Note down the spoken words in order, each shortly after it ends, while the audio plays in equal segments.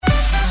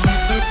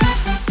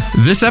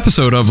This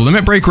episode of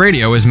Limit Break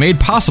Radio is made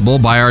possible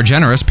by our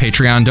generous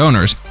Patreon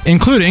donors,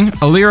 including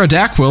Alira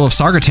Dakwil of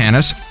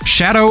Sargatanis,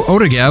 Shadow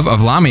Odagev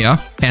of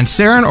Lamia, and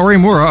Saren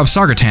Orimura of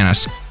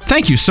Sargatanis.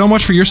 Thank you so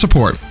much for your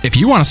support. If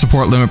you want to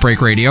support Limit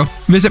Break Radio,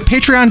 visit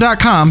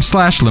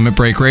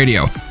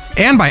patreon.com/limitbreakradio.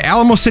 And by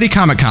Alamo City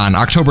Comic Con,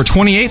 October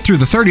 28th through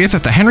the 30th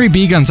at the Henry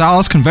B.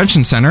 Gonzalez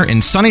Convention Center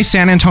in sunny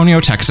San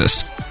Antonio,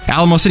 Texas.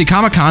 Alamo City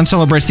Comic Con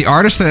celebrates the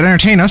artists that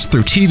entertain us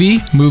through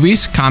TV,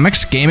 movies,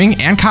 comics,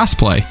 gaming, and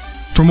cosplay.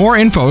 For more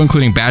info,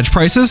 including badge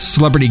prices,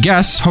 celebrity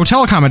guests,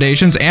 hotel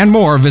accommodations, and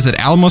more, visit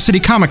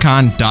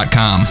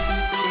AlamoCityComicCon.com.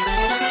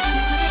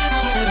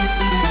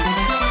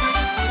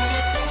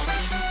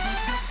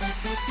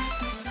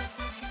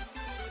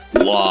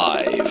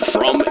 Live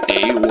from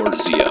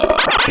Eorzea.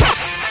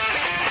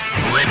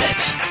 Limit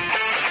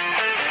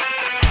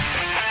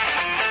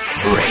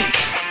Break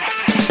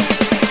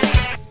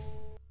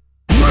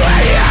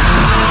Radio.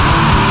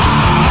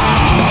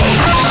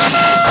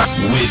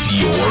 With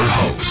your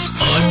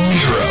hosts,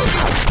 Unhero.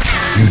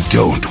 You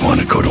don't want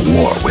to go to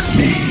war with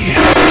me.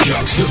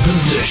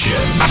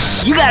 Juxtaposition.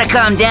 You gotta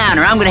calm down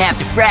or I'm gonna have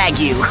to frag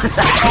you.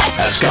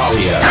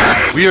 Ascalia.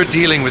 We are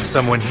dealing with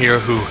someone here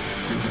who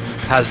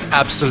has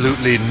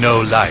absolutely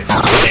no life.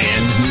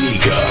 And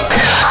Mika.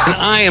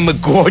 I am a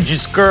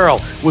gorgeous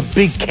girl with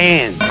big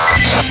cans.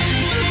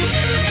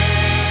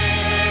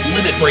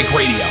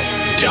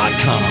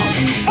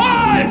 LimitBreakRadio.com.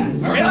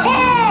 5,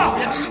 4,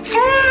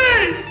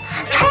 3,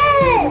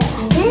 2,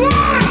 1.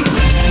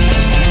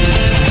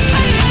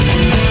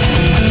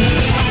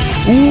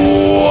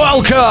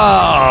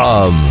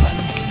 Welcome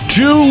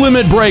to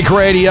Limit Break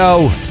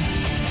Radio,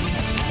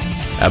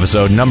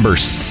 episode number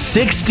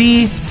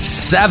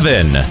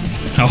 67.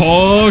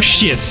 Oh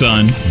shit,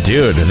 son.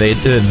 Dude,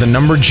 the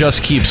number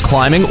just keeps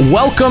climbing.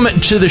 Welcome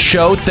to the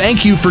show.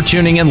 Thank you for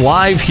tuning in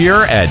live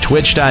here at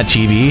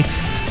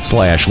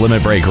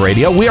twitch.tv/Limit Break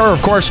Radio. We are,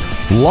 of course,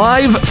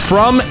 live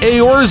from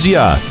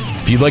Eorzea.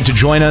 If you'd like to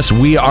join us,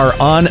 we are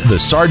on the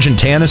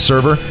Sargatanis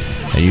server,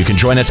 and you can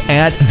join us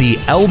at the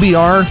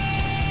LBR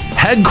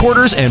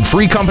headquarters and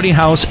free company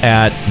house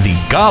at the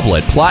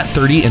Goblet, Plot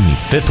 30 in the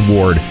 5th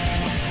Ward.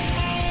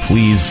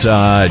 Please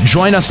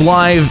join us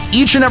live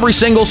each and every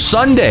single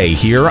Sunday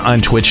here on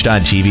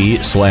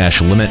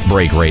twitch.tv/Limit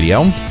Break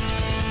Radio.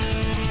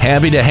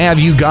 Happy to have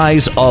you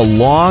guys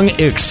along.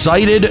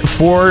 Excited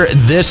for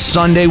this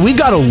Sunday. We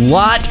got a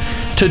lot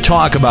to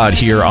talk about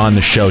here on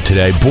the show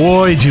today.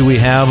 Boy, do we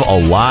have a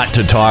lot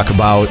to talk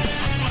about.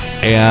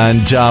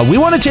 And we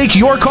want to take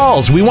your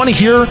calls. We want to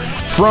hear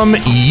from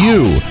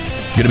you.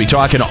 Going to be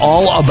talking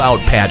all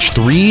about patch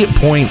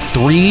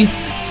 3.3.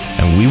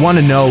 And we want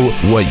to know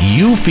what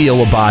you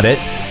feel about it.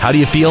 How do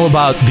you feel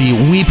about the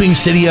Weeping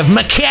City of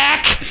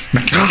Mhcah?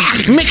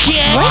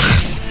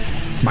 Mhcah.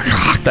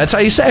 That's how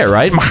you say it,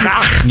 right?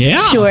 Yeah.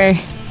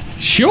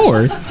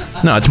 Sure.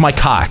 No, it's my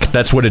cock.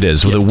 That's what it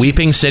is. Yep. The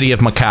Weeping City of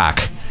Mhcah.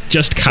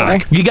 Just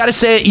cock. You gotta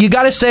say it. You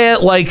gotta say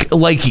it like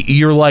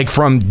you're like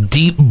from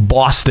deep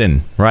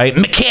Boston, right?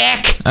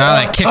 Mhcah. Oh,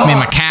 they kicked me,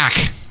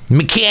 Mhcah.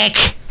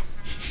 Mhcah.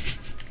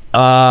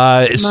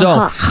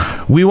 So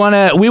we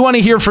want to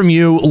hear from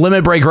you.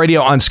 Limit Break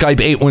Radio on Skype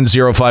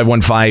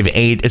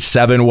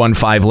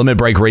 810-515-8715,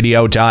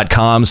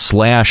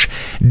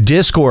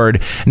 limitbreakradio.com/Discord.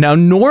 Now,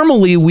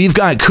 normally we've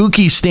got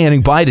Kooky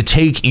standing by to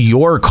take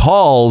your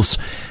calls,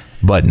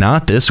 but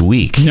not this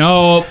week.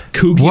 No,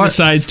 Kooky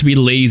decides to be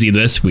lazy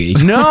this week.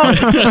 No.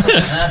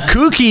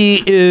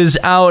 Kooky is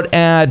out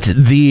at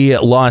the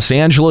Los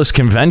Angeles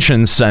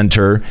Convention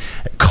Center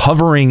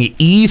covering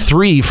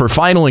E3 for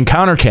Final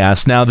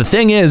Encountercast. Now, the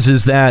thing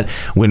is that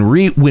when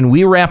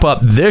we wrap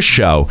up this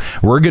show,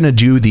 we're going to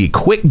do the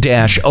quick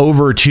dash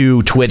over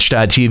to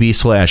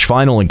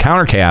twitch.tv/Final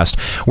Encountercast,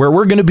 where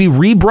we're going to be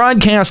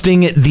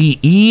rebroadcasting the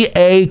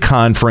EA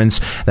conference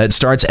that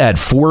starts at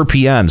 4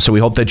 p.m. So we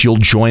hope that you'll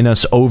join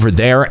us over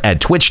there at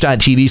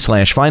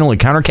twitch.tv/Final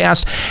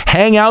Encountercast.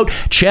 Hang out,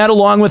 chat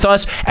along with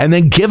us, and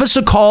then give us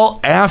a call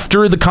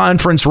after the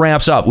conference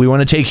wraps up. We want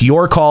to take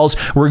your calls.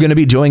 We're going to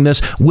be doing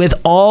this with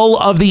all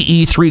of the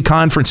E3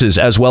 conferences,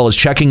 as well as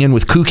checking in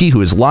with Kooky, who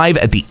is live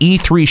at the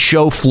E3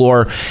 show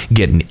floor,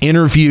 getting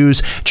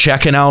interviews,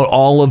 checking out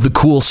all of the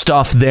cool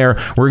stuff there.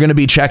 We're going to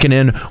be checking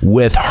in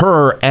with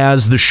her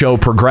as the show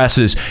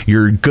progresses.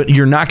 You're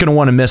not going to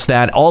want to miss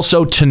that.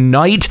 Also,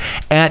 tonight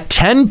at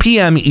 10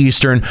 p.m.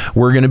 Eastern,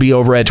 we're going to be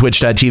over at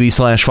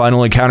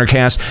twitch.tv/Final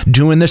Encountercast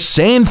doing the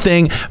same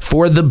thing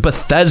for the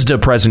Bethesda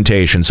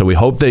presentation. So we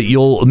hope that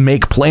you'll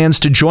make plans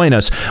to join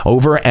us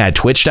over at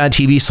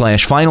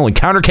twitch.tv/Final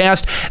Encountercast.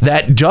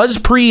 That does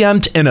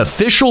preempt an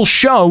official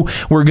show.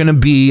 We're going to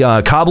be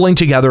cobbling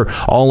together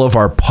all of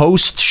our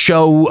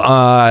post-show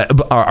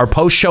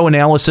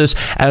analysis,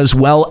 as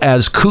well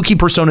as Kooky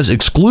Persona's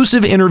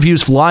exclusive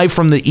interviews live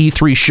from the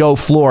E3 show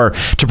floor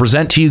to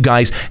present to you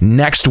guys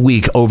next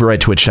week over at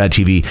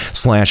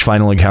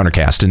twitch.tv/Final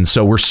Encountercast. And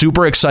so we're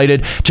super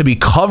excited to be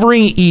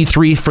covering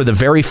E3 for the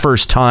very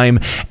first time.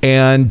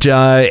 And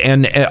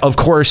of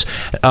course,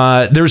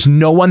 there's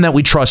no one that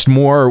we trust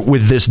more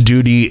with this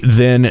duty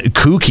than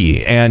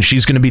Kooky, and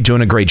she's going to be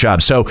doing a great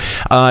job. So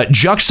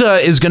Juxta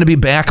is going to be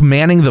back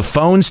manning the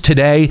phones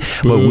today,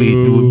 but we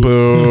do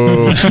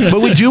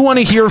want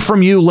to hear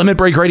from you. Limit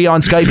Break Radio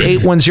on Skype,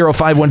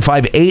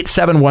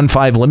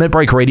 810-515-8715.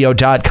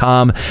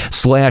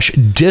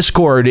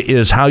 LimitBreakRadio.com/Discord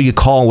is how you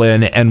call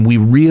in, and we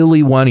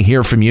really want to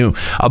hear from you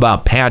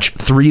about patch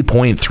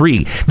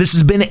 3.3. This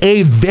has been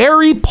a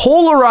very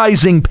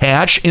polarizing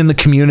patch in the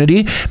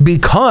community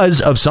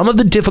because of some of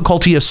the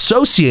difficulty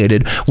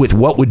associated with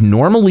what would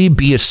normally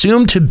be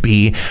assumed to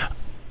be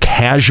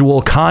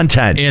casual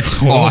content. It's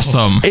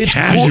awesome. It's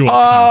casual.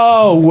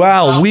 Oh,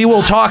 well, we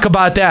will talk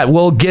about that.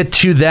 We'll get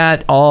to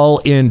that all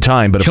in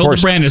time. But of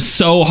course, Hildebrand is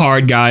so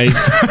hard,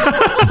 guys.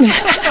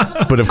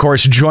 But of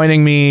course,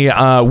 joining me,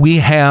 we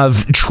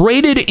have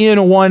traded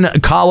in one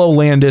Kahlo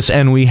Landis,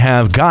 and we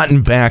have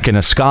gotten back an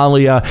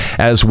Ascalia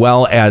as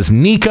well as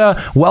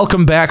Nika.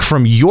 Welcome back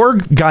from your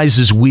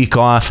guys' week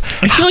off.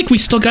 I feel like we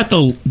still got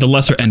the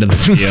lesser end of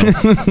the deal.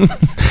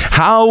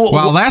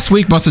 Well, last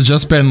week must have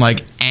just been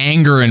like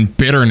anger and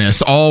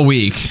bitterness all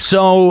week.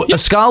 So,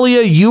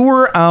 Ascalia, you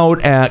were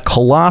out at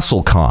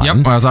Colossal Con.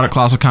 Yep, I was out at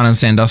Colossal Con in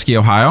Sandusky,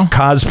 Ohio.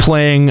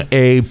 Cosplaying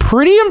a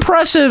pretty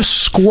impressive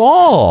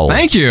Squall.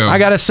 Thank you. I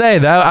gotta say,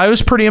 that I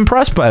was pretty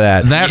impressed by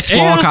that. That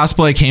Squall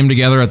cosplay came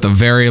together at the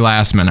very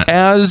last minute.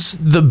 As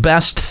the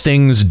best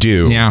things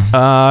do. Yeah.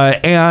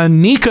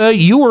 And Nika,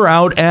 you were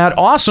out at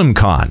Awesome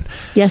Con.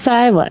 Yes,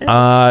 I was.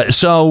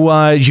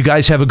 Did you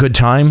guys have a good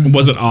time?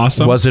 Was it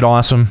awesome? Was it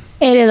awesome?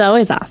 It is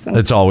always awesome.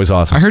 It's always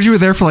awesome. I heard you were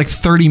there for like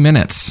 30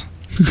 minutes.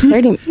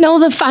 30? No,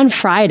 on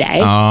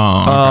Friday.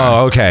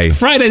 Oh, okay.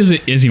 Friday is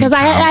even because I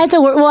had to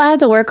work. Well, I had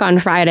to work on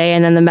Friday,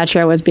 and then the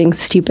Metro was being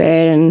stupid,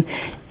 and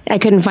I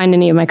couldn't find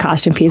any of my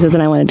costume pieces,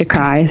 and I wanted to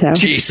cry. So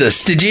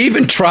Jesus, did you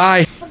even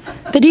try?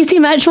 The DC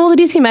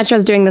Metro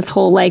is doing this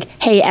whole like,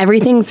 hey,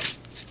 everything's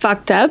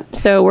fucked up,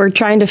 so we're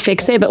trying to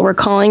fix it, but we're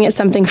calling it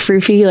something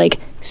froofy like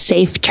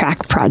Safe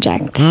Track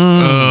Project.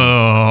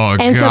 Oh,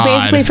 and God. so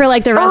basically for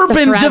like the rest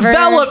Urban of forever,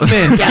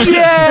 development.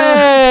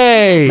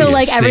 Yay! So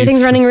like Safe.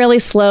 everything's running really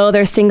slow.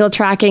 They're single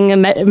tracking,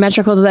 and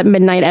Metro closes at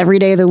midnight every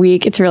day of the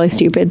week. It's really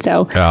stupid.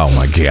 So oh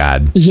my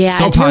God. Yeah,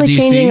 So it's really DC.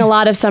 changing a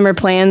lot of summer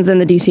plans in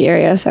the DC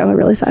area, so it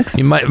really sucks.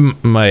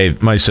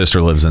 My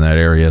sister lives in that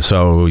area,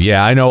 so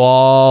yeah, I know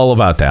all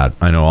about that.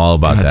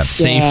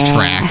 Safe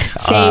Track.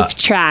 Safe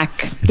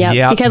Track. Yep.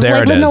 Yep, Because there like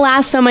it within the is.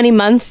 last so many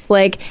months,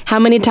 like how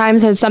many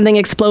times has something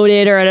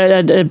exploded or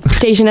a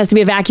station has to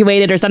be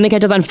evacuated or something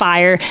catches on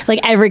fire like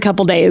every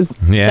couple days.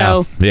 Yeah.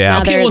 So Yeah.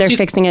 now Okay, they're well, see-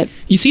 fixing it.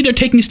 You see, they're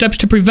taking steps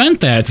to prevent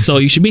that, so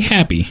you should be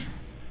happy.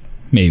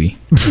 Maybe.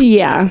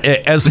 Yeah.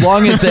 As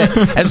long as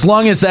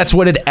that's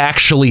what it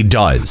actually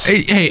does.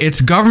 Hey,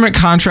 it's government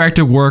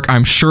contracted work.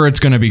 I'm sure it's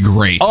going to be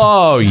great.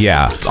 Oh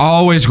yeah, It's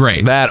always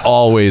great. that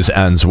always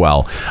ends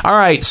well. All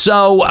right,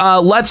 so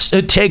let's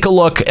take a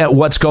look at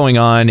what's going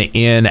on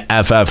in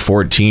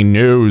FF14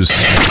 news.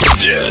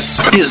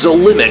 This is a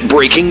Limit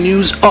Breaking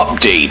News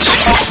Update.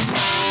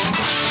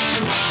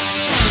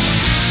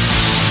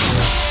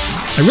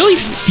 I really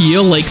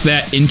feel like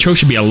that intro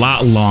should be a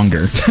lot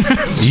longer.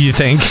 You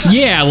think?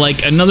 Yeah,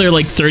 like another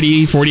like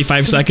 30,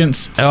 45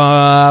 seconds.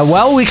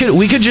 Well, we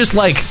could just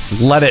like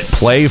let it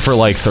play for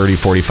like 30,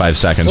 45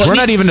 seconds. Well, We're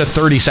not even at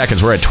 30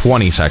 seconds. We're at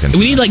 20 seconds.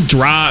 We need like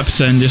drops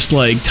and just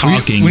like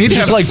talking. we need to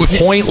just have- like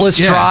pointless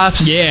Yeah.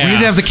 drops. Yeah. We need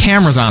to have the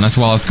cameras on us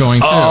while it's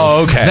going too.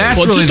 Oh, okay. That's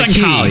Well, really just the on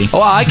key. Kali.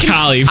 Well, I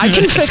Kali.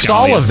 can fix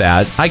all of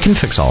that. Let's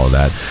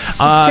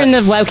turn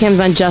the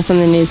webcams on just on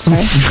the news story.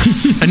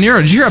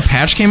 Anira, did you hear a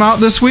patch came out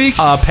this week?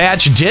 A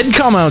patch did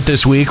come out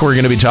this week. We're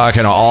going to be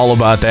talking all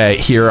about that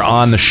here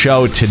on the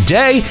show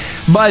today.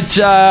 But,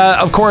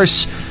 of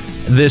course,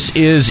 this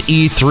is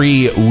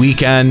E3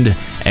 weekend,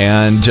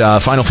 and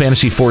Final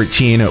Fantasy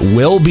XIV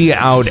will be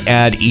out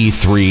at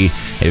E3.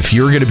 If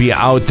you're going to be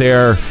out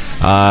there,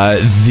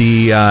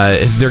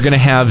 they're going to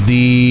have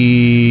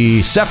the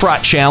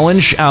Sephiroth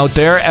Challenge out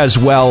there, as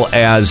well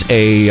as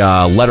a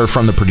letter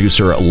from the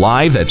producer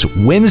live. That's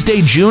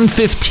Wednesday, June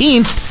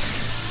 15th.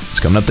 It's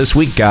coming up this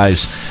week,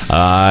 guys.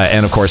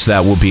 And, of course,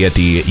 that will be at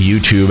the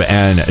YouTube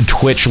and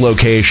Twitch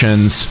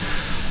locations.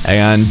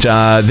 And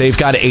they've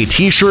got a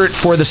T-shirt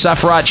for the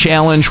Sephiroth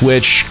Challenge,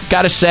 which,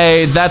 gotta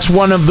say, that's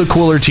one of the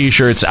cooler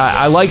T-shirts.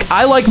 I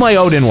like my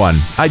Odin one.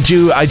 I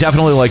do. I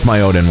definitely like my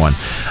Odin one.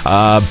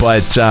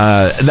 But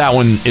that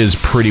one is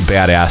pretty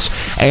badass.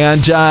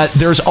 And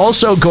there's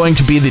also going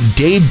to be the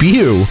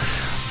debut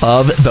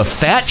of the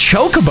Fat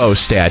Chocobo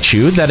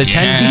statue that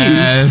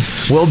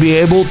attendees will be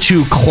able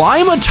to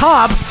climb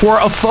atop for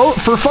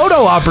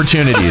photo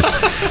opportunities.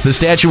 The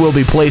statue will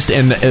be placed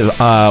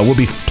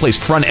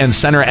front and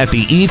center at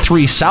the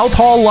E3 South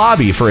Hall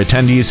lobby for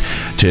attendees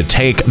to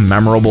take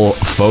memorable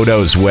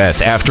photos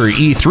with. After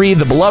E3,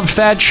 the beloved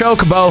Fat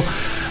Chocobo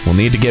will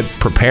need to get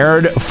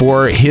prepared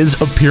for his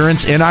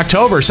appearance in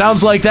October.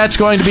 Sounds like that's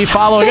going to be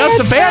following us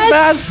to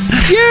FanFest.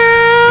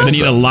 Yes! They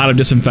need a lot of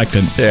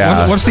disinfectant.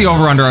 Yeah. What's the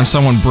over-under on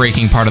someone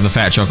breaking part of the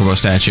Fat Chocobo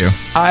statue.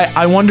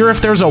 I wonder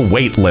if there's a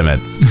weight limit.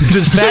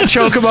 Does Fat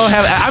Chocobo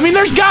have... I mean,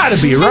 there's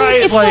gotta be,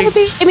 right? It's gotta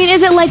be. I mean,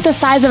 is it like the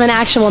size of an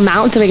actual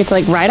mountain so we get to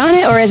like ride on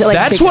it? Or is it like...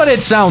 That's what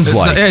it sounds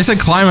like. I said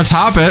climb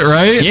atop it,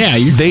 right? Yeah,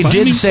 they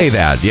did say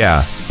that.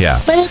 Yeah.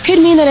 But it could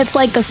mean that it's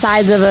like the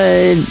size of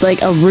a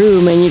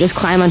room and you just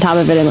climb on top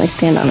of it and like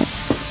stand on it.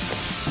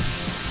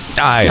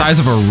 Size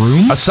of a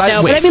room? But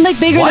I mean like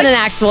bigger than an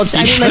actual...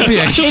 I mean like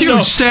a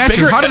huge statue.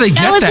 Bigger, how do they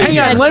get that? Hang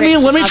on,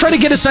 let me try to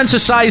get a sense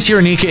of size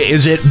here, Nika.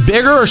 Is it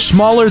bigger or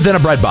smaller than a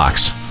bread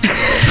box?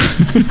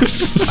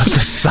 The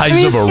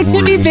size of a room. It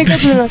could be bigger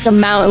than like a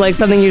mountain, like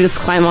something you just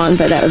climb on,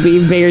 but that would be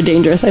very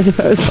dangerous, I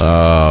suppose.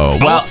 Oh,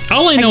 well.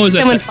 All I know is that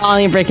someone's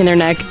falling and breaking their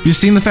neck. You've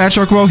seen the Fat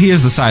Chocobo? He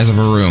is the size of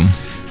a room.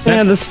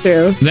 Yeah, that's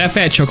true. That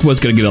Fat Chocobo is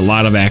going to get a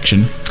lot of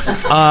action.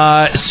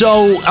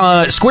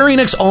 Square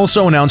Enix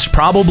also announced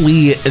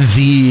probably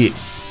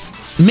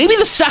maybe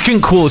the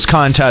second coolest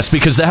contest,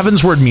 because the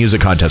Heavensward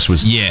Music Contest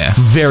was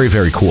very,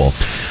 very cool.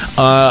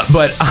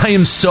 But I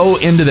am so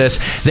into this.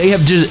 They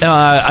have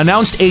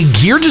announced a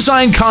gear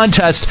design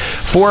contest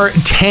for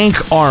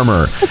tank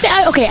armor.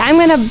 Okay, I'm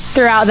going to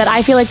throw out that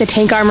I feel like the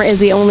tank armor is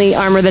the only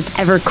armor that's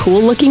ever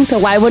cool looking, so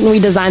why wouldn't we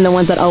design the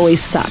ones that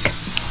always suck?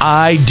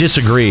 I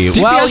disagree.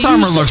 DPS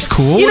armor looks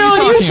cool. You know,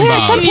 what are you talking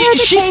about?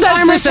 She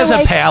says this as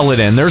a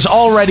paladin. There's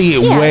already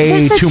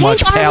way too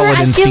much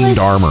paladin-themed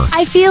armor.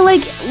 I feel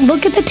like,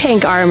 look at the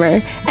tank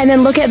armor, and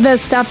then look at the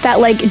stuff that,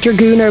 like,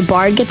 Dragoon or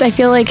Bard gets. I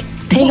feel like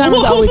tank armor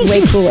is always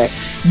way cooler.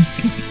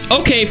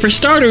 Okay, for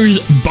starters,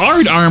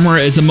 Bard armor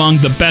is among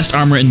the best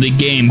armor in the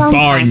game,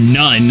 bar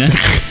none.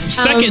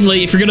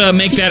 Secondly, if you're going to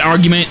make that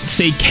argument,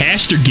 say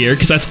caster gear,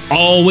 because that's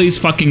always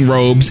fucking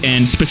robes,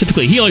 and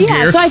specifically healer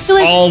gear, so I feel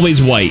like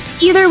always white.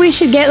 Either we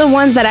should get the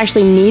ones that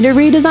actually need a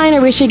redesign,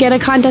 or we should get a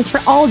contest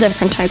for all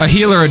different types. A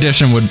healer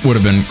edition would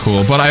have been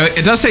cool, but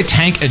it does say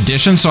tank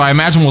edition, so I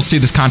imagine we'll see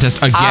this contest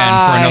again for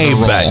another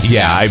role.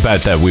 I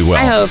bet that we will.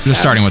 I hope so.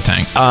 Just starting with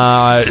tank.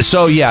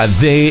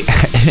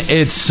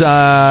 It's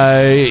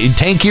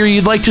tank gear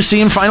you'd like to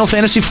see in Final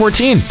Fantasy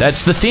XIV.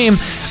 That's the theme.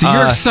 So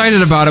you're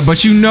excited about it,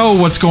 but you know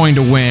what's going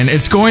to win.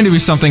 It's going to be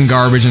something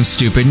garbage and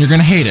stupid, and you're going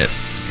to hate it.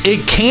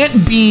 It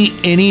can't be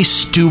any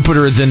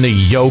stupider than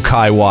the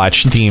Yokai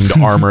Watch themed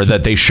armor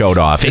that they showed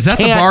off. Is that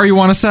the bar you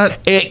want to set?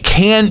 It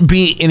can't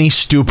be any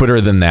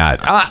stupider than that.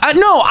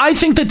 No, I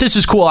think that this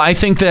is cool. I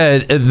think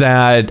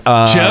that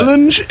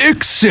challenge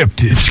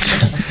accepted.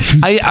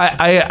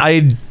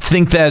 I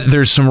think that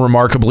there's some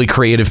remarkably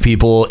creative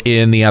people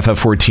in the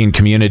FF14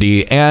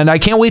 community, and I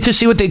can't wait to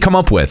see what they come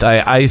up with.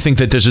 I think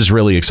that this is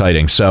really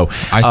exciting. So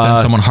I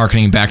sense someone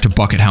hearkening back to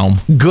Bucket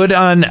Helm. Good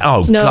on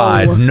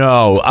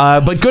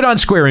but good on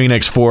Square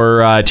Enix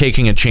for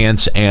taking a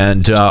chance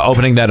and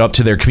opening that up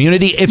to their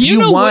community. If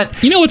you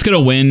want, you know what's gonna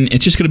win?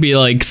 It's just gonna be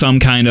like some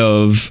kind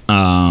of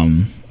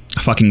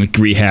fucking like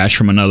rehash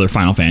from another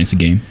Final Fantasy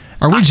game.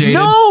 Are we jaded?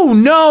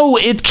 No,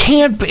 it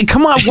can't be.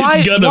 Come on,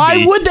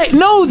 why would they?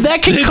 No,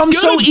 that can come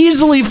so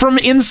easily from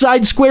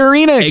inside Square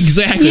Enix.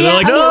 Exactly.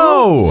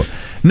 Yeah,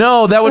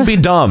 no, that would be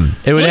dumb.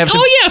 It would have to.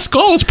 Oh yeah,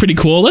 Skull is pretty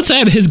cool. Let's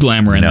add his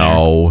glamour in there.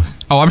 Oh,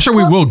 I'm sure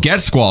we will get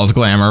Squall's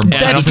glamour. But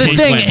that's the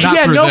thing.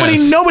 Yeah,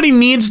 nobody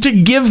needs to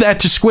give that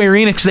to Square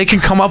Enix. They can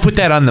come up with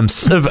that on them.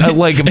 It's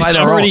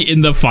already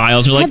in the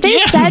files. You're like, have they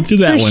said do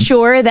that for one.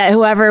 sure that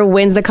whoever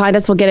wins the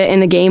contest will get it in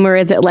the game, or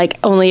is it like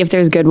only if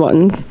there's good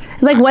ones?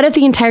 It's like, what if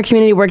the entire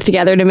community worked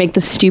together to make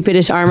the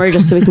stupidest armor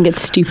just so we can get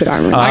stupid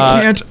armor?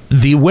 I can't.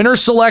 The winner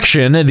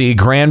selection, the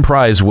grand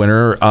prize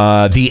winner,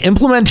 the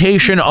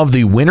implementation of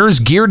the winner's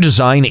gear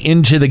design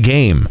into the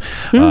game.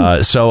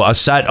 So a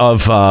set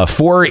of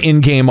 4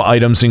 in-game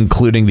items,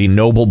 including the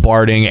Noble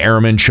Barding,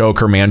 Airman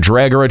Choker,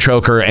 Mandragora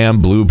Choker,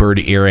 and Bluebird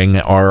Earring,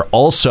 are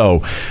also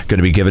going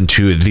to be given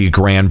to the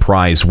grand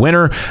prize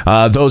winner.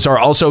 Those are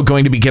also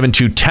going to be given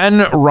to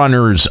 10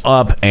 runners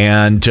up.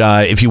 And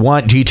if you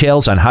want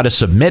details on how to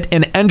submit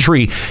an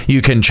entry,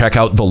 you can check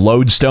out the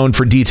Lodestone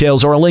for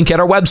details, or a link at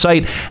our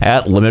website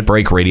at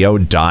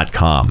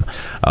limitbreakradio.com.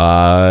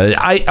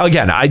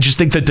 I just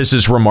think that this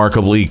is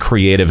remarkably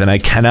creative, and I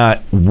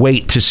cannot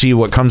wait to see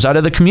what comes out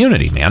of the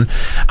community, man.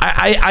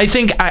 I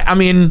think the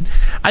community.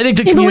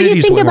 But when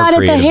you think about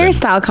it, the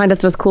hairstyle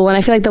contest was cool, and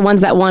I feel like the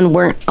ones that won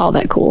weren't all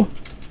that cool.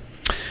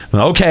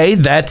 Okay,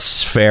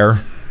 that's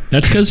fair.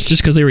 That's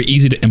because they were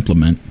easy to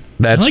implement.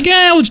 That's like,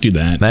 yeah, let's do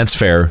that. That's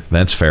fair.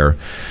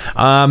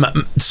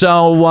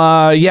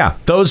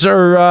 Those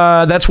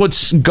are that's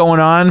what's going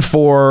on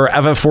for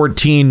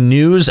FF14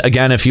 news.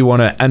 Again, if you want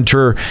to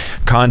enter,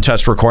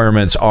 contest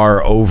requirements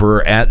are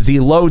over at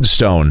the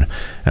Lodestone,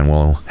 and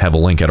we'll have a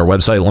link at our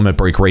website,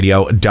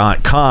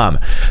 limitbreakradio.com.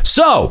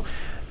 So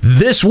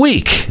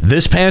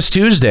this past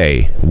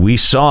Tuesday, we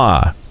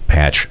saw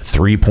patch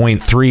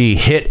 3.3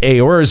 hit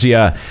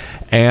Eorzea.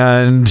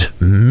 And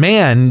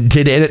man,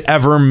 did it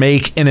ever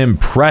make an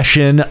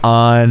impression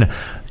on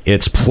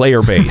its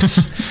player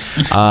base.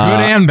 Good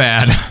and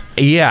bad.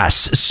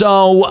 Yes.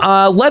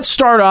 So let's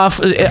start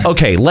off.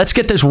 Okay, let's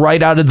get this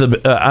right out of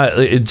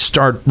the.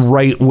 Start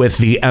right with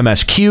the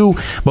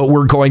MSQ, but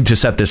we're going to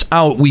set this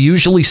out. We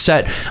usually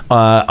set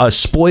a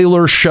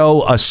spoiler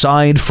show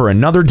aside for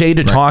another day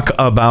to talk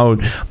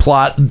about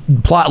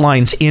plot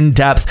lines in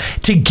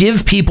depth to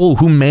give people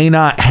who may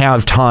not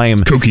have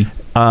time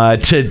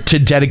to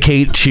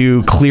dedicate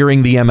to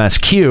clearing the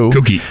MSQ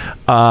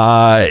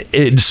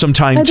some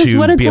time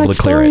to be able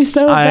to clear it.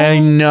 So I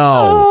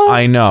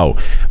know.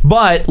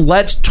 But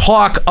let's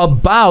talk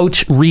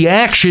about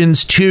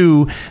reactions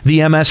to the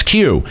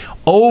MSQ.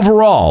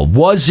 Overall,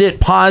 was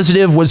it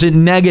positive? Was it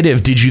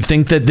negative? Did you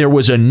think that there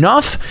was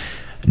enough?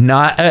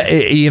 Not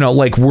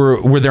like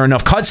were there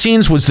enough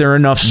cutscenes? Was there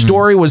enough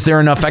story? Was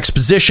there enough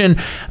exposition?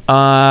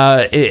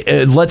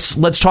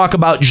 Let's talk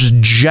about just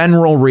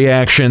general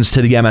reactions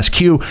to the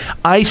MSQ.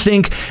 I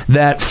think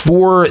that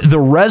for the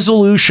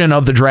resolution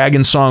of the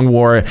Dragon Song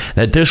War,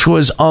 that this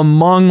was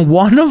among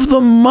one of the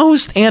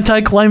most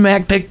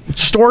anticlimactic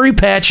story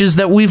patches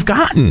that we've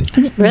gotten.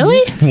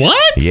 Really?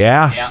 What?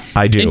 Yeah,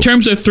 I do. In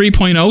terms of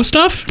 3.0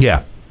 stuff?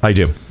 Yeah, I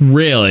do.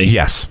 Really?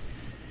 Yes.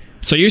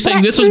 So you're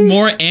saying this was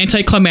more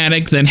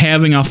anticlimactic than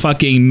having a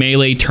fucking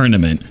Melee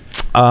tournament?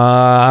 It's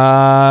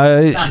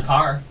on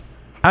par.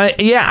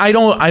 I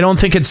don't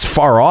think it's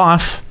far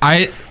off.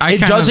 I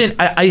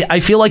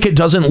feel like it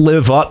doesn't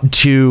live up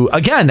to,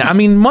 again, I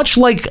mean, much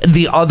like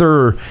the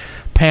other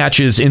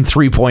patches in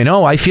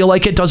 3.0, I feel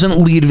like it doesn't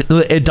live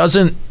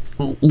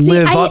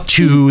up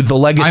to the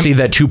legacy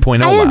that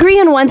 2.0 I agree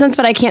in one sense,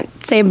 but I can't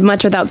say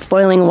much without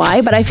spoiling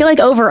why. But I feel like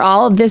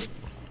overall, this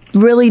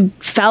really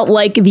felt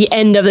like the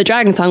end of the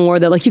Dragon Song War.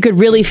 That like you could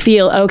really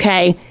feel,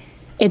 okay,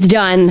 it's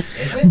done.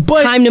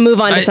 But time to move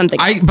on to something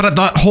else. But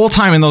the whole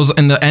time in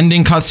the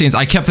ending cutscenes,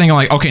 I kept thinking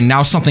like, okay,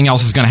 now something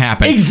else is going to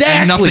happen. Exactly.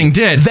 And nothing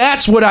did.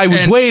 That's what I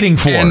was waiting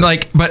for. And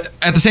but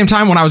at the same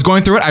time, when I was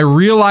going through it, I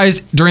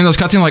realized during those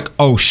cutscenes, like,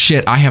 oh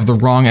shit, I have the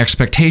wrong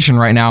expectation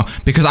right now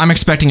because I'm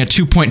expecting a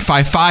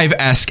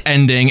 2.55-esque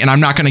ending, and I'm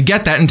not going to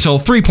get that until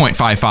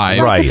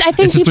 3.55. Right. I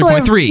think people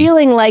are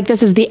feeling like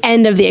this is the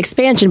end of the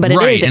expansion, but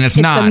it isn't. And it's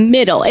not. It's the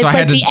middle. It's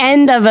like the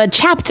end of a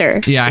chapter.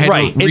 Yeah, I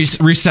had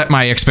to reset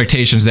my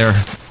expectations there.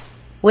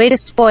 Way to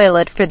spoil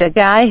it for the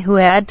guy who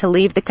had to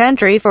leave the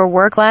country for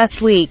work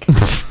last week.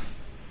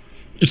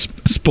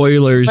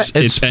 Spoilers,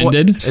 it's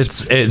ended. It's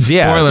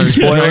spoilers.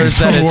 Spoilers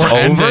that it's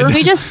over.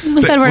 We just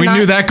said we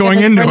knew that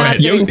going into not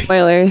it. Doing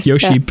spoilers.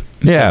 Yoshi.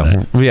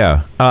 Yeah.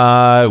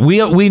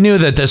 We knew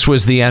that this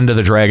was the end of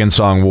the Dragon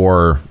Song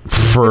War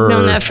for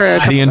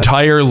the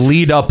entire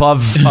lead up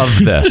of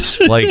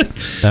this. Like,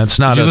 that's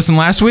not. Did you listen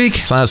last week?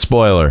 It's not a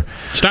spoiler.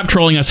 Stop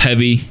trolling us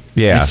heavy.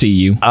 Yeah. I see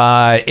you.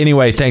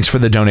 Anyway, thanks for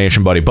the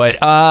donation, buddy. But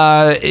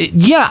I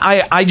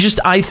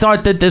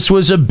thought that this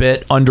was a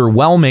bit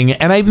underwhelming,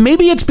 and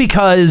maybe it's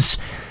because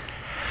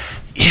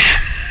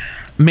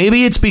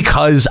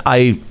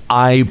I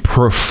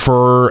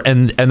prefer,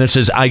 and this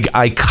is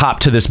I cop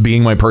to this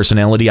being my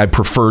personality. I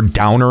prefer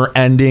downer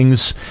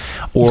endings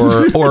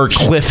or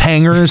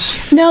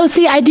cliffhangers. No,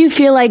 see, I do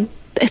feel like.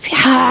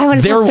 I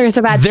want to talk through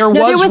so bad. There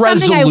was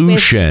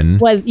resolution.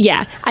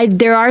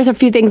 There are a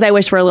few things I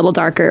wish were a little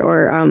darker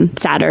or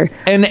sadder.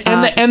 And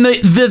the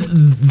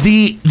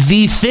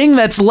thing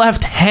that's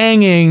left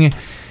hanging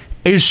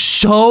is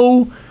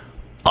so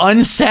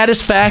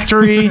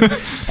unsatisfactory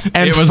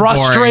and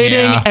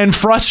frustrating boring, and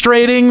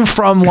frustrating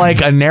from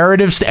like a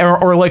narrative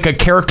or like a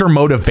character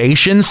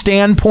motivation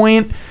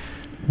standpoint.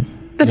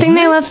 The thing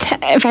they left,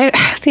 if I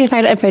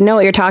know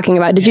what you're talking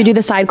about, did you do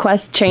the side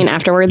quest chain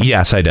afterwards?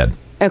 Yes, I did.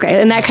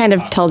 Okay, and that kind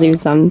of tells you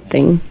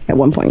something at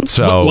one point.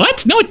 So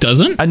what? No, it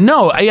doesn't.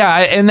 No, yeah,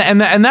 and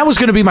that was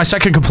going to be my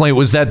second complaint,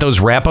 was that those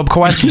wrap up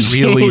quests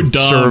really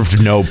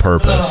served no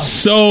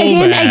purpose.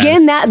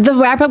 Again, that the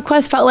wrap up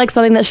quest felt like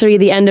something that should be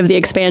the end of the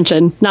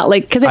expansion, not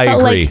like because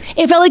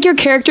it felt like your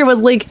character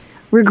was like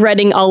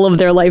regretting all of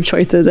their life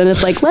choices, and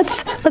it's like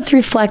let's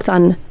reflect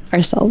on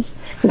ourselves.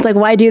 It's like,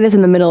 why do this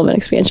in the middle of an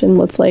expansion?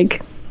 Let's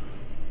like,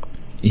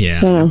 I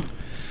don't know.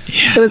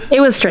 Yeah.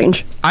 It was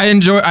strange. I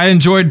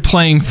enjoyed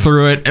playing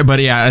through it, but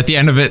yeah, at the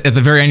end of it, at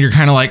the very end, you're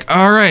kind of like,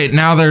 all right,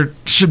 now there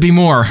should be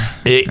more,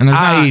 and there's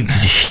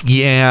not.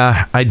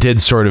 Yeah, I did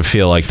sort of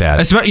feel like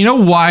that. You know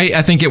why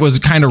I think it was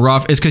kind of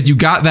rough is because you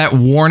got that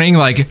warning,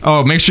 like,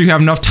 oh, make sure you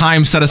have enough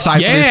time set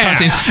aside for these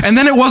cutscenes, and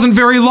then it wasn't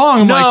very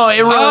long. I'm like,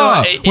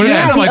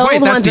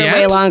 wait, that's the end.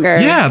 Way longer.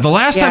 Yeah, the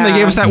last time they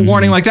gave us that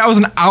warning, like that was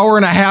an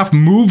hour-and-a-half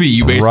movie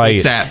you basically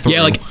sat through.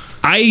 Yeah, like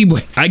I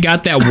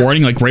got that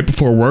warning like right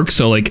before work,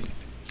 so like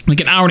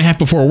an hour and a half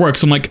before work.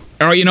 So I'm like,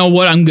 all right, you know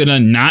what? I'm going to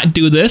not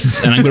do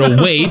this, and I'm going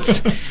to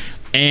wait.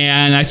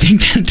 And I think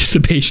that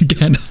anticipation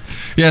kind of...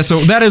 Yeah, so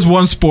that is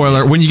one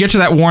spoiler. When you get to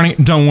that warning,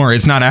 don't worry.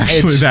 It's not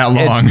actually that long.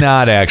 It's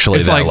not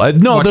actually that long.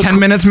 No, 10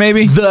 minutes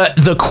maybe?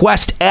 The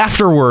quest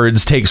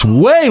afterwards takes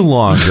way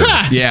longer.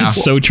 Yeah.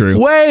 It's so true.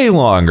 Way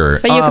longer.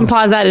 But you can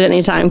pause that at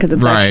any time because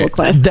it's actual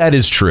quest. That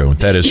is true.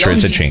 It's a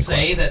chain. Did you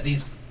say that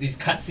these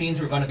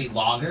cutscenes were going to be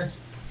longer?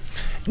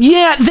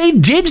 Yeah, they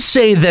did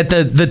say that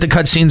the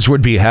cutscenes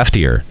would be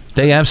heftier.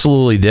 They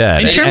absolutely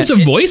did. In terms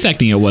of voice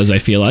acting, it was, I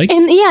feel like.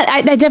 And yeah,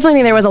 I definitely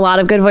think there was a lot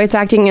of good voice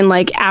acting. And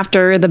like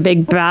after the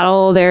big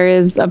battle, there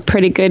is a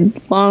pretty good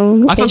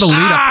long. I thought the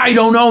lead up. I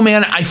don't know,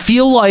 man. I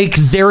feel like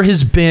there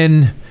has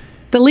been.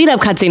 The lead up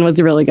cutscene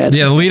was really good.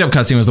 Yeah, the lead up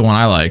cutscene was the one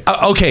I liked.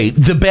 Okay,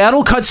 the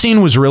battle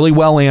cutscene was really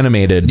well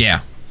animated.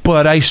 Yeah.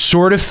 But I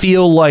sort of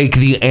feel like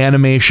the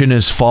animation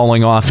is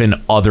falling off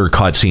in other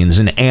cutscenes,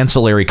 in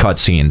ancillary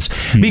cutscenes.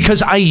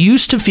 Because I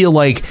used to feel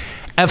like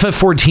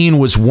FF14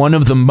 was one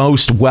of the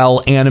most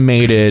well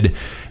animated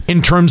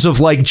in terms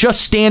of like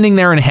just standing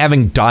there and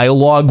having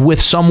dialogue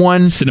with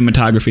someone.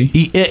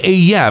 Cinematography.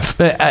 Yeah.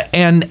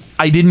 And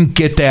I didn't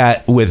get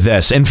that with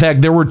this. In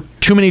fact, there were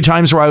too many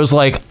times where I was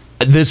like,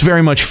 this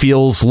very much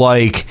feels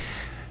like,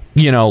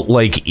 you know,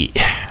 like...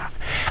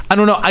 I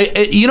don't know.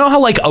 You know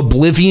how like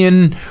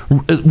Oblivion,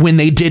 when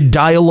they did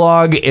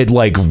dialogue, it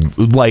like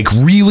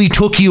really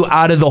took you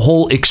out of the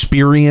whole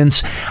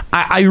experience.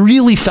 I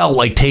really felt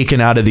like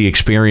taken out of the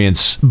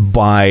experience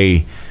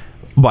by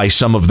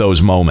some of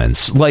those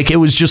moments. Like it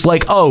was just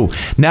like, oh,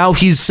 now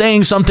he's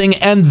saying something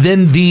and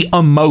then the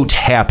emote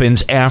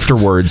happens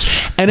afterwards.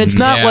 And it's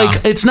not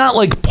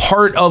like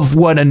part of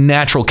what a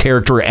natural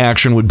character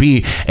action would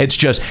be. It's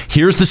just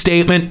here's the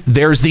statement,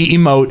 there's the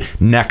emote,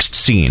 next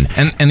scene.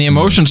 And the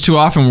emotions too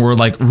often were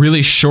like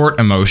really short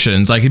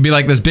emotions. Like it'd be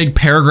like this big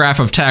paragraph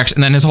of text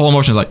and then his whole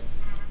emotion is like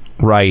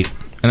right.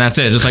 And that's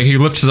it. Just like he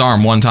lifts his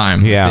arm one time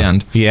at the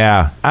end.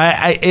 Yeah.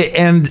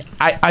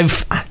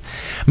 I've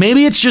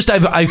maybe it's just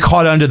I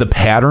caught onto the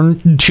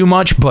pattern too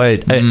much,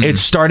 but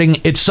it's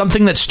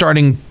something that's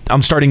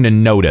I'm starting to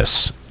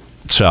notice.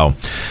 So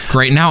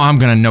great. Now I'm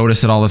going to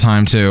notice it all the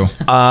time too.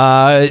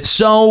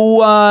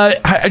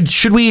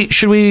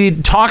 Should we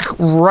talk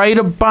right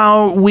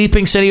about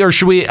Weeping City, or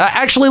should we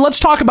actually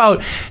let's talk about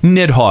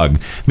Nidhogg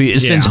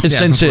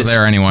since it's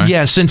there anyway.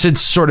 Yeah, since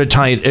it's sort of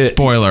tied.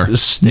 Spoiler: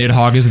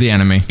 Nidhogg is the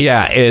enemy.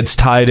 Yeah, it's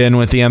tied in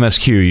with the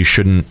MSQ. You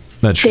shouldn't.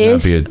 That should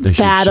not be a huge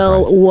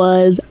battle surprise.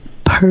 Was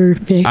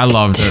perfect. I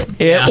loved it.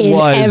 It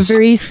was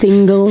every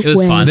single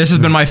way. Fun. This has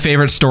been my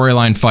favorite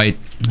storyline fight.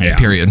 Yeah.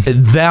 Period.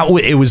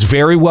 It was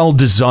very well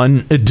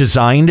designed.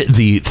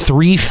 The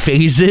three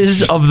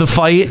phases of the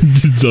fight.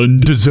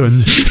 The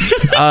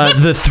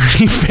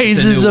three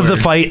phases of the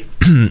fight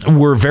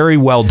were very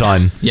well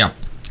done. Yeah.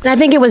 And I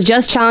think it was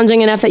just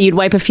challenging enough that you'd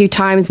wipe a few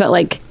times, but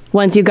like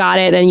once you got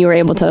it, then you were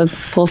able to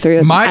pull through.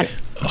 It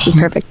was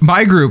perfect.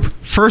 My group,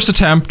 first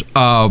attempt,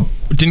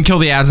 didn't kill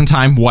the ads in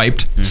time,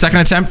 wiped. Second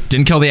attempt,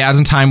 didn't kill the ads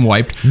in time,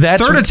 wiped.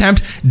 Third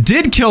attempt,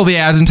 did kill the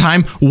ads in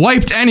time,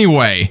 wiped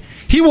anyway.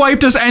 He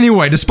wiped us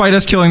anyway, despite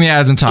us killing the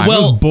ads in time. It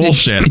was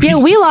bullshit. Yeah,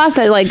 we lost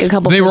at like a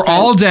couple. They were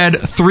all dead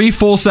 3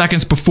 full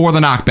seconds before the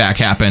knockback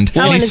happened,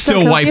 and he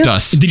still wiped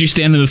us. Did you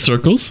stand in the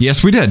circles?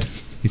 Yes, we did.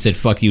 He said,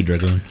 "Fuck you,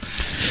 Dragoon."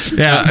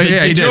 Yeah,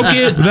 he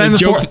did.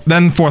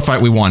 Then fourth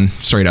fight we won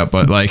straight up,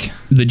 but like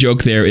the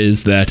joke there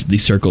is that the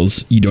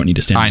circles you don't need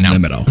to stand in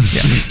them at all.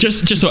 Yeah.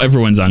 just so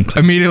everyone's on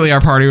clear. Immediately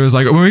our party was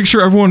like, "We'll make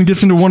sure everyone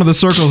gets into one of the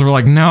circles." We're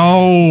like,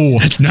 "No,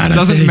 that's not. It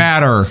doesn't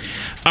matter."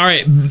 All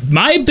right,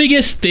 my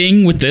biggest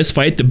thing with this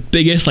fight, the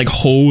biggest like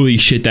holy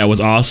shit that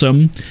was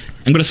awesome.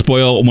 I'm gonna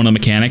spoil one of the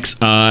mechanics.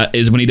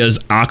 Is when he does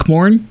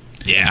Akmorn.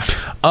 Yeah.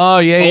 Oh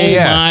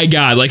yeah. Oh my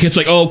god! Like it's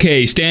like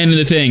okay, stand in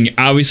the thing.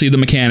 Obviously the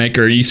mechanic,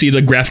 or you see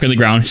the graphic on the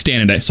ground.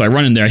 Stand in it. So I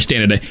run in there. I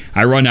stand in it.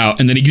 I run out,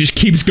 and then he just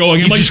keeps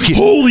going. I'm like,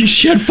 holy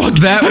shit! Fuck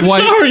that! I'm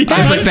sorry.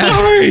 I'm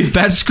sorry.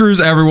 That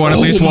screws everyone at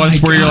least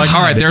once. Where you're like,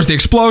 all right, there's the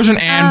explosion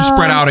and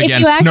spread out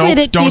again. No,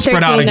 don't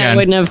spread out again. That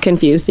wouldn't have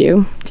confused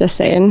you. Just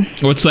saying.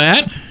 What's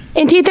that?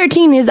 In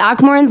T13, his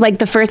Akmorn's like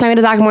the first time he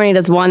does Akmorn, he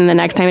does 1, and the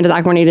next time he does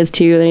Akmorn, he does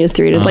 2, then he does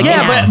 3. He does like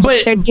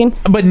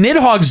but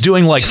Nidhogg's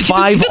doing like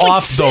 5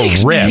 off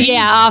the rip.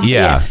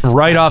 Yeah,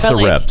 right off the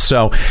rip.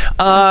 So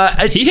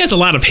he has a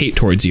lot of hate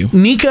towards you.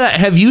 Nika,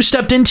 have you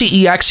stepped into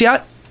EX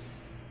yet?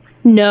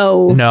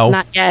 No,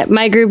 not yet.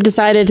 My group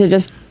decided to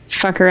just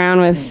fuck around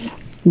with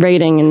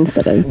raiding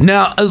instead of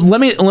now let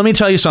me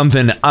tell you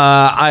something.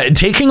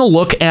 Taking a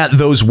look at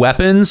those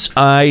weapons,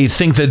 I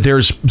think that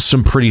there's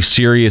some pretty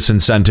serious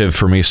incentive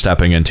for me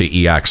stepping into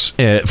EX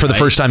for the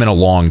first time in a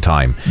long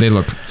time. They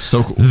look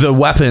so cool. The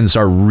weapons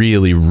are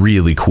really,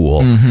 really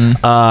cool.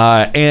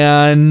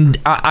 And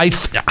I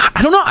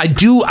don't know,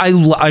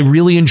 I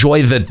really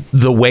enjoy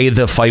the way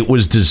the fight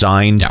was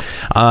designed.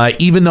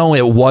 Even though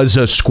it was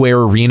a square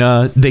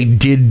arena, they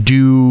did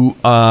do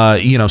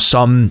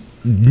some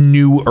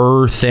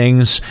newer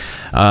things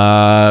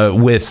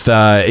with just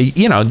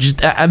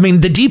I mean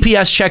the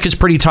DPS check is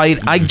pretty tight.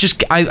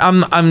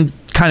 I'm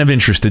kind of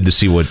interested to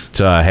see what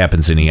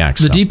happens in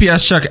EX. The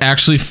DPS check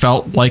actually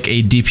felt like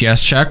a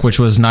DPS check, which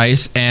was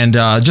nice. And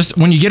just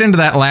when you get into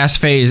that last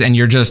phase and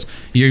you're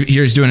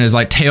doing his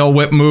like tail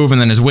whip move and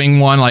then his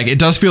wing one, like it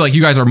does feel like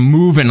you guys are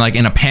moving like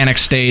in a panic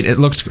state.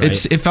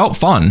 It felt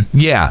fun.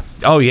 Yeah.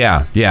 Oh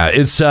yeah.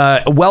 It's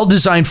a well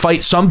designed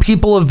fight. Some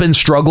people have been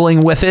struggling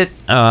with it,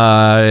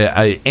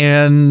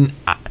 and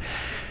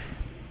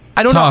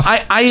I don't tough. know.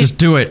 I just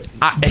do it.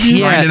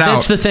 Yeah,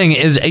 that's the thing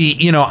is,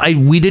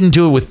 we didn't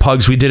do it with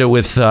pugs. We did it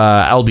with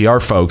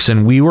LBR folks,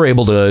 and we were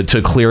able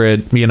to clear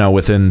it,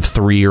 within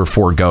 3 or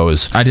 4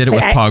 goes. I did it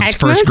with pugs.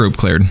 X First mode? group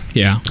cleared.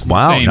 Yeah.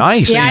 Wow, Same.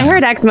 nice. Yeah, I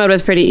heard X mode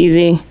was pretty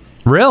easy.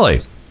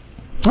 Really?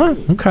 Oh,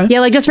 okay. Yeah,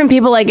 like just from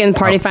people like in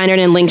Party Finder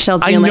and in Link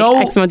Shells being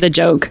like X mode's a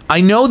joke.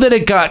 I know that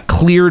it got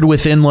cleared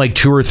within like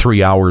 2 or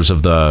 3 hours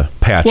of the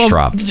patch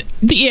drop.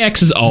 The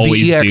EX is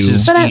always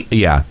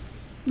yeah.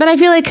 But I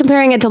feel like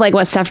comparing it to like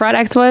what Sephiroth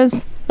X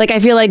was, like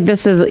I feel like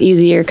this is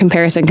easier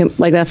comparison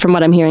like that from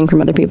what I'm hearing from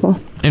other people.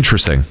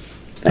 Interesting.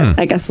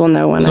 I guess we'll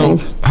know when. So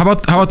how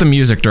about the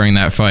music during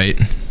that fight?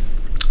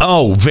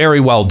 Oh,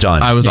 very well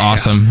done. I was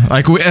awesome.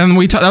 Like,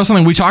 that was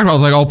something we talked about. I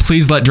was like, oh,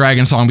 please let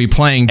Dragon Song be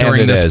playing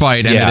during this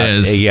fight, and it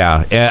is.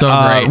 Yeah, so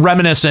great.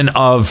 Reminiscent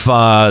of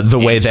the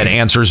way that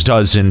Answers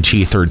does in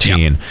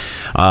T13.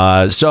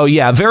 Yep. So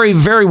yeah, very,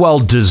 very well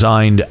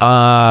designed.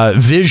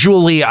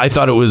 Visually, I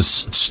thought it was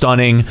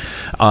stunning.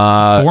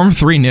 Form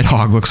 3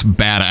 Nidhogg looks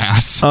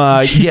badass.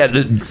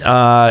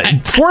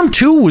 Form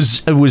 2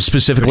 was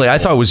specifically, I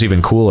thought was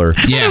even cooler.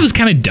 Yeah, it was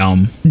kind of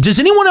dumb. Does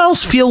anyone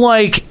else feel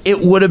like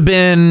it would have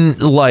been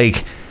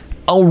like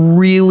a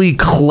really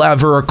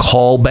clever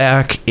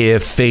callback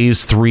if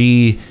Phase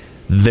 3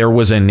 there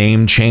was a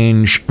name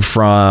change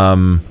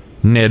from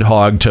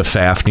Nidhogg to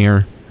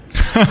Fafnir?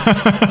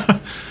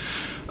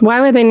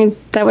 Why would they need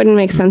that? Wouldn't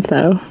make sense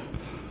though.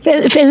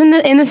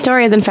 In the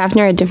story, isn't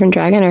Fafnir a different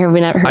dragon, or have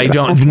we not heard? I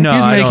don't know.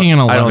 He's making an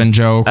 11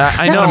 joke.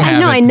 I know.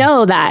 I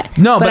know that.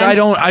 No, but I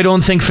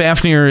don't think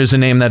Fafnir is a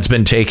name that's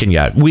been taken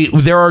yet.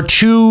 There are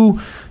two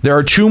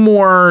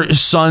more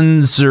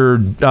sons or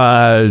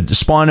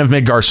spawn of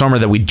Midgar Summer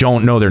that we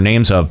don't know their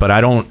names of, but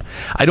I don't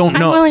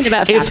know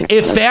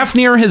if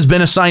Fafnir has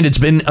been assigned. It's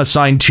been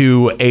assigned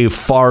to a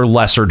far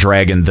lesser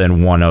dragon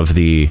than one of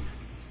the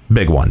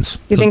big ones.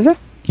 You think so?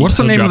 What's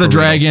the name of the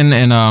dragon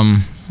in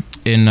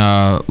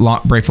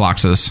Brave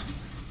Loxus?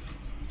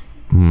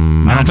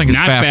 I don't think it's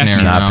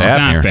Fafnir. Not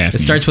Fafnir. It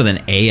starts with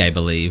an A, I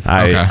believe.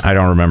 I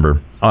don't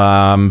remember.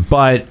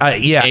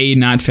 But yeah, A,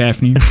 not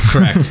Fafnir.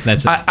 Correct.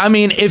 That's it. I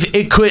mean, if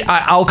it could,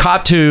 I'll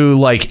cop to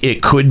like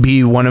it could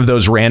be one of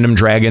those random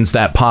dragons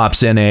that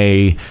pops in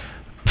a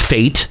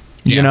Fate.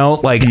 You know,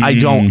 like I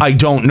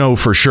don't know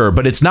for sure,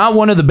 but it's not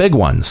one of the big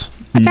ones.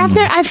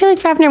 Fafnir. I feel like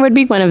Fafnir would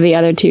be one of the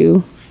other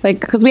two. Like,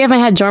 because we haven't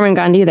had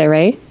Jormungand either,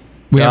 right?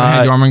 We haven't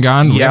had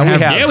Jormungand.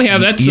 Yeah, we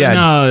have. That's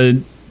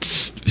in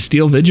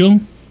Steel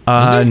Vigil.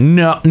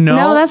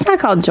 No, that's not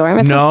called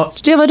Jorm.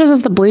 Steel Vigil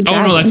is the blue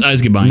dragon. Oh no, that's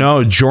Azkaban.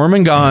 No,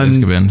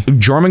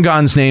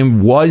 Jormungand's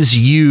name was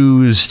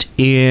used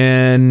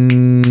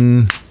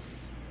in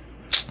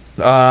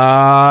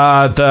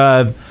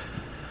the.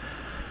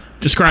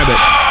 Describe it.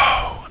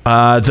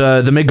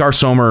 The Midgar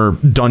Sommer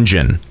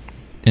dungeon.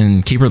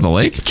 In Keeper of the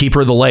Lake? Keeper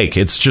of the Lake.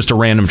 It's just a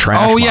random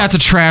trash mob. Yeah, it's a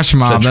trash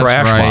mob. It's a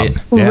trash right.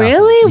 mob. Yeah.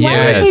 Really?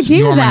 Why would they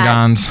do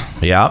that?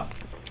 Yeah.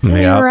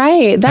 You're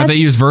right. Have they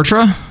used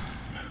Vertra?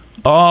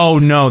 Oh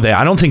no,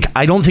 I don't think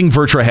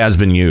Vertra has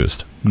been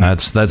used.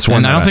 That's one.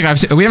 And I don't think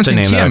we haven't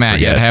seen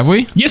Tiamat yet, have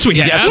we? Yes, we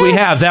have. Yes, we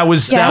have. That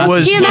was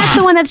Tiamat's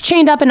the one that's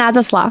chained up in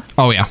Azaslaw.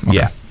 Oh yeah.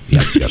 Okay.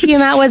 Yeah.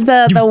 Tiamat was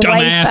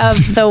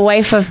the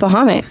wife of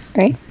Bahamut,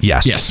 right?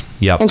 Yes.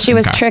 Yep. And she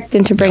was tricked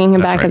into bringing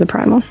him back as a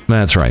primal.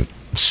 That's right.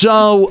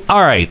 So,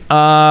 all right,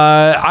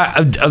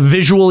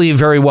 visually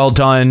very well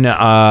done.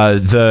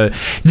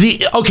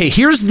 Okay,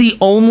 here's the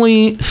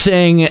only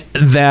thing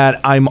that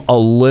I'm a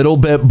little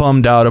bit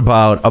bummed out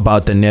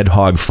about the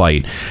Nidhogg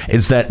fight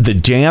is that the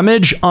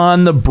damage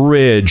on the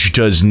bridge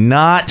does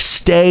not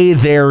stay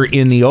there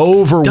in the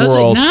overworld. Does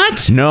it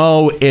not?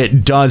 No,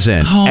 it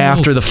doesn't. Oh.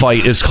 After the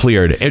fight is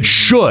cleared, it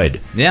should.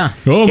 Yeah.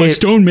 Oh, my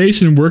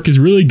stonemason work is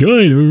really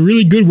good. We're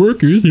really good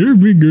workers. They're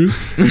really good.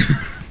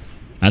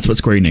 That's what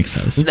Square-Enix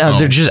says. No,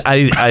 they're just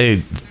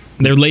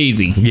they're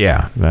lazy.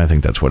 Yeah, I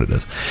think that's what it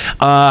is.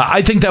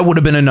 I think that would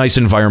have been a nice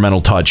environmental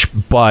touch,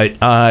 but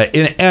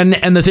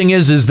and the thing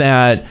is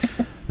that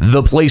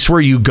the place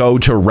where you go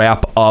to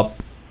wrap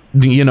up,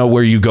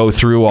 where you go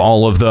through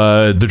all of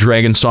the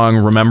Dragon Song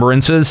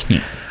remembrances,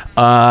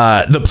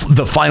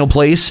 the final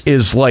place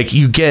is like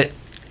you get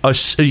a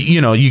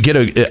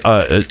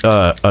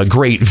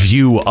great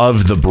view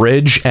of the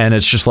bridge, and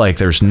it's just like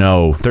there's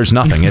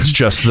nothing. It's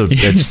just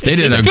they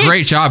did a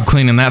great job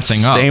cleaning that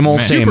thing up. Same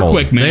old.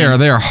 Quick, man.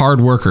 They are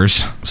hard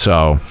workers.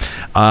 So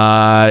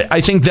I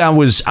think that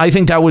was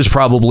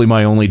probably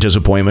my only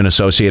disappointment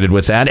associated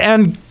with that.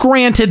 And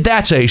granted,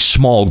 that's a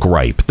small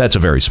gripe. That's a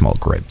very small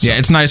gripe. So. Yeah,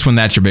 it's nice when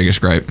that's your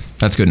biggest gripe.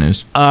 That's good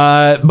news.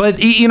 But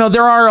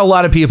there are a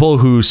lot of people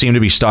who seem to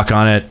be stuck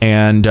on it,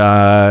 and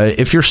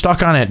if you're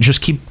stuck on it,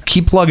 just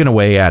keep plugging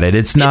away at it.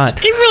 It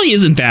really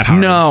isn't that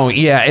hard. No,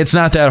 yeah, it's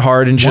not that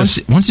hard. And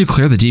once you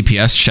clear the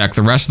DPS check,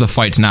 the rest of the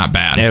fight's not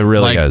bad. It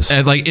really is.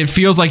 It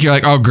feels like you're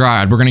like, oh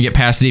god, we're gonna get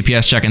past the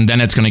DPS check, and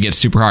then it's gonna get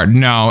super hard.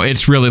 No,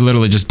 it's really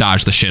literally just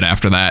dodge the shit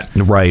after that.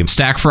 Right.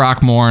 Stack for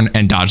Akmorn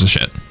and dodge the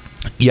shit.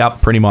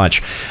 Yep, pretty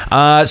much.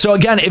 So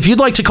again, if you'd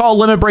like to call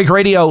Limit Break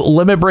Radio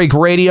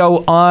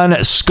on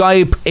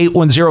Skype,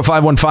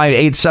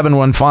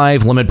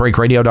 810-515-8715,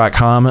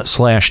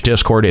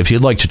 limitbreakradio.com/Discord. If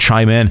you'd like to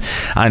chime in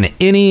on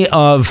any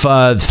of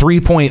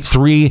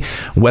 3.3,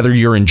 whether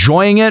you're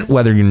enjoying it,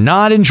 whether you're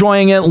not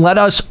enjoying it, let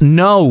us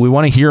know. We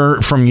want to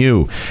hear from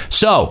you.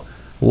 So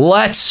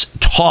let's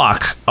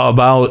talk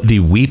about the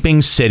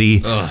Weeping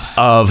City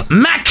of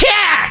Mhcah.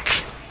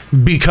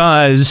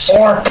 Because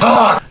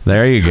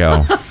there you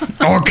go.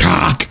 Or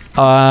cock.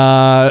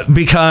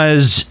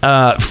 Because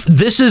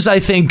this is, I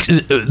think,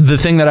 the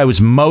thing that I was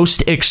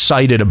most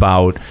excited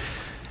about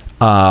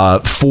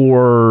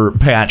for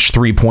patch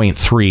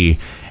 3.3,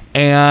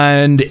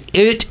 and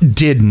it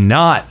did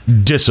not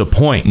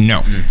disappoint.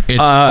 No, it's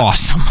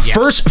awesome. Yeah.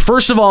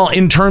 First of all,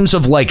 in terms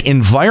of like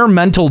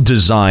environmental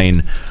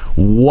design,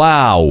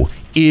 wow.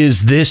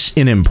 Is this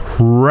an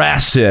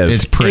impressive?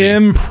 It's pretty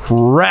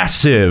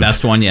impressive.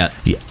 Best one yet.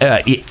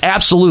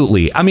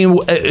 Absolutely. I mean,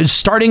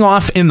 starting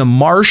off in the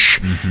marsh,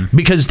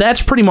 because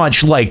that's pretty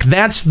much like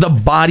that's the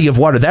body of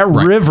water. That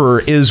river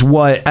is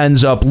what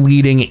ends up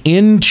leading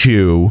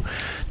into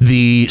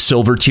the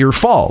Silver Tear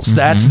Falls.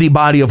 That's the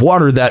body of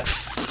water that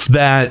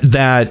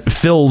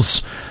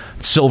fills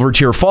Silver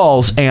Tear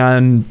Falls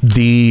and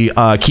the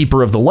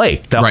Keeper of the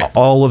Lake,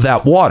 all of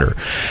that water.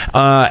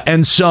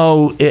 And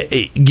so, what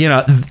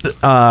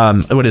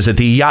is it?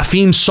 The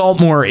Yafin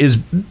Saltmoor is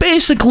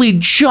basically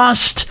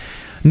just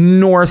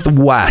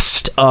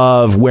northwest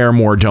of where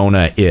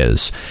Mordona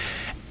is.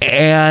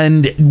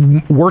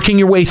 And working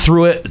your way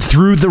through it,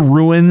 through the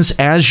ruins,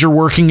 as you're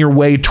working your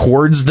way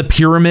towards the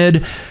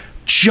pyramid,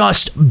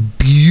 just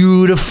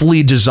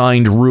beautifully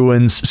designed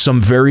ruins,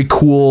 some very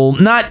cool,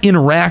 not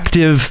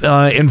interactive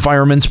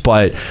environments,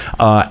 but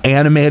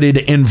animated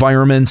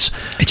environments.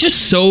 It's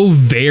just so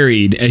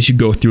varied as you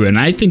go through it, and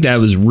I think that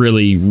was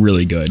really,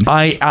 really good.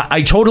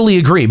 I totally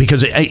agree,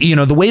 because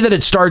the way that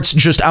it starts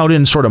just out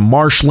in sort of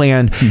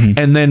marshland,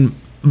 and then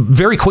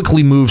very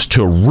quickly moves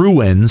to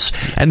ruins,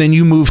 and then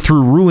you move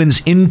through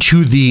ruins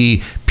into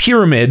the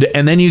pyramid,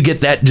 and then you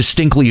get that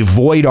distinctly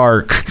void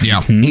arc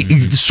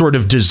sort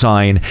of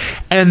design,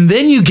 and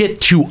then you get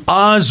to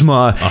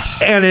Ozma,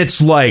 and it's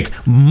like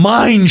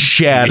mind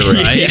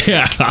shattering.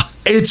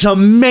 It's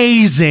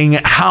amazing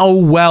how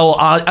well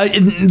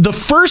the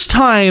first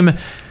time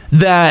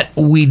that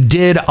we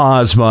did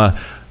Ozma,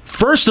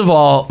 first of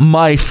all,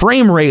 my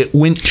frame rate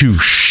went to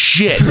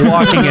shit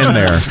walking in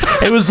there.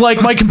 It was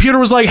like my computer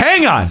was like,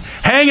 hang on,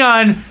 I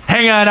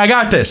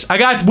got this.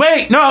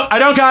 Wait, no, I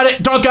don't got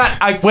it.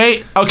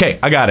 Okay,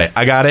 I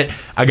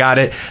got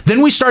it.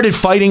 Then we started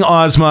fighting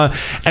Ozma,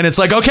 and it's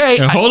like,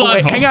 okay, hold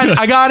on, hang on,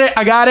 I got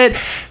it.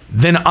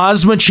 Then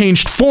Ozma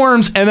changed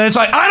forms, and then it's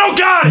like, I don't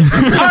got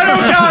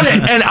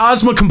it. And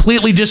Ozma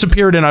completely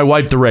disappeared, and I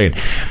wiped the raid.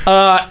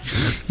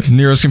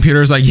 Nero's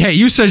computer is like, hey,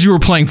 you said you were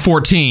playing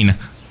 14.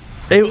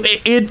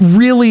 It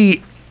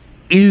really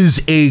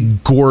is a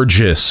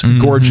gorgeous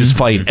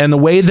fight, and the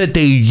way that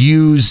they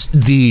use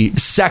the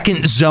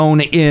second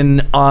zone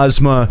in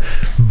Ozma,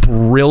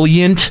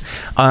 brilliant.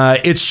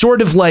 It's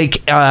sort of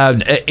like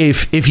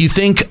if you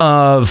think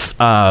of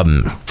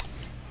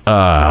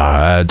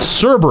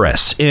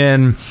Cerberus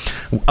in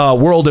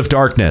World of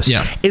Darkness.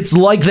 It's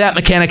like that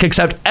mechanic,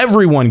 except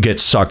everyone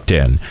gets sucked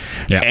in.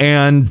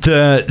 And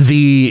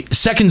the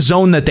second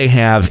zone that they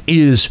have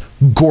is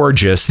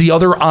gorgeous. The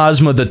other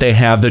Ozma that they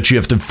have that you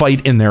have to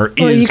fight in there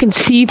is... you can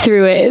see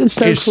through it. It's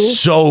so cool. It's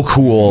so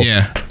cool.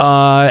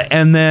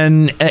 And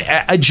then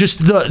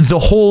just the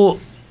whole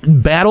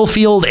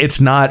battlefield,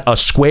 it's not a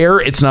square,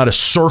 it's not a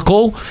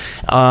circle,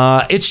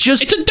 it's a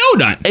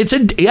donut. It's a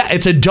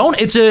donut.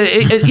 It's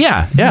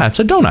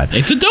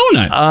a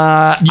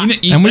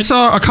donut. And we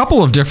saw a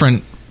couple of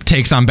different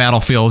takes on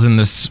battlefields in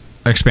this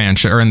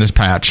expansion, or in this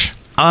patch.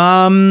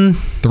 The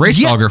race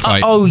auger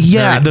fight.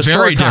 The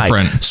very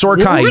different.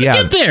 Sorkai, we're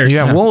gonna get there.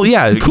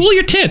 Cool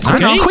your tits.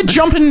 Okay? I know. Quit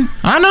jumping.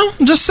 I know.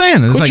 I'm just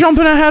saying. Quit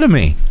jumping ahead of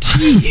me.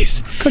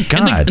 Jeez. Good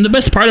God. And the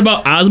best part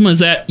about Ozma is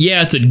that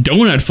it's a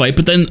donut fight,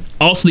 but then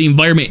also the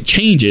environment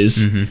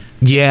changes.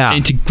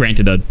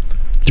 Granted,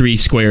 3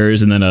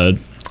 squares and then I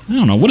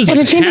don't know, what is it?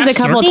 And it changes a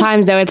couple of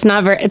times though. It's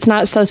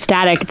not so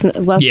static. It's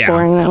less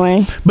boring that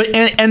way. But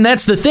and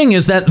that's the thing,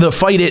 is that the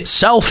fight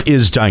itself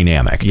is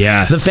dynamic.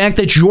 The fact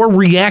that you're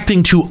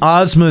reacting to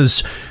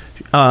Ozma's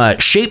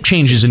shape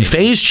changes and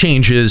phase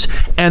changes,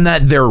 and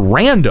that they're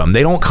random,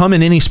 they don't come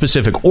in any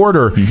specific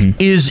order,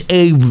 is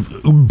a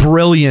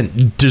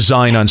brilliant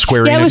design on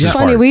Square Enix's it was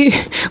funny.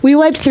 We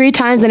wiped 3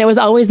 times, and it was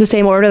always the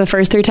same order the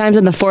first 3 times,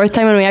 and the 4th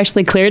time when we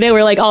actually cleared it,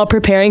 we're like all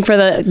preparing for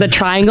the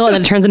triangle, and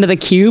then it turns into the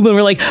cube, and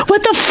we're like,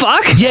 what the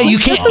fuck? You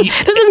can't.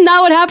 This is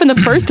not what happened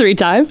the first 3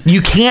 times.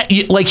 You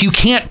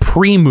can't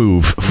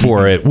pre-move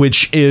for it,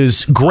 which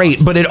is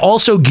great, but it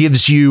also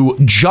gives you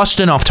just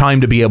enough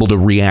time to be able to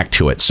react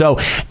to it. So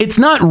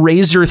it's not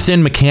razor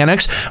thin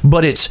mechanics,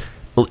 but it's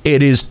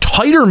it is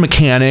tighter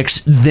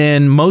mechanics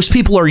than most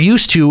people are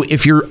used to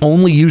if you're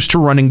only used to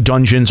running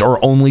dungeons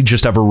or only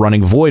just ever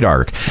running Void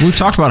Ark. We've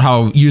talked about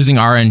how using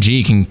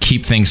RNG can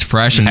keep things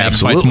fresh and make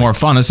fights more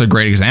fun. This is a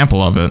great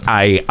example of it.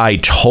 I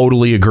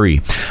totally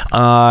agree.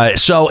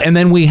 And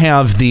then we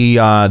have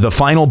the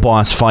final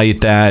boss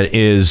fight that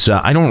is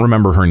I don't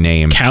remember her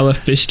name.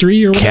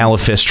 Califistria or whatever?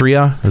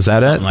 Califistria, is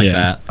that Something it? like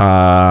that.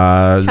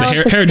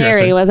 The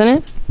hairdresser, wasn't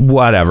it?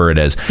 Whatever it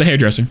is. The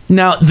hairdresser.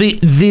 Now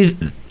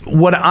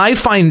what I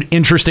find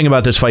interesting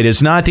about this fight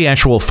is not the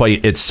actual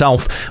fight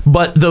itself,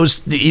 but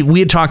we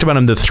had talked about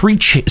them, the three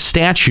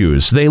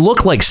statues. They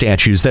look like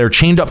statues. They're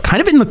chained up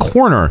kind of in the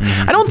corner.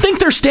 Mm-hmm. I don't think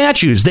they're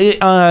statues. They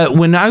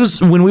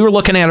when we were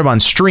looking at them on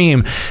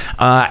stream,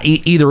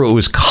 either it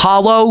was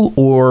Kahlo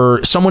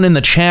or someone in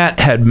the chat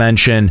had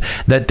mentioned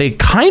that they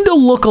kind of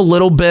look a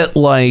little bit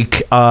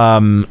like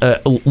some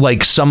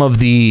of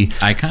the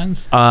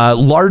icons,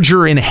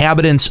 larger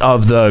inhabitants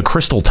of the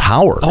Crystal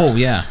Tower. Oh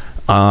yeah.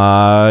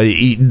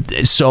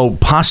 So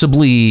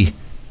possibly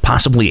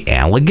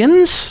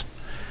Alligans?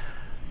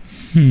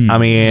 I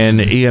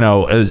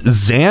mean,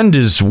 Zand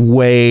is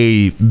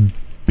way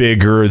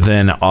bigger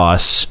than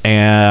us,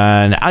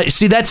 and I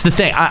see that's the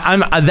thing.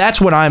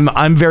 That's what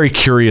I'm very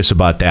curious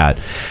about that,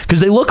 because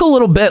they look a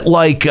little bit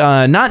like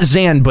not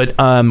Zand, but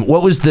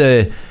what was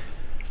the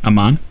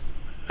Amon?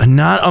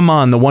 Not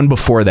Amon, the one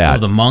before that. Oh,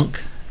 the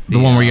monk. The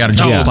one where you got to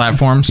jump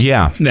platforms.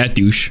 Yeah, that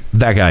douche.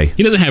 That guy.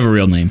 He doesn't have a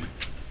real name.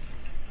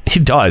 He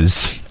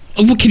does.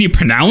 Well, can you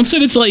pronounce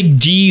it? It's like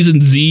G's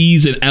and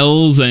Z's and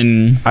L's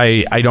and...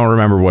 I don't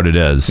remember what it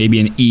is.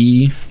 Maybe an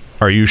E.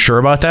 Are you sure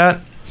about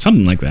that?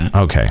 Something like that.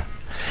 Okay.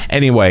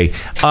 Anyway,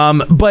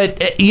 but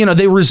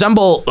they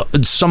resemble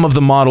some of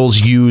the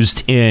models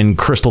used in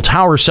Crystal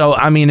Tower. So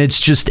I mean,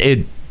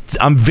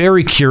 I'm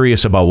very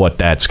curious about what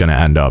that's going to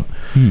end up.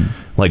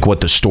 Like what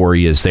the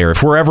story is there.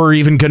 If we're ever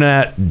even going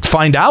to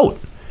find out.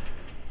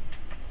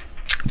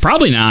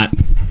 Probably not.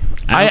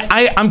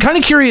 I'm kind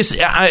of curious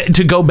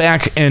to go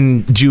back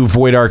and do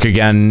Void Ark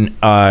again,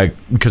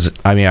 because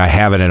I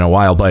haven't in a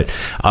while, but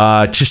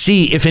to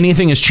see if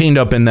anything is chained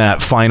up in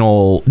that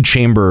final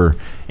chamber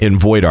in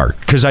Void Ark,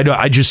 because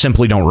I just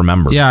simply don't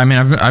remember. Yeah,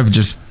 I've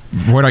just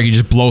Void Ark, you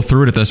just blow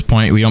through it at this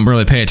point. We don't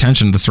really pay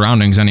attention to the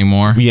surroundings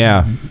anymore.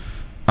 Yeah.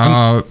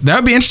 That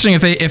would be interesting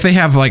if they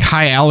have like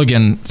high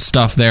Allagan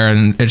stuff there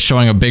and it's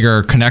showing a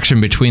bigger connection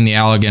between the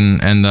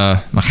Allagan and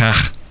the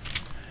Mhcah.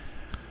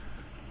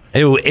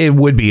 It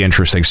would be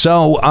interesting.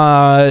 So,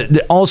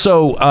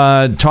 also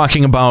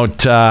talking about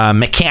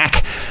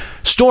Mhcah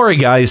story,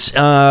 guys.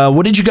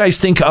 What did you guys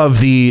think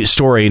of the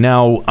story?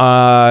 Now,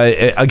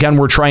 again,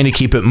 we're trying to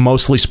keep it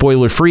mostly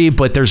spoiler-free,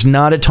 but there's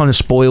not a ton of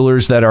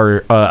spoilers that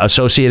are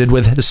associated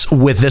with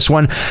this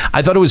one.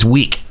 I thought it was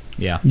weak.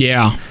 Yeah,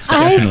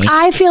 definitely.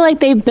 I feel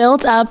like they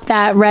built up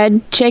that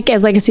red chick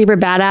as like a super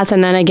badass,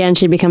 and then again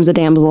she becomes a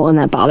damsel, and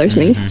that bothers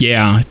me.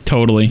 Yeah,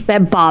 totally.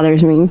 That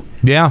bothers me.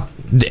 Yeah.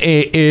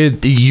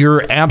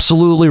 You're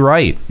absolutely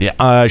right.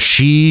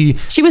 She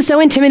was so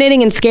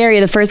intimidating and scary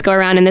the first go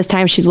around, and this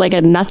time she's like a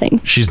nothing.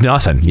 She's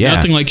nothing. Yeah,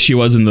 nothing like she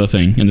was in the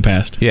thing in the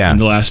past. Yeah, in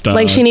the last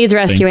like she needs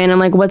rescuing. I'm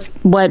like,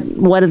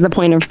 what is the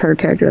point of her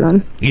character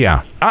then?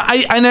 Yeah,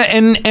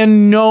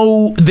 and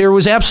no, there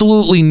was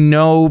absolutely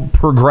no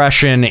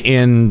progression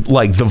in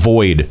like the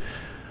Void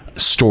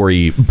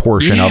story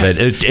portion of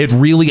it. It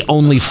really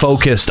only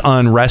focused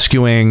on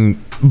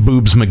rescuing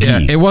Boobs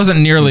McGee. Yeah, it wasn't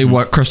nearly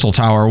what Crystal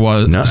Tower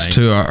was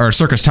or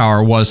Circus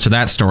Tower was to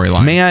that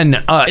storyline.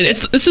 Man,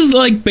 this is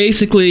like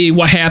basically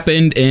what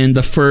happened in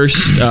the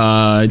first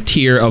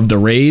tier of the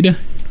raid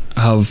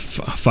of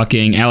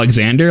fucking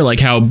Alexander. Like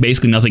how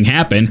basically nothing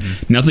happened.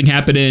 Nothing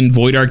happened in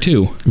Void Ark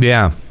 2.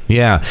 Yeah.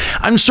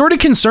 I'm sort of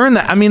concerned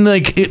that,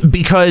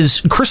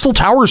 because Crystal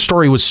Tower's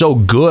story was so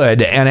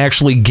good and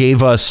actually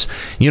gave us,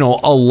 a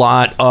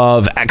lot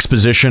of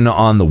exposition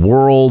on the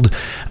world.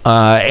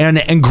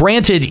 And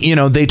granted,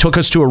 they took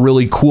us to a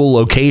really cool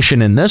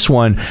location in this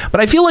one,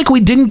 but I feel like we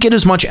didn't get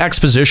as much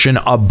exposition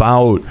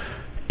about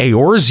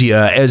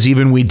Eorzea as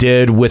even we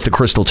did with the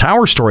Crystal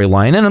Tower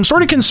storyline, and I'm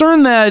sort of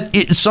concerned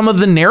that some of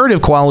the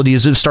narrative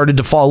qualities have started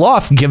to fall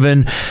off,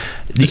 given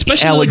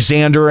especially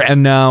Alexander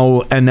and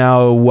now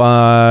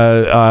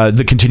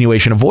the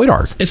continuation of Void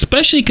Ark.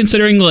 Especially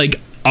considering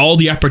like all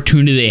the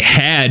opportunity they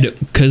had,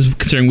 because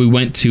considering we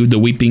went to the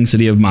Weeping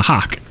City of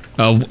Mhcah,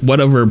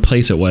 whatever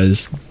place it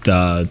was,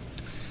 what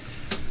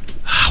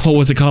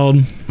was it called?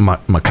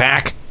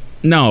 Mhcah?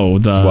 No,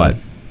 what?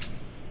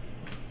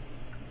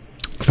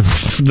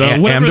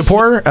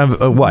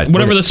 Amdapur? What?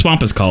 Whatever the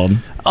swamp is called.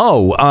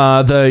 Oh,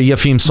 the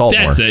Yafim Salt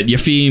War. That's it.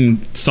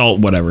 Yafim Salt,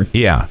 whatever.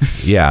 Yeah.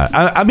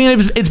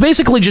 It's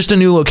basically just a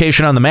new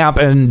location on the map,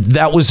 and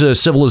that was a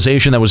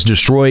civilization that was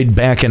destroyed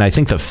back in, I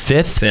think, the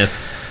 5th.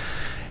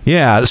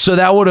 Yeah, so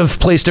that would have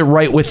placed it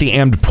right with the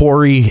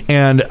Amdapuri,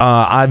 and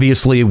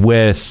obviously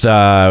with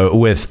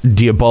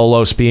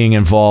Diabolos being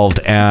involved,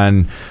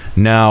 and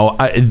now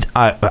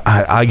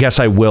I guess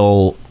I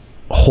will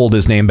hold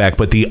his name back,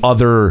 but the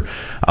other,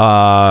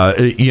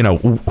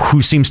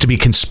 who seems to be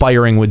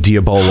conspiring with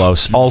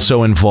Diabolos,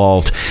 also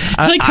involved.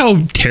 I like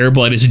how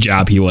terrible at his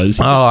job he was.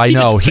 I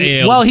know.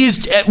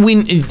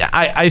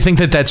 I I think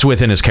that's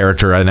within his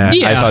character, and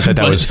I thought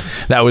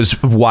that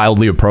was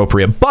wildly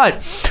appropriate.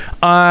 But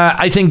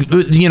I think,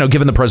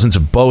 given the presence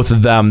of both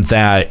of them,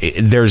 that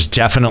there's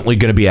definitely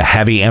going to be a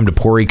heavy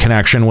Amdapori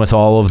connection with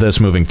all of this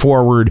moving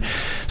forward.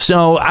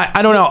 So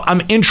I don't know.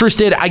 I'm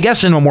interested, I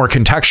guess, in a more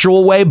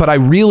contextual way, but I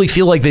really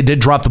feel like they did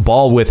drop the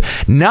ball with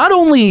not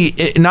only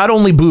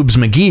Boobs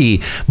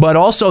McGee, but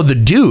also the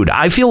dude.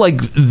 I feel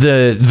like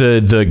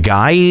the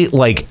guy,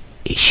 like,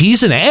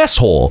 he's an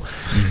asshole.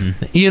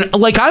 Mm-hmm.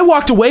 Like, I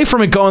walked away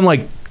from it going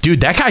like,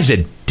 dude, that guy's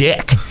a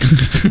dick.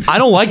 I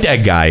don't like that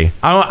guy.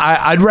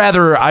 I'd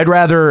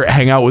rather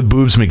hang out with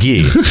Boobs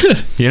McGee.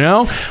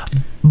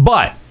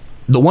 But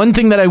the one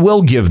thing that I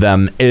will give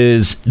them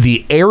is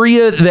the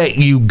area that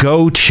you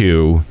go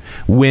to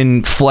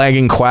when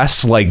flagging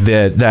quests, like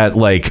that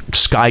like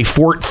Sky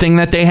Fort thing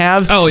that they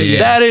have. Oh yeah,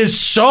 that is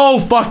so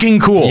fucking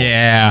cool.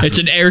 Yeah, it's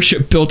an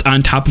airship built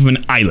on top of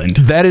an island.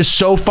 That is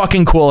so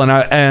fucking cool.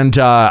 And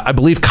I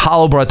believe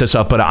Kyle brought this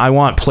up, but I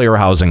want player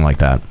housing like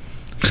that.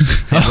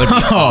 That would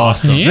be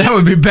awesome. Yeah. That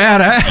would be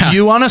badass.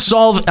 You want to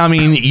solve? I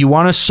mean, you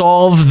want to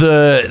solve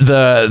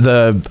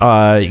the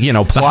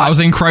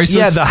housing crisis.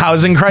 Yeah, the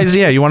housing crisis.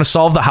 Yeah, you want to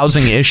solve the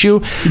housing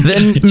issue?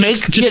 Then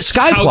get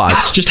sky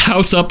plots. Just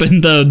house up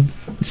in the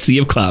sea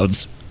of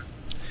clouds.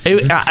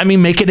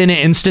 Make it an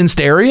instanced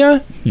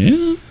area.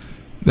 Yeah,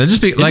 that'd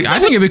just be like. I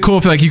think it'd be cool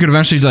if you could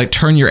eventually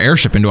turn your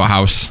airship into a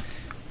house.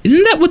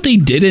 Isn't that what they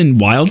did in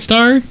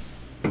WildStar?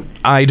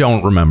 I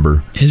don't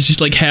remember. It's just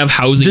have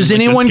housing. Does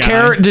anyone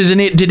care?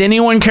 Did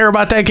anyone care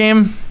about that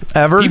game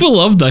ever? People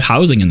love the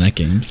housing in that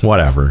game. So.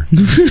 Whatever.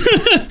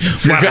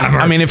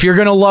 If you're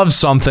gonna love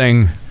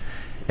something,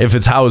 if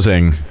it's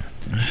housing,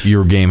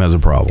 your game has a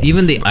problem.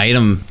 Even the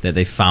item that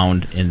they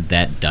found in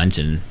that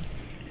dungeon.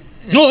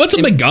 No, it's a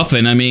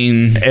MacGuffin.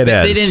 It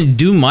is. They didn't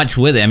do much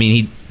with it.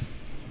 I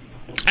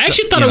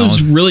actually thought it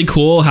was really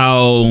cool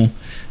how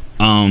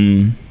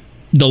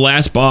the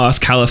last boss,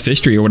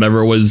 Califistri or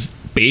whatever, was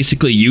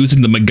basically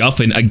using the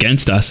MacGuffin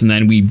against us, and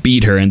then we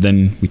beat her, and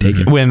then we take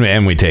it.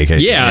 And we take it.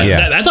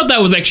 Yeah. I thought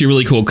that was actually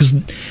really cool, because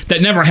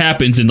that never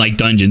happens in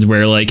dungeons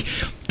where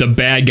the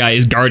bad guy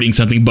is guarding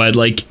something. But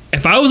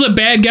if I was a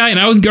bad guy and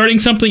I was guarding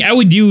something, I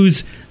would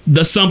use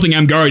the something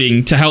I'm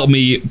guarding to help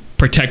me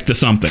protect the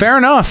something. Fair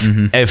enough.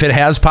 Mm-hmm. If it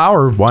has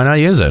power, why not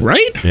use it?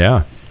 Right?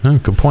 Yeah.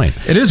 Good point.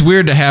 It is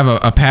weird to have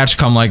a patch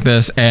come like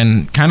this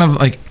and kind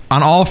of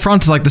on all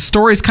fronts, the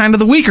story's kind of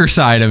the weaker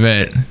side of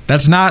it.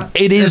 That's not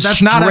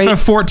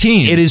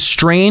FF14. It is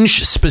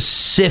strange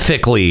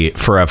specifically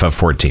for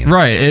FF14.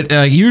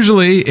 Right.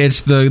 Usually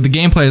it's the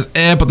gameplay is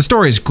but the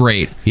story is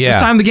great. Yeah.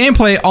 This time the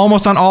gameplay,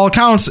 almost on all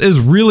accounts,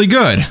 is really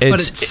good. But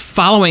it's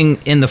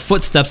following in the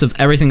footsteps of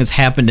everything that's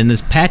happened in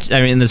this patch.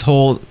 In this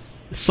whole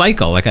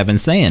cycle, like I've been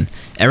saying,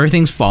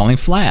 everything's falling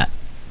flat.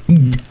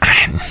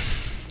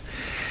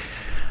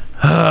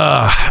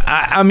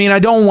 I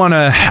don't want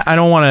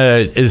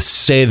to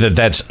say that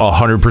that's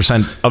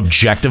 100%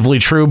 objectively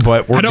true,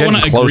 but we're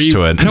getting close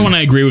to it. I don't want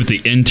to agree with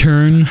the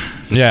intern.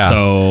 Yeah.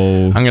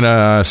 So I'm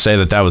gonna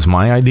say that was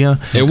my idea.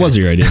 It was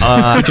your idea.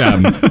 Good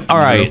job. All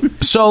right.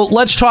 So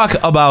let's talk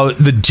about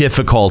the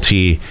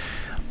difficulty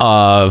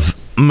of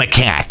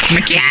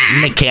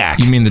Mhcah.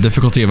 You mean the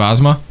difficulty of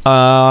Ozma?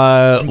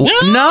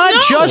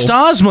 Not just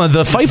Ozma.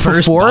 The fight first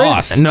before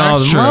boss. it. No,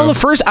 the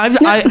first. I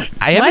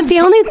haven't. The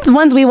only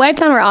ones we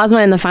wiped on were Ozma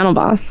and the final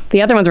boss.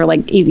 The other ones were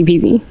easy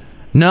peasy.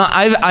 No,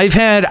 I've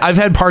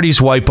had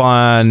parties wipe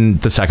on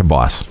the second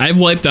boss. I've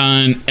wiped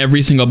on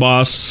every single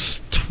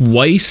boss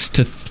twice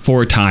to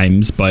 4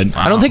 times, but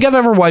I don't think I've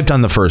ever wiped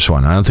on the first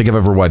one. I don't think I've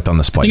ever wiped on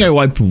the spider. I think I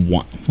wiped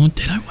one. Well,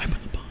 did I wipe on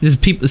the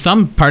boss?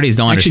 Some parties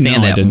don't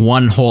understand that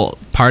one whole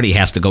party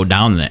has to go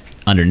down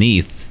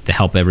underneath to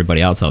help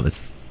everybody else out that's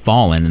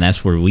fallen, and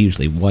that's where we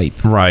usually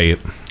wipe. Right.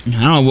 I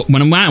don't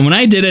know. When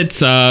I did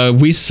it,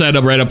 we set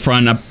up right up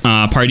front,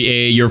 party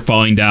A, you're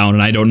falling down,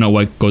 and I don't know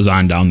what goes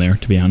on down there,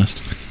 to be honest.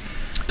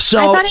 So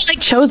I thought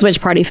it chose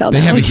which party fell down.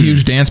 They have a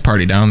huge dance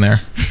party down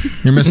there.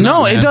 You're missing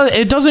No, out,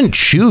 it doesn't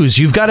choose.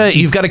 You've got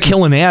to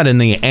kill an ad,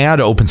 and the ad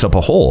opens up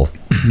a hole.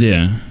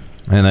 Yeah.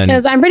 And then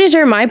because I'm pretty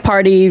sure my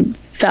party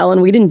fell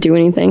and we didn't do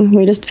anything.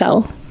 We just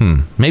fell.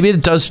 Maybe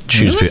it does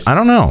choose. Really? I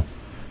don't know.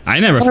 I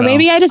never fell. Or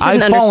maybe I just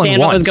didn't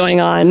understand what was going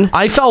on.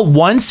 I fell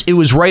once. It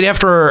was right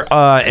after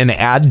an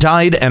ad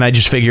died, and I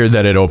just figured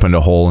that it opened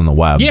a hole in the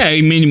web. Yeah,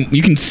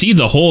 you can see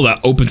the hole that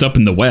opens up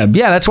in the web.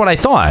 Yeah, that's what I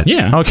thought.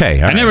 Yeah.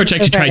 Okay. I never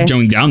actually tried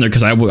going down there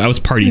because I was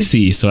party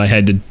C, so I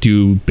had to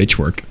do bitch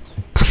work.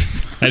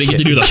 I didn't get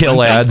to do the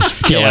kill ads.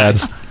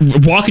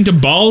 Walk into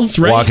balls,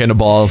 right? Walk into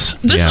balls.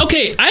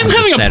 Okay, I'm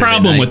having a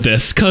problem with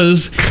this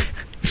because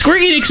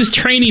Square-Enix is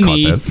training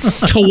me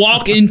to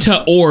walk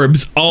into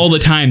orbs all the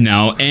time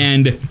now,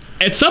 and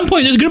at some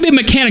point there's going to be a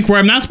mechanic where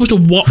I'm not supposed to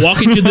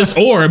walk into this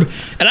orb,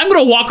 and I'm going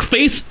to walk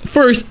face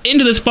first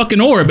into this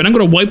fucking orb, and I'm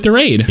going to wipe the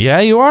raid. Yeah,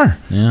 you are.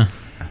 Yeah.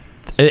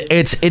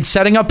 It's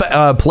setting up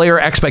a player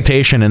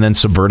expectation and then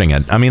subverting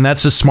it. I mean,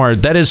 that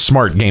is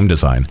smart game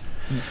design.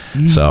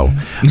 So,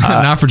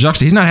 not for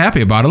Juxta. He's not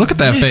happy about it. Look at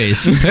that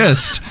face. He's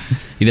pissed.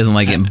 He doesn't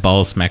like getting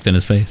balls smacked in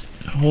his face.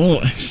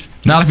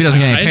 Not if he doesn't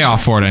get any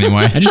payoff for it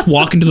anyway. I just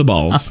walk into the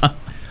balls.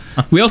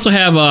 We also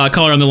have a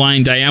caller on the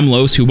line,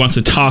 Diamolos, who wants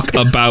to talk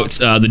about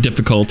the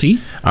difficulty.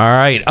 All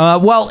right.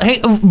 Well,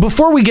 hey,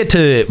 before we get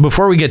to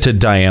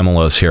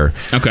Diamolos here,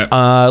 okay.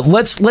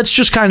 Let's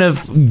just kind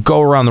of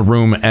go around the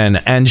room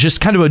and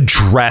just kind of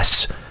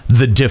address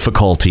the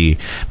difficulty,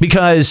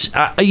 because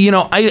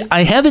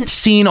I haven't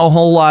seen a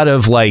whole lot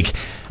of like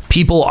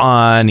people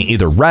on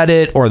either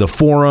Reddit or the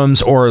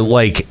forums or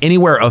like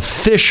anywhere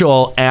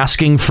official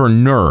asking for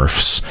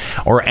nerfs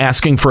or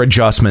asking for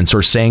adjustments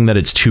or saying that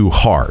it's too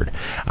hard.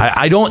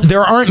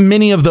 There aren't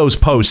many of those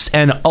posts,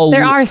 and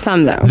there are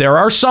some though. There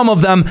are some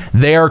of them.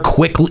 They're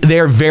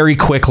very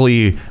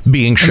quickly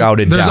being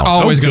shouted down. There's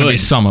always going to be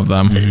some of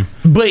them.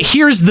 Mm-hmm. But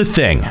here's the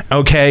thing,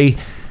 okay?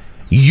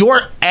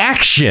 Your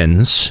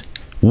actions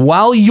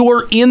while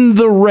you're in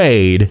the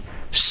raid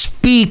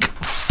speak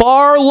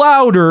far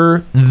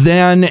louder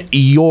than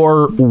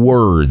your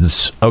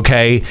words,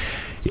 okay?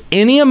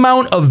 Any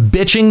amount of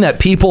bitching that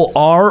people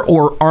are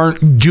or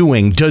aren't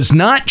doing does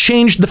not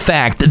change the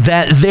fact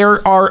that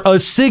there are a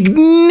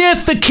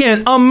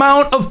significant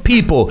amount of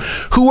people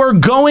who are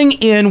going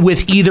in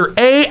with either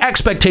A,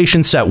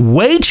 expectations set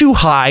way too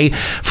high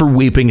for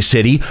Weeping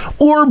City,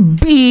 or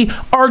B,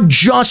 are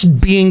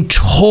just being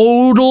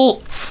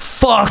total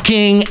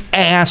fucking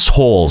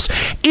assholes.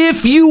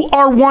 If you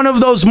are one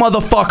of those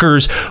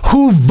motherfuckers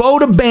who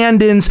vote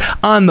abandons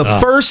on the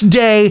first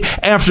day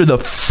after the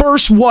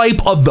first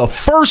wipe of the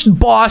first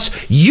boss,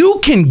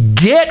 you can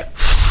get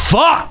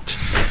fucked.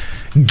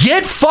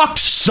 Get fucked,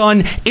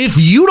 son. If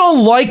you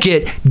don't like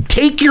it,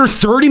 take your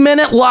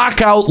 30-minute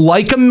lockout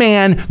like a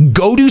man,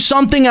 go do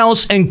something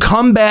else, and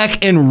come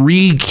back and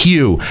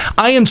re-queue.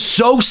 I am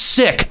so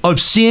sick of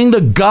seeing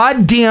the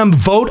goddamn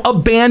vote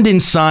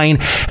abandon sign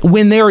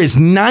when there is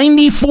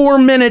 94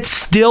 minutes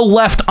still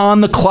left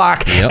on the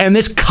clock, and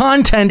this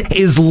content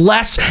is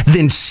less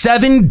than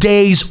 7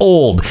 days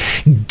old.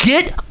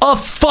 Get a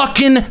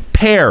fucking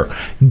pair.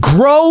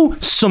 Grow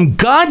some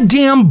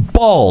goddamn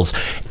balls.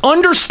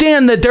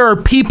 Understand that there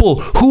are people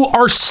who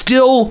are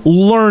still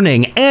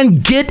learning,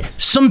 and get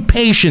some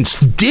patience.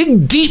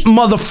 Dig deep,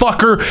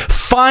 motherfucker.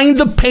 Find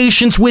the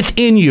patience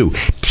within you.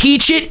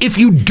 Teach it if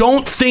you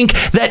don't think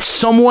that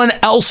someone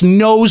else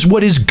knows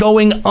what is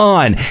going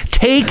on.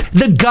 Take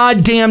the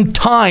goddamn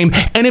time.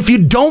 And if you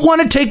don't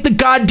want to take the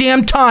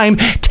goddamn time,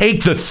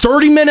 take the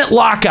 30-minute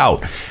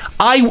lockout.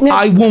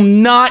 I will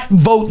not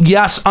vote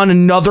yes on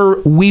another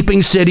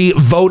Weeping City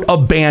vote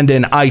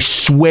abandon. I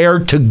swear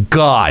to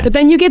God. But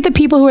then you get the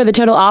people who are the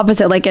total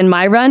opposite. Like in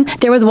my run,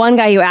 there was one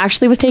guy who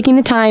actually was taking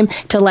the time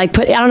to like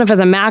put, I don't know if it was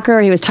a macro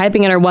or he was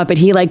typing it or what, but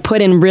he like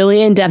put in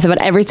really in depth about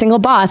every single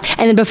boss.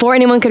 And then before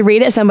anyone could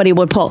read it, somebody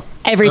would pull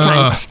every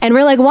time. And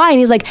we're like, why? And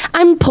he's like,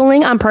 I'm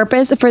pulling on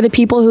purpose for the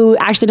people who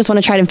actually just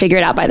want to try to figure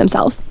it out by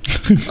themselves.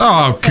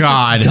 Oh,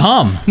 God.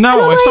 Dumb.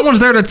 No, if someone's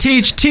there to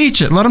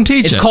teach it. Let them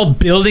teach it. It's called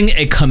building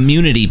a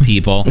community,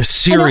 people.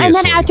 Seriously. And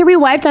then after we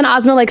wiped on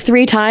Ozma like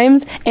 3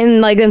 times,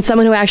 and like then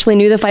someone who actually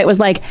knew the fight was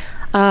like,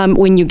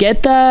 when you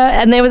get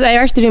I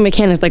actually doing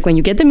mechanics, like when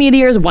you get the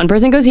meteors, one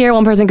person goes here,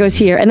 one person goes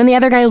here, and then the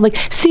other guy was like,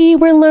 see,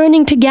 we're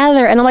learning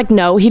together. And I'm like,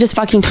 no, he just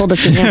fucking told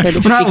us the answer.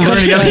 We're not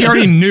learning together. He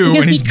already knew.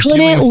 Because he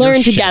couldn't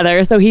learn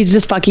together, so he's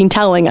just fucking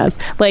telling us.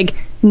 Like,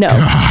 no.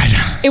 God.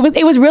 It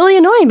was really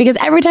annoying because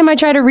every time I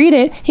try to read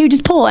it, he would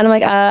just pull. And I'm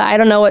like, I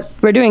don't know what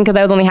we're doing because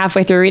I was only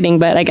halfway through reading,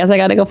 but I guess I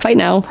gotta go fight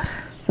now.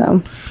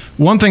 So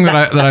one thing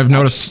that I've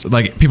noticed,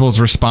 like people's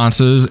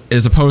responses,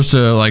 as opposed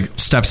to like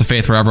Steps of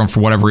Faith, where everyone for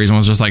whatever reason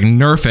was just like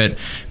nerf it.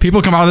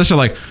 People come out of this, are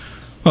like,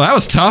 well, that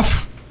was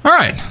tough. All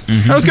right,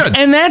 that was good.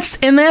 And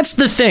that's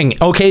the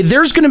thing. Okay,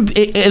 there's gonna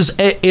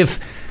be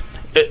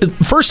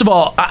first of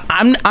all,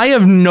 I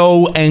have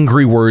no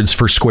angry words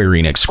for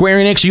Square-Enix.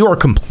 Square-Enix, you are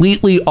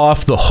completely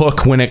off the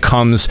hook when it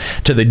comes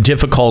to the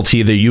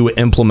difficulty that you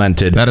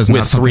implemented with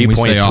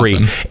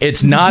 3.3.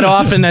 It's not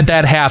often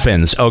that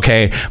happens,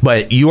 okay?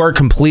 But you are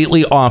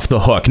completely off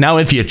the hook. Now,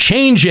 if you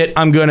change it,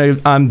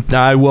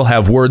 I will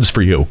have words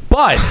for you.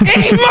 But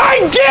eat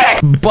my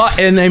dick.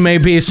 And they may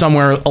be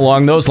somewhere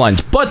along those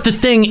lines. But the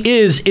thing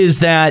is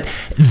that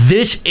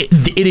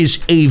it is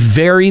a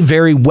very,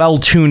 very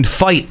well-tuned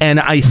fight, and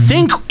I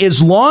think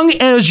as long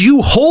as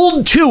you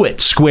hold to it,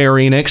 Square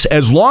Enix,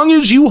 as long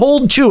as you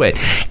hold to it,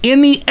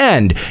 in the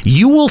end,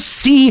 you will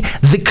see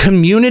the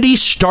community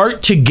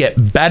start to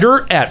get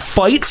better at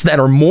fights that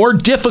are more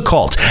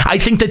difficult. I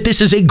think that this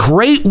is a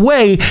great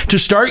way to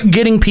start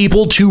getting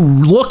people to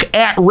look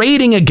at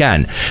raiding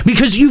again,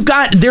 because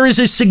there is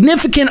a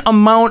significant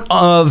amount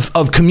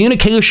of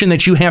communication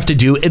that you have to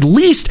do, at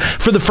least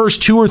for the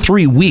first 2 or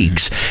 3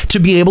 weeks, to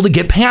be able to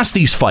get past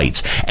these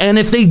fights. And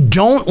if they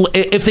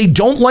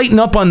don't lighten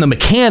up on the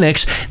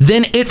mechanics,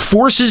 then it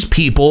forces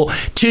people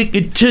to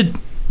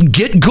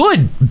get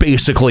good,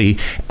 basically,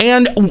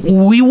 and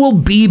we will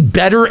be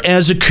better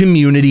as a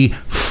community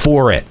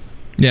for it.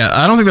 Yeah,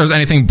 I don't think there's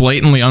anything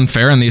blatantly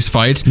unfair in these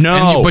fights.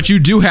 No. But you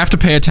do have to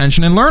pay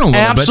attention and learn a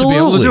little bit to be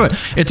able to do it.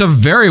 It's a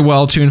very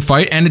well-tuned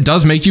fight, and it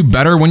does make you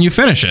better when you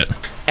finish it.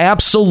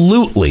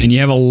 Absolutely. And you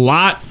have a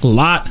lot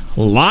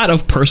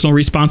of personal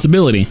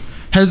responsibility.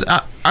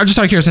 I'm just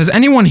out of curiosity, has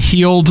anyone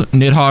healed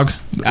Nidhogg?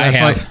 I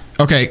have. Fight?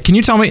 Okay, can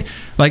you tell me,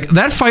 like,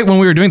 that fight when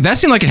we were doing, that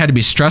seemed like it had to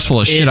be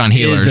stressful as shit on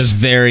healers. It is a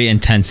very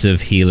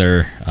intensive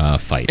healer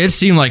fight. It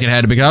seemed like it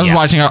had to be, because I was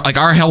watching,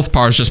 our health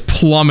bars just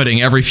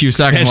plummeting every few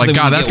seconds. Especially I'm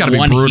like, God, that's got to be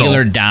brutal. One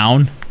healer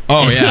down.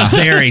 Oh, yeah.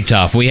 Very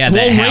tough. We had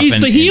that happen. Raise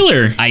the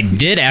healer. I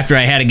did after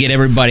I had to get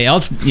everybody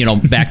else,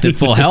 back to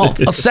full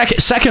health. A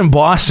second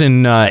boss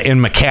in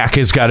Mhcah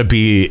has got to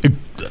be...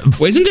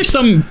 Isn't there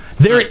some...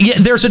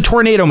 There's a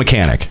tornado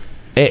mechanic.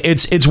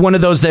 It's one of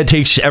those that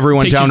takes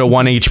everyone down to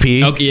 1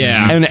 HP. Okay,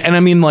 yeah. And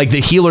I mean, like,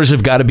 the healers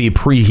have got to be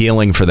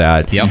pre-healing for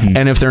that. Yep.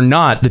 And if they're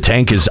not, the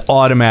tank is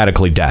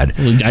automatically dead.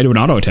 You'll die to an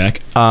auto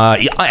attack.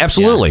 Yeah,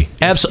 absolutely.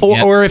 Yeah.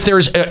 Or if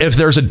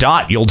there's a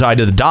dot, you'll die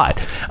to the dot.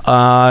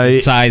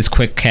 Size,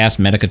 quick cast,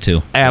 Medica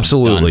 2.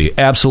 Absolutely.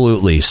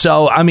 Absolutely.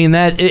 So, I mean,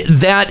 that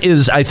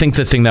is, I think,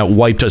 the thing that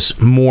wiped us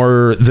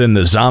more than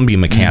the zombie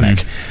mechanic.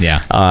 Mm-hmm.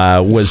 Yeah.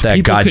 Was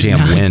that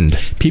goddamn wind.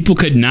 People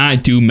could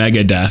not do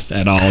Mega Death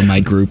at all in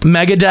my group.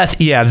 Mega Death,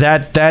 yeah,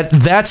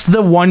 that's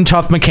the one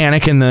tough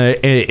mechanic in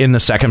the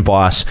second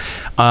boss.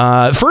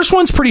 First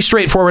one's pretty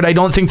straightforward. I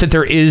don't think that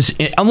there is,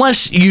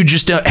 unless you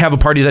just have a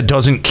party that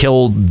doesn't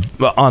kill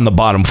on the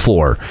bottom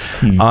floor.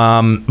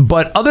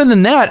 But other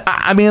than that,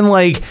 I mean,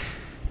 like,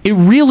 it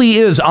really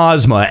is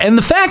Ozma. And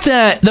the fact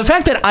that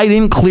I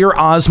didn't clear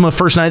Ozma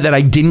first night, that I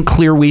didn't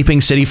clear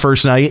Weeping City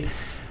first night,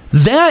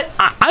 that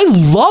I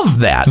love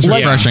that. It's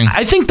refreshing.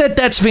 I think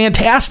that's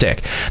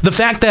fantastic. The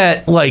fact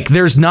that, like,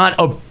 there's not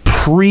a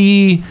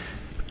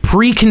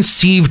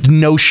preconceived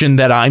notion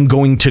that I'm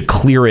going to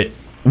clear it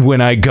when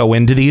I go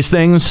into these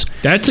things.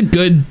 That's a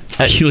good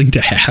feeling to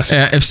have.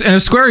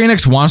 If Square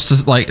Enix wants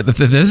to, like, if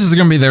this is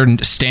going to be their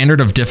standard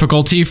of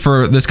difficulty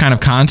for this kind of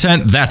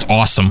content, that's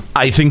awesome.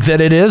 I think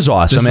that it is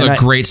awesome. This is a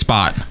great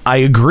spot. I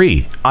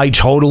agree. I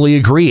totally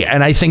agree.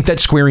 And I think that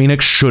Square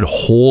Enix should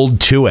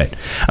hold to it.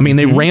 I mean,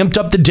 they ramped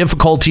up the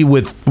difficulty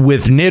with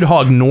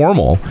Nidhogg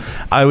normal,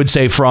 I would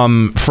say,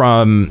 from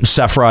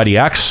Sephiroth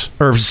EX,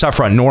 or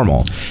Sephiroth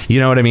normal. You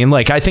know what I mean?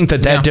 Like, I think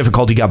that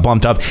difficulty got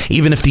bumped up,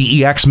 even if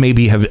the EX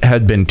maybe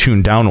had been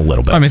tuned down a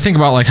little bit. I mean, think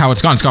about, like, how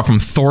it's gone. It's gone from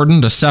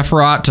Thornton to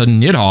Sephiroth to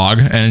Nidhogg,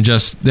 and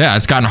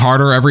it's gotten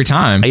harder every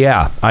time.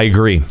 Yeah, I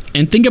agree.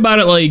 And think about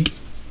it, like,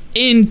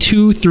 in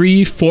 2,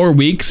 3, 4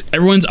 weeks,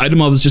 everyone's item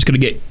level is just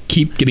going to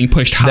keep getting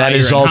pushed higher. That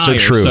is and also higher.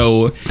 true.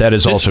 So that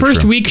is also true. This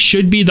first week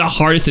should be the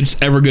hardest it's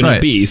ever going to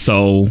be.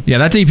 So yeah,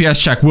 that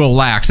DPS check will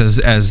lax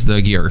as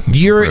the gear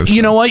improves.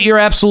 You know what? You're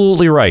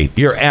absolutely right.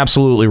 You're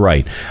absolutely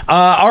right.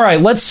 All right,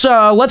 let's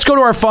go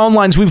to our phone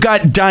lines. We've got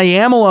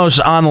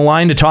Diamelos on the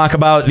line to talk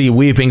about the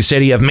Weeping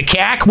City of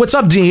Mhcah. What's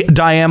up,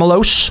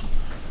 Diamelos?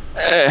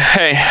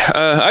 Hey,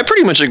 I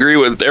pretty much agree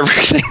with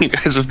everything you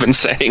guys have been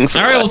saying.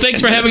 All right, well, thanks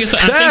for having us.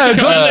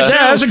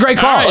 That was a great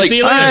call. Right, see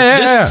you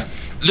later.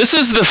 This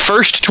is the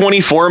first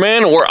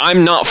 24-man where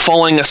I'm not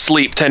falling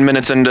asleep 10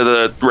 minutes into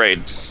the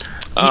raid.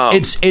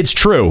 It's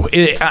true.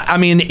 I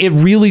mean, it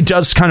really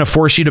does kind of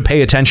force you to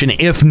pay attention,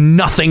 if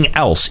nothing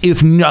else.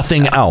 Because,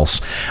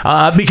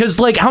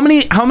 like, how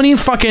many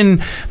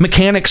fucking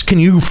mechanics can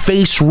you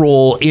face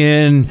roll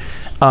in?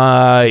 Void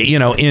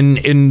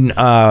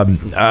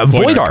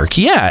Arc.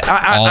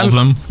 Yeah, all of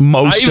them.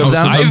 Most of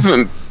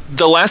them.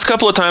 The last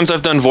couple of times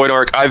I've done Void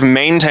Arc, I've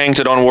main tanked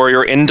it on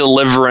Warrior in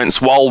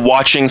Deliverance while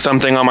watching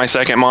something on my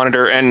second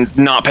monitor and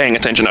not paying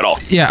attention at all.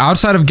 Yeah,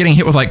 outside of getting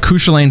hit with, like,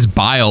 Kushalane's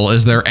Bile,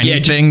 is there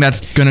anything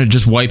that's going to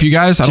just wipe you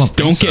guys? I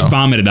don't get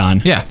vomited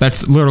on. Yeah,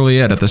 that's literally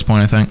it at this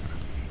point, I think.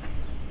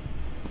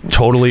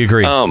 Totally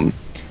agree.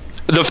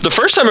 The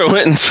first time I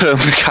went into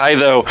Mhcah,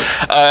 though,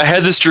 I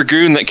had this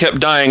Dragoon that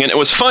kept dying, and it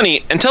was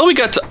funny until we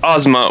got to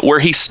Ozma, where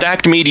he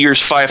stacked meteors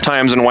 5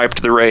 times and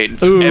wiped the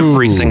raid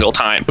every single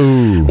time.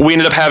 We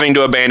ended up having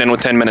to abandon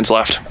with 10 minutes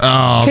left.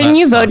 Oh, couldn't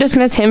you vote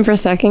dismiss him for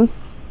sucking?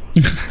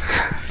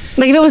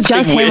 Like, if it was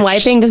just him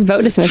wiping, just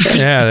vote dismiss him.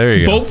 Yeah, there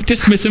you go. Vote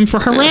dismiss him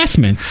for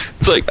harassment.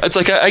 It's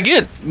like I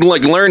get,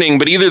 like, learning,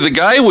 but either the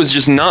guy was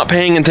just not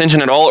paying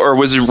attention at all or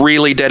was a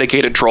really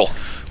dedicated troll.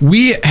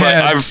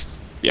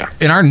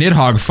 In our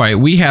Nidhogg fight,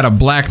 we had a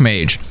black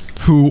mage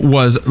who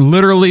was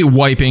literally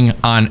wiping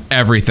on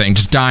everything,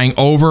 just dying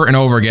over and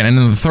over again. And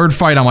in the third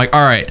fight, I'm like,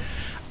 all right,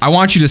 I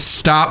want you to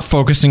stop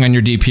focusing on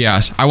your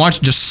DPS. I want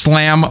you to just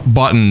slam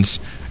buttons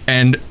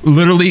and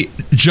literally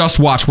just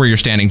watch where you're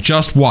standing.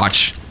 Just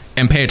watch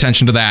and pay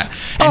attention to that.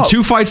 And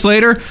 2 fights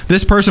later,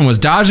 this person was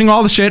dodging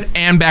all the shit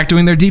and back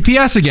doing their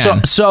DPS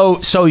again.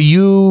 So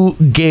you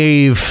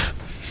gave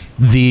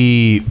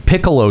the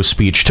Piccolo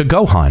speech to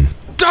Gohan.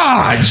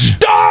 Dodge!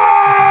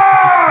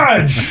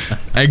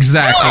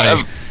 Exactly.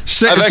 I've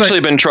actually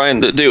been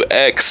trying to do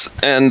X,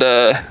 and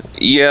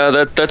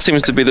that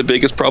seems to be the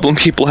biggest problem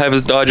people have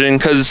is dodging,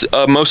 because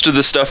most of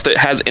the stuff that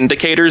has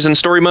indicators in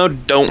story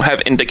mode don't have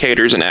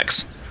indicators in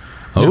X.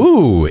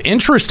 Ooh,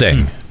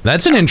 interesting.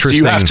 That's an interesting.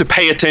 So you have to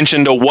pay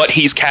attention to what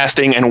he's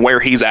casting and where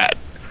he's at.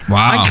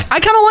 Wow. I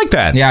kind of like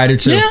that. Yeah, I do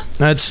too. Yeah.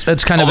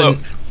 That's kind of a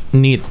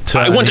neat.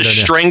 I want to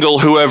strangle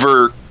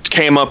whoever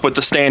came up with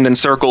the stand in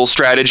circle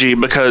strategy,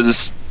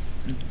 because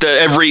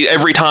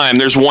every time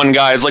there's one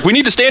guy it's like, we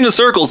need to stand in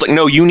circles. Like,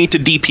 no, you need to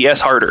DPS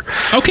harder.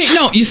 Okay,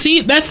 no, you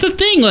see, that's the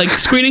thing. Like,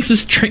 Square-Enix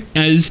is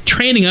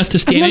training us to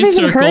stand in circles.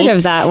 I've never even heard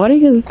of that. What are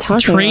you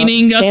talking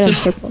training about? Training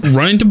us to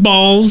run into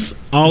balls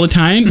all the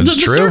time. The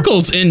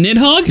circles in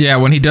Nidhogg. Yeah,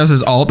 when he does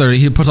his ult,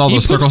 he puts all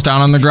those circles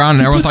down on the ground,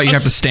 and everyone thought you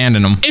have to stand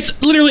in them.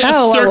 It's literally a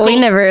circle. Well, we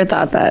never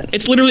thought that.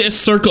 It's literally a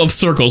circle of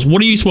circles.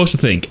 What are you supposed to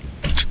think?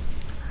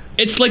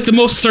 It's like the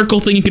most circle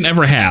thing you can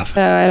ever have.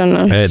 I don't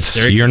know.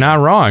 You're not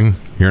wrong.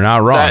 You're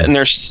not wrong. And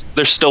there's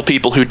still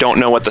people who don't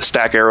know what the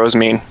stack arrows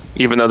mean,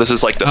 even though this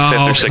is like the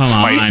fifth or sixth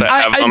fight that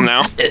have them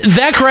now.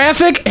 That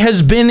graphic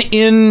has been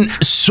in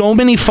so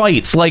many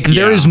fights. Like,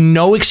 there is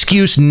no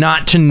excuse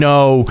not to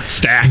know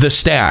the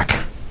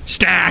stack.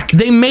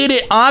 They made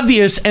it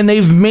obvious, and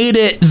they've made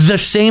it the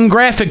same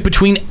graphic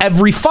between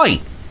every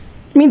fight.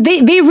 I mean,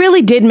 they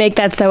really did make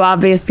that so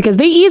obvious, because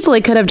they easily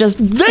could have just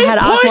had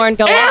Osborne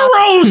go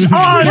arrows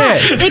on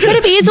it. They could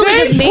have easily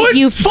just made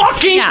you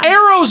fucking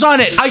arrows on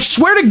it. I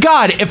swear to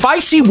God, if I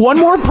see one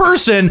more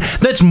person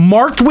that's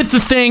marked with the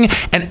thing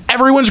and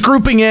everyone's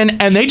grouping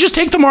in and they just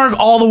take the mark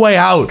all the way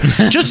out,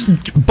 just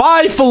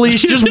bye,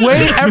 Felice. Just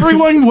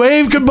everyone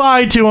wave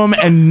goodbye to them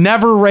and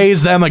never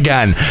raise them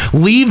again.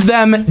 Leave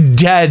them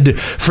dead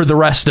for the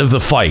rest of the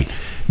fight,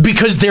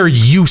 because they're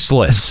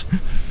useless.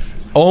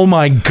 Oh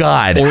my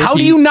God. How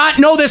do you not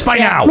know this by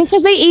now?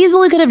 Because they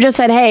easily could have just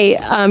said, hey,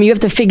 you have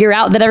to figure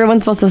out that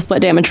everyone's supposed to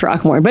split damage for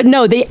Rockmore. But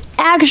no, they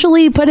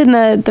actually put in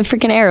the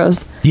freaking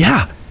arrows.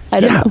 Yeah. I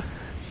don't know.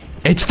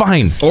 It's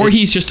fine. Or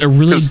he's just a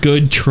really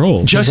good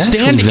troll. Just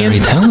stand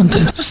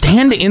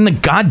in the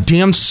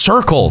goddamn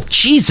circle.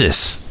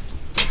 Jesus.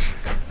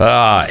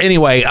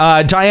 Anyway,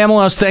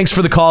 Diamelos, thanks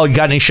for the call. You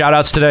got any shout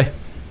outs today?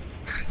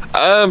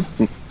 I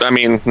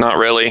mean, not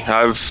really.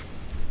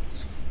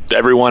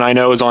 Everyone I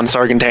know is on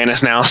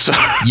Sargentanus now, so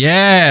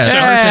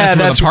Sargentanus is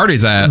where the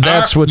party's at.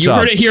 That's what's up. You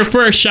heard it here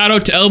first. Shout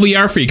out to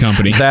LBR Free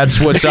Company.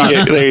 That's what's up.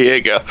 There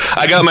you go.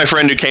 I got my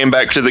friend who came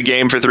back to the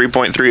game for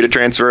 3.3 to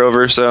transfer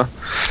over. So,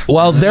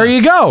 well, there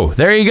you go.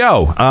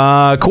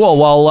 Cool.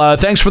 Well,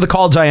 thanks for the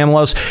call,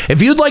 Diamelos.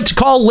 If you'd like to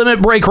call Limit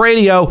Break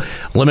Radio on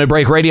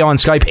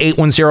Skype,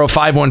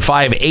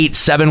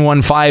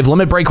 810-515-8715,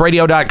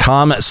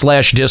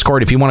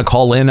 limitbreakradio.com/Discord if you want to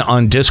call in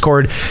on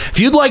Discord. If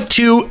you'd like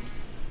to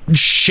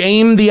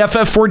shame the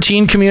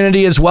FF14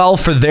 community as well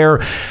for their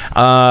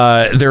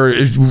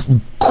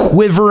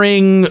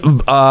quivering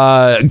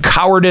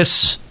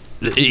cowardice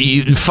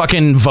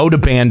fucking vote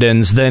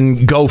abandons,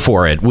 then go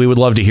for it. We would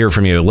love to hear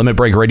from you. Limit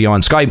Break Radio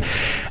on Skype,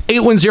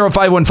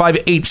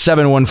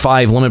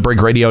 810-515-8715,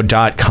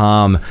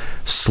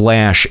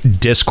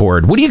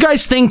 limitbreakradio.com/Discord. What do you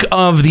guys think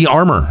of the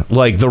armor,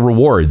 like the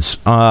rewards?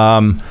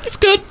 It's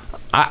good.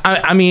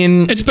 I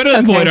mean, it's better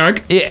than Void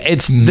Arc.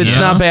 It's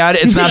not bad.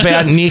 It's not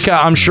bad. Nika,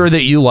 I'm sure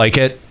that you like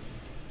it.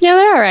 Yeah,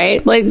 they're all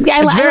right. Like,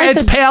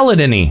 it's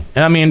paladin-y.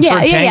 I mean, for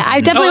tank. Yeah.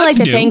 I definitely like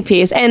the tank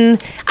piece, and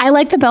I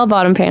like the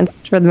bell-bottom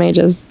pants for the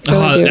mages.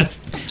 Really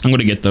I'm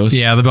gonna get those.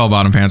 Yeah, the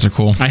bell-bottom pants are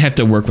cool. I have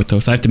to work with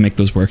those. I have to make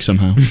those work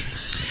somehow.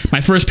 My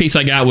first piece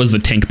I got was the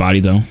tank body,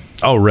 though.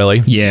 Oh,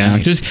 really? Yeah.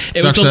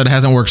 It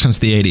hasn't worked since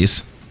the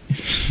 80s.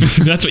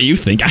 That's what you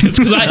think. That's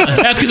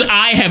because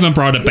I haven't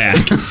brought it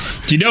back.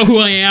 Do you know who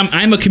I am?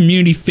 I'm a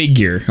community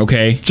figure,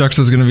 okay?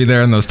 Juxta's going to be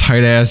there in those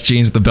tight-ass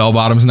jeans with the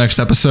bell-bottoms next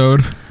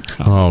episode.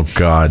 Oh,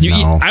 God,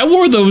 no. I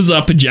wore those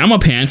pajama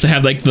pants that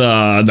have, like,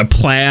 the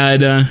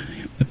plaid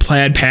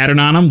pattern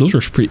on them. Those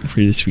were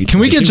pretty sweet. Can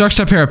we get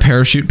Juxta a pair of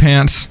parachute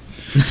pants?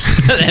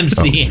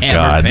 MC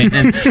Hammer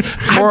pants.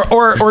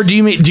 or do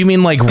you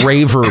mean like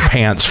raver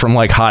pants from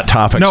like Hot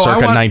Topic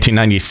circa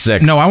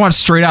 1996? No, I want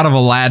straight out of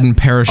Aladdin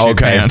parachute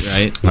pants.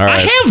 Right. All right.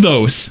 I have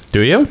those.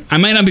 Do you? I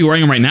might not be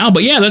wearing them right now,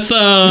 but yeah, that's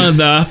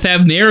the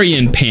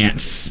Thavnarian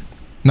pants.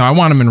 No, I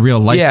want them in real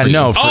life. Yeah,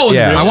 no.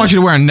 I want you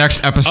to wear them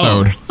next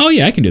episode. Oh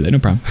yeah, I can do that. No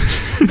problem.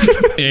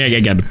 Yeah, I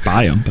got to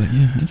buy them, but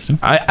yeah, that's no.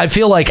 I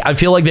feel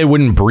like they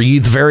wouldn't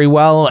breathe very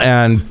well,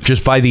 and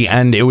just by the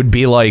end, it would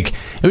be like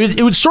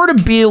it would sort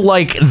of be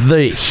like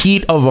the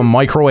heat of a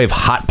microwave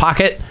hot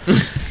pocket.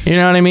 You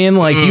know what I mean?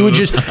 Like you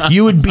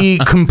would be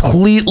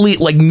completely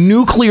like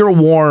nuclear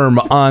warm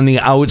on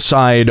the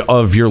outside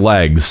of your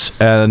legs,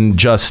 and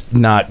just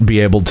not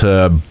be able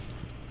to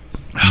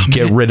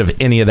get rid of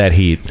any of that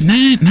heat.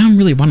 Now I'm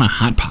really want a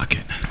hot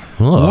pocket.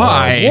 Oh,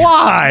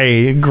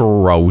 why?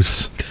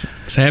 Gross.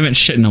 Because I haven't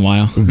shit in a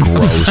while.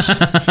 Gross.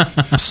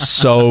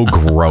 So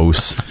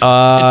gross.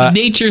 It's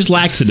nature's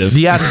laxative.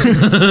 Yes.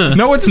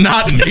 No, it's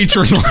not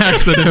nature's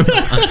laxative.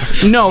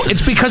 No,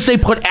 it's because they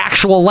put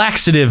actual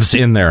laxatives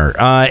in there.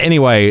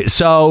 Anyway,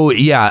 so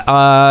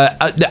yeah.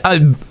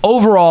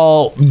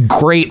 Overall,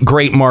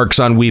 great marks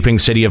on Weeping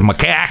City of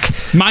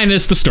Mhcah.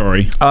 Minus the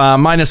story.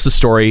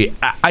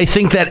 I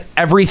think that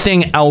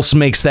everything else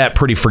makes that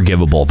pretty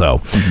forgivable,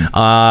 though.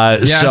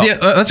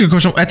 That's a good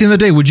question. At the end of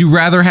the day, would you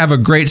rather have a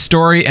great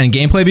story and gameplay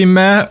gameplay be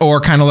meh,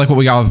 or kind of like what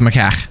we got with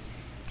Mhcah?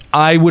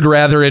 I would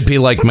rather it be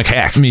like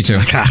Mhcah. Me too.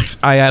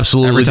 I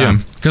absolutely Every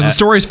time. Because the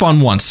story's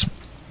fun once.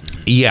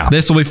 Yeah.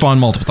 This will be fun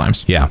multiple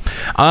times. Yeah.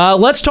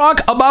 Let's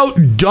talk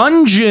about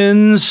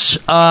dungeons.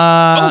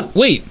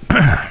 Wait.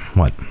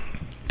 What?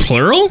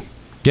 Plural?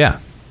 Yeah.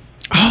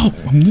 Oh,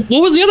 what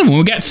was the other one?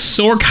 We got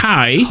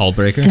Sorkai.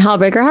 Hullbreaker. And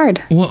Hullbreaker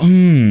Hard. What?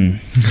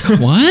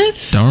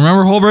 Don't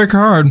remember Hullbreaker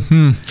Hard.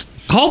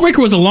 Hullbreaker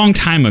was a long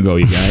time ago,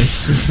 you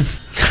guys.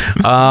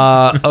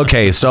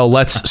 Okay, so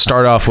let's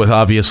start off with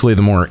obviously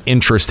the more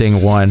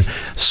interesting one,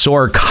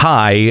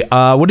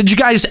 Sorkai. What did you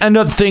guys end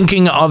up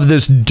thinking of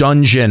this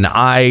dungeon?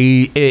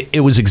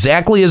 It was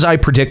exactly as I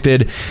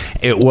predicted.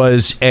 It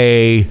was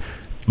a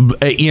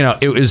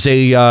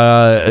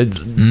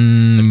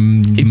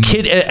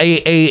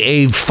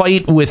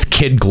fight with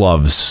kid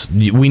gloves.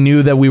 We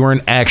knew that we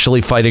weren't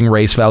actually fighting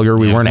Hraesvelgr.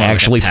 We weren't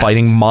actually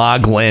fighting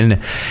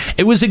Moglin.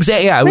 It was it was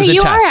a you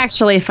test. are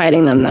actually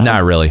fighting them, though.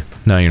 Not really.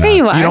 No, you're not. Yeah,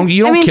 you are.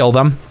 You don't kill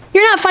them.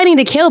 You're not fighting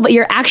to kill, but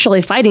you're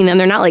actually fighting them.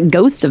 They're not like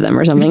ghosts of them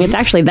or something. It's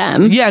actually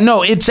them. Yeah,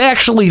 no, it's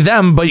actually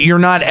them, but you're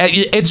not.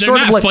 It's They're sort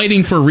not of like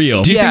fighting for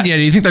real. Do you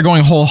think they're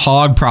going whole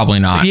hog? Probably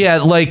not. Yeah,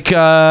 like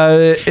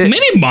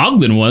maybe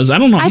Moglin was. I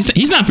don't know.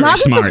 He's not very Moglin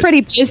smart. was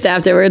pretty pissed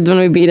afterwards when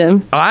we beat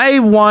him. I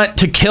want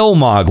to kill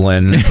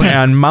Moglin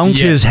and mount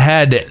his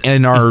head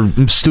in our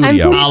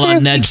studio. I'm pretty sure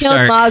if we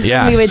killed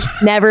Moglin, we would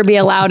never be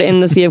allowed in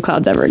the Sea of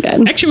Clouds ever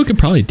again. Actually, we could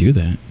probably do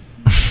that.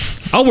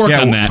 I'll work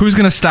on that. Who's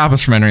going to stop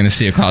us from entering the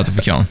Sea of Clouds if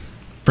we kill him?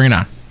 Bring it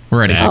on. We're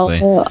ready.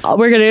 We're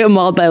gonna do them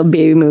all by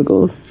baby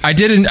Moogles. I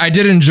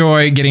did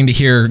enjoy getting to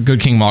hear Good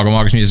King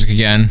Moggle's music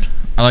again.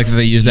 I like that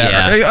they used that.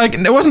 Yeah. Like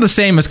it wasn't the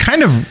same. It's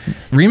kind of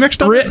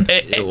remixed of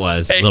it. It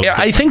was.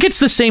 I think it's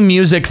the same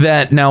music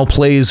that now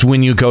plays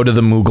when you go to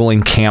the Moogle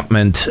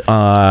encampment.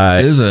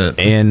 Is it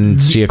in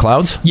Sea of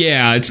Clouds?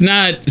 Yeah, it's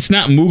not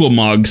Moogle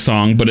Mog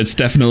song, but it's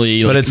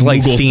definitely. But it's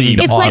like themed.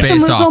 It's like the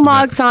Moogle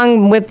Mog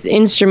song with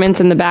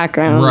instruments in the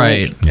background.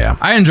 Right. Yeah.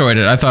 I enjoyed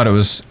it. I thought it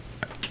was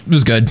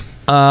good.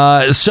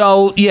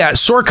 So yeah,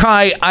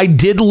 Sorkai, I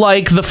did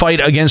like the fight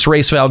against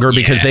Hraesvelgr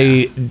because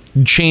they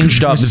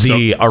changed up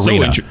the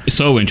arena.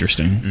 So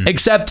interesting.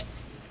 Except,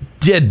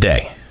 did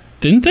they?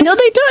 Didn't they? No,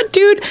 they don't,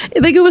 dude.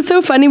 Like, it was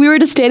so funny. We were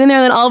just standing there,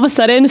 and then all of a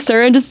sudden,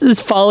 Surin just is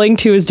falling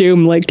to his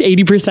doom, like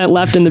 80%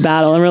 left in the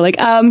battle, and we're like,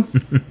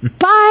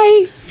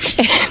 bye.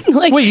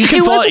 Like, wait, you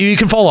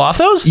can fall off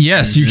those?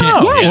 Yes, you can.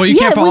 Oh. Yeah, well, you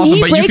can't fall off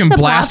them, but you can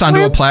blast onto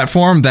a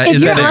platform that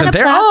isn't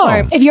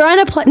there. If you're on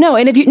a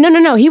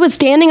no, he was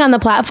standing on the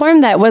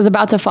platform that was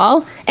about to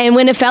fall, and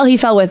when it fell, he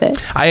fell with it.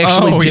 I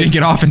actually he didn't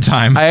get off in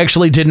time. I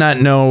actually did not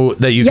know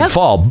that you could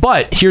fall.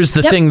 But here's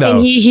the thing, though.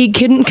 And he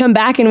couldn't come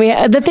back,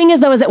 and the thing is,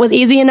 though, is it was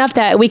easy enough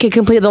that we could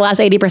complete the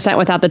last 80%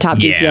 without the top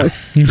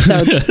DPS.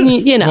 So,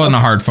 you know. It wasn't a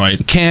hard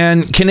fight.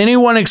 Can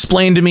anyone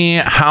explain to me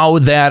how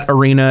that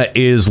arena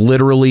is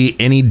literally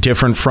any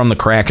different from the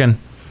Kraken?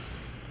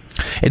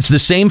 It's the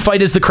same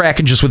fight as the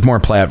Kraken, just with more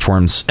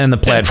platforms, and the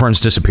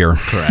platforms disappear.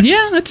 Correct.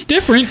 Yeah, that's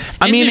different.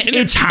 I mean,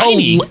 it's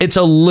tiny. It's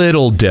a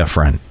little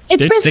different.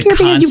 It's riskier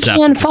because you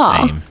can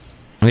fall.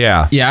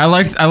 Yeah. I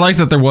liked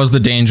that there was the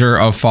danger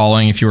of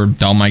falling if you were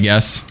dumb, I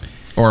guess.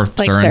 Or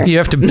Surin. You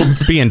have to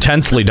be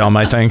intensely dumb,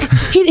 I think.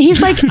 He's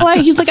like,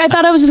 I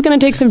thought I was just going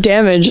to take some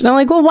damage. And I'm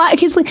like, well, why?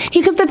 Because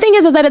the thing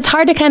is that it's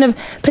hard to kind of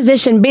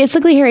position.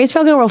 Basically,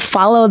 Hraesvelgr will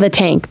follow the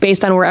tank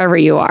based on wherever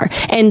you are.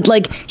 And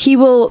like,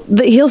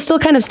 he'll still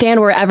kind of stand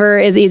wherever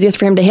is easiest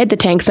for him to hit the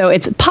tank. So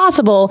it's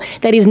possible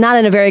that he's not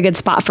in a very good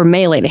spot for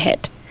melee to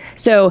hit.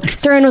 So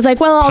Surin was like,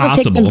 well, I'll just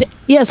take some...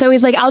 so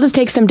he's like, I'll just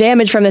take some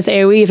damage from this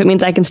AoE if it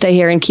means I can stay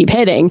here and keep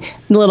hitting.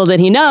 Little did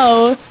he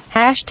know...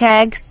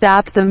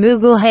 #stop the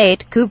Moogle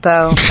hate,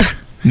 Kupo.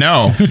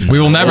 No, we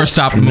will never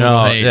stop the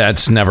Moogle hate.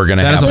 That's never going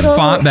to happen. That is a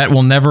font that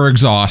will never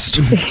exhaust.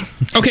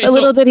 Okay,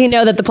 little did he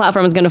know that the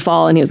platform was going to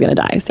fall and he was going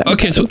to die. So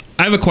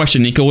I have a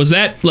question, Nico. Was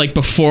that like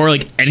before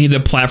like any of the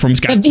platforms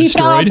got destroyed? He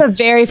fell off the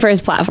very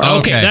first platform.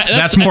 Okay,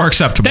 that's more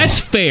acceptable. That's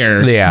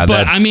fair. Yeah,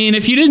 but I mean,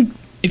 if you didn't...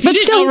 But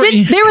still,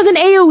 there was an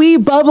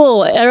AoE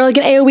bubble, or like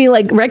an AoE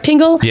like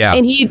rectangle,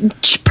 and he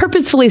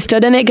purposefully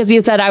stood in it because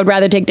he said, I would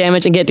rather take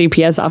damage and get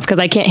DPS off because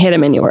I can't hit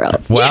him anywhere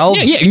else. Well,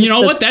 yeah. You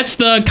know what? That's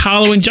the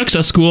Kahlo and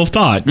Juxa school of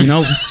thought. You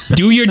know,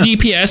 do your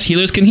DPS,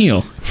 healers can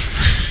heal.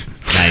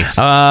 Nice.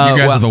 You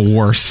guys are the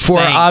worst. For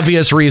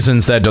obvious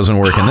reasons, that doesn't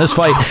work in this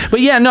fight.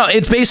 But yeah, no,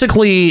 it's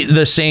basically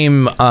the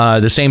same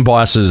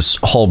boss as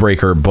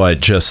Hullbreaker, but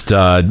just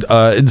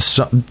it's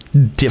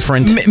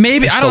different.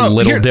 Maybe just I don't know. A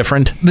little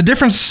different. The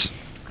difference.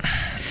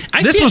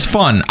 This was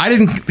fun. I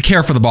didn't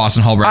care for the boss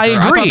in Hullbreaker. I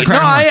agree.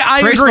 I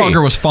agree.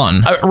 Hraesvelgr was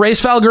fun.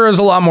 Hraesvelgr is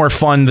a lot more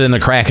fun than the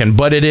Kraken,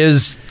 but it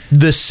is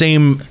the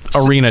same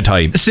arena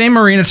type. Same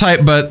arena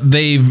type, but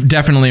they've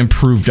definitely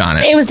improved on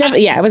it. It was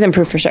definitely, it was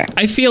improved for sure.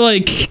 I feel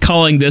like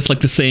calling this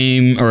like the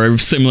same or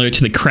similar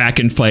to the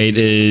Kraken fight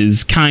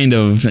is kind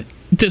of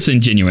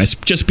disingenuous,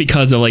 just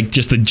because of like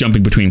just the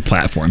jumping between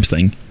platforms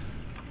thing.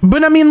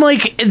 But I mean,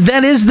 like,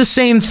 that is the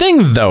same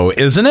thing, though,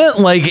 isn't it?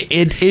 Like,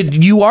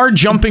 you are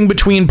jumping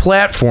between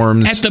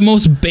platforms. At the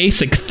most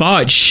basic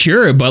thought,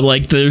 sure, but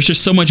like, there's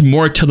just so much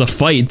more to the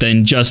fight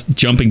than just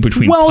jumping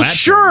between. Well, platforms.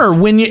 Sure.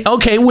 When you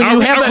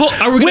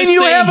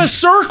have a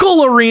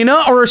circle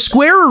arena or a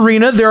square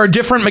arena, there are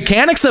different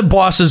mechanics that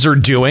bosses are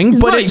doing.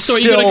 But right, it's so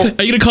still.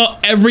 Are you gonna call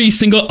every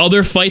single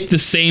other fight the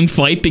same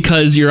fight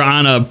because you're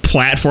on a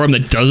platform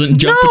that doesn't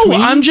jump between?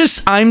 No,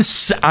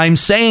 I'm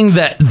saying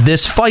that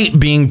this fight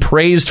being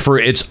praised for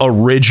its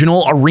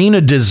original arena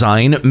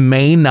design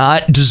may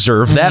not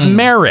deserve that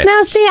merit.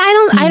 No, see,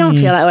 I don't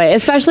feel that way,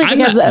 especially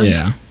because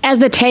as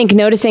the tank,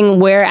 noticing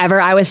wherever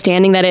I was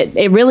standing that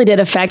it really did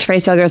affect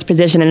Freysager's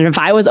position. And if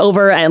I was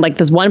over at like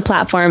this one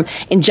platform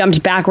and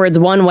jumped backwards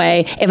one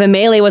way, if a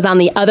melee was on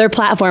the other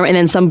platform and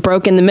then some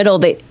broke in the middle,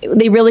 they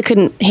really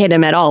couldn't hit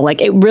him at all.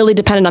 Like, it really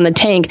depended on the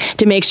tank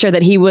to make sure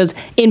that he was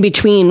in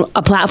between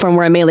a platform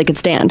where a melee could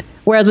stand.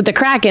 Whereas with the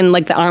Kraken,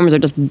 like, the arms are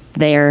just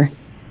there.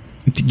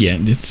 Yeah,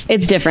 it's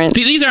different.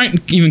 These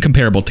aren't even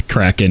comparable to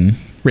Kraken.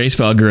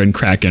 Racefelger and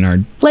Kraken are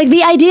like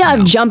the idea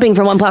of jumping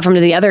from one platform to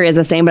the other is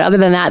the same, but other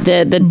than that,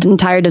 the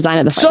entire design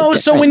of the fight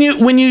is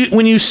different.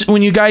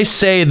 when you guys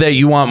say that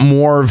you want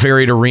more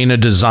varied arena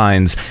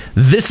designs,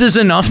 this is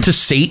enough to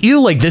sate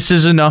you. Like, this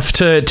is enough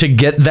to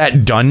get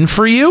that done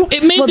for you.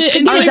 It made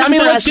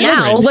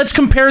let's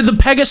compare the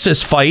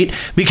Pegasus fight,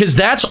 because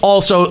that's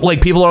also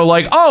like, people are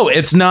like, oh,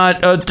 it's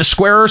not a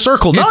square or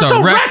circle. No, it's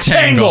a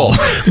rectangle.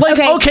 Like,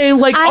 okay,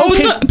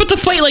 but the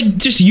fight like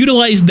just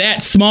utilized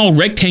that small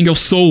rectangle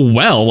so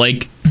well.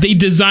 Like, they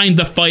designed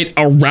the fight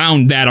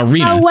around that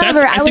arena.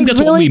 However, I think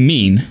that's what we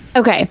mean.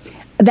 Okay.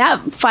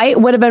 That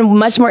fight would have been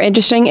much more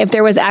interesting if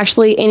there was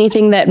actually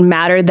anything that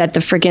mattered, that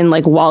the freaking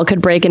like wall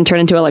could break and turn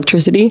into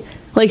electricity.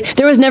 Like,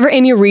 there was never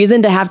any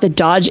reason to have to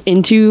dodge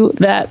into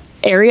that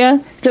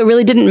area. So it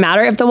really didn't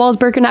matter if the walls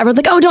broke or not. Everyone's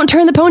like, oh, don't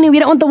turn the pony. We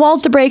don't want the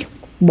walls to break.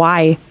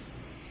 Why?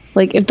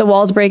 Like, if the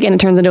walls break and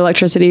it turns into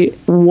electricity,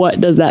 what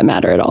does that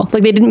matter at all?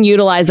 Like, they didn't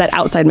utilize that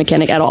outside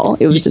mechanic at all.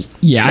 It was just...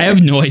 Yeah, I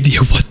have no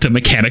idea what the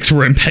mechanics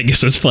were in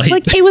Pegasus fight.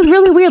 Like, it was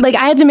really weird. Like,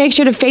 I had to make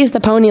sure to face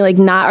the pony, like,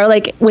 not... Or,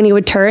 like, when he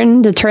would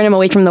turn, to turn him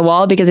away from the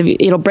wall, because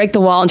it'll break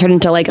the wall and turn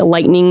into, like, a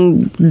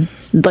lightning,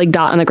 like,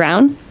 dot on the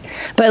ground.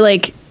 But,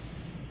 like...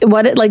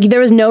 there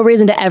was no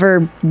reason to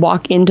ever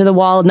walk into the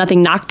wall.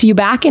 Nothing knocked you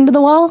back into the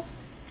wall.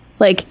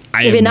 Like,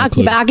 if it knocked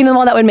you back into the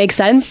wall, that would make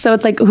sense. So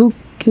it's like, who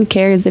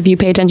cares if you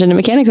pay attention to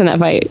mechanics in that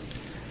fight?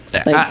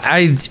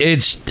 I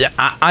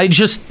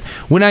just,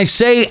 when I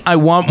say I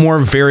want more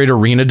varied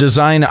arena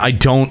design, I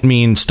don't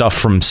mean stuff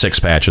from 6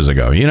 patches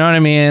ago. You know what I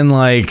mean?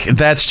 Like,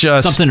 that's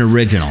just something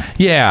original.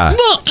 Yeah.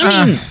 Well,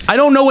 I mean, I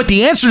don't know what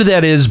the answer to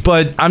that is,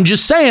 but I'm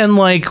just saying,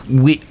 like,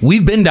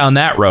 we've been down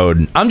that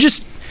road.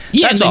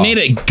 Yeah, they made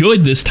it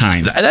good this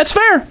time. That's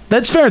fair.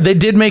 That's fair. They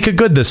did make it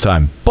good this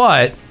time,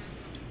 but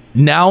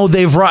now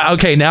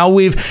now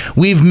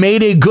we've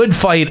made a good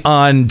fight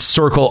on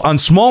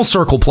small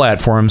circle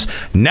platforms.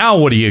 Now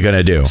what are you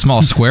gonna do?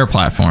 Small square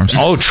platforms.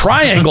 Oh,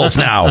 triangles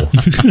now.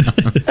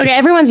 Okay,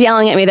 everyone's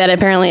yelling at me that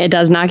apparently it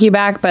does knock you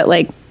back, but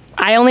like,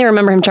 I only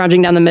remember him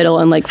charging down the middle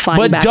and like flying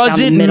back down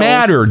the middle. But does it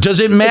matter? Does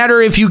it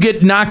matter if you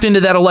get knocked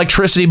into that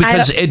electricity?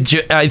 Because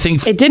I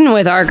think it didn't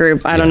with our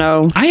group. I don't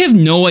know. I have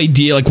no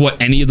idea like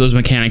what any of those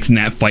mechanics in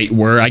that fight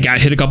were. I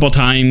got hit a couple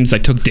times. I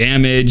took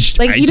damage.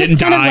 Like, he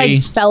just kind of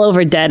like fell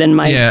over dead in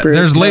my group.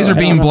 There's laser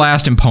beam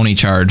blast and pony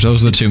charge.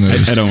 Those are the two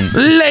moves. I don't.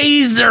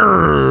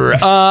 Laser.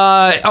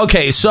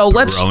 Okay, so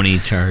let's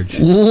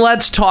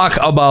talk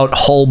about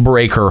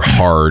Hullbreaker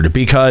Hard,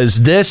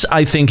 because this,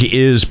 I think,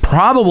 is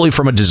probably,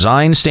 from a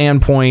design standpoint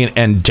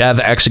and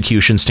dev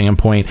execution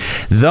standpoint,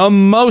 the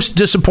most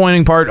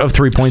disappointing part of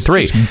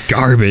 3.3.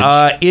 Garbage.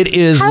 It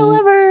is.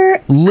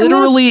 However,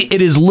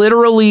 it is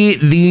literally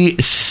the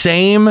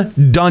same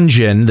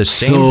dungeon, the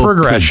same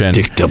progression.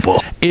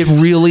 Predictable. It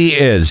really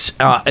is.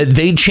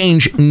 They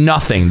change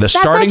nothing. That's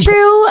not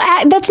true.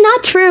 That's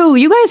not true.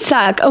 You guys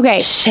suck. Okay.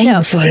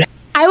 Shameful. No.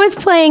 I was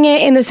playing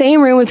it in the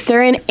same room with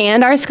Surin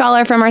and our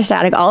scholar from our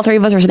static. All 3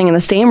 of us were sitting in the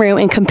same room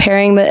and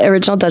comparing the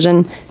original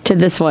dungeon to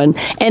this one.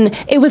 And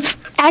it was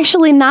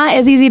actually not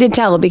as easy to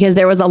tell, because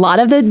there was a lot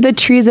of the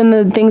trees and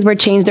the things were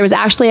changed. There was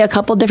actually a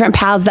couple different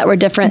paths that were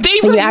different. They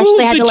removed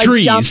the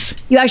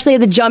trees. You actually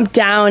had to jump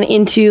down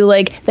into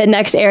like the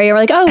next area. We're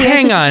like, oh,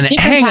 hang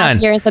on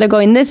here instead of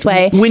going this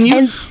way.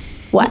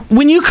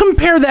 When you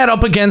compare that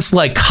up against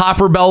like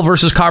Copperbell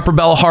versus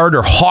Copperbell Hard,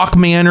 or Hawk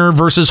Manor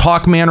versus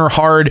Hawk Manor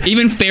Hard,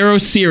 even Pharaoh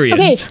Sirius.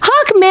 Okay,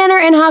 Hawk Manor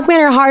and Hawk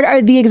Manor Hard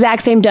are the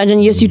exact same dungeon.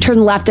 You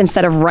turn left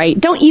instead of right.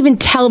 Don't even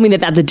tell me that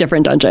that's a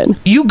different dungeon.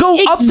 You go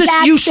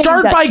you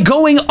start by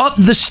going up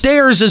the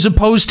stairs as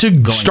opposed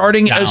to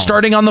starting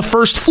on the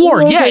first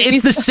floor. Yeah,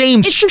 it's the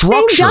same structure.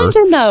 The same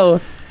dungeon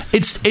though.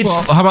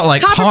 Well, how about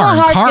like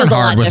Karn? Karn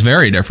Hard was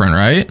very different,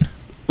 right?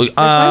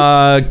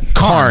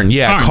 Karn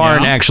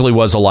actually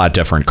was a lot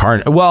different.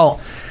 Karn, well,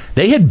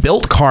 They had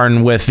built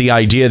Karn with the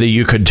idea that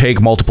you could take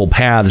multiple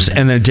paths,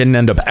 and then it didn't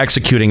end up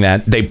executing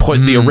that. They put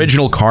the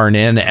original Karn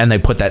in, and they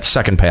put that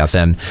second path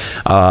in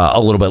a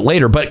little bit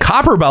later. But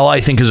Copperbell, I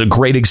think, is a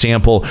great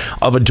example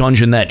of a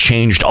dungeon that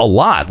changed a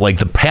lot. Like,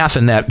 the path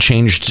in that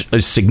changed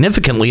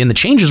significantly, and the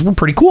changes were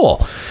pretty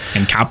cool.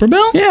 And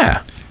Copperbell?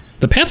 Yeah.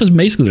 The path was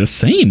basically the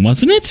same,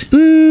 wasn't it?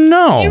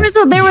 No. It was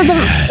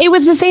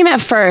the same at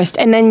first,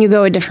 and then you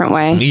go a different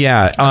way.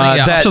 Yeah.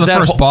 Up to the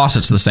first boss,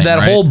 it's the same, That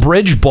right? whole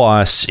bridge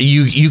boss,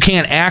 you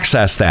can't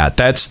access that.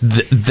 That's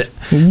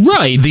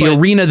right. The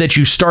arena that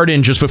you start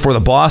in just before the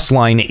boss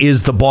line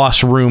is the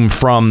boss room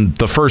from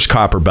the first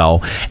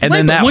Copperbell, and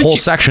then that whole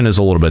section is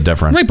a little bit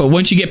different. Right, but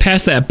once you get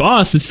past that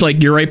boss, it's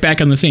like you're right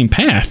back on the same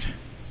path.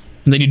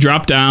 And then you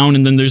drop down,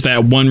 and then there's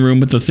that one room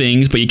with the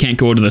things, but you can't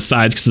go to the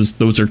sides because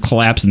those are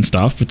collapsed and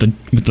stuff with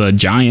the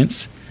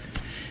giants.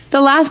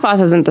 The last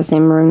boss isn't the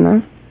same room,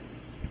 though.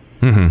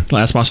 The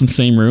last boss in the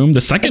same room.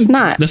 The second, It's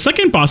not. The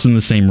second boss in the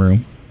same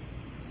room.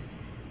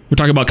 We're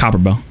talking about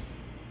Copperbell.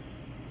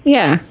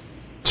 Yeah.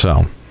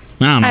 So.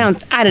 I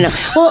don't know.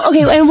 Well,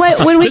 okay, and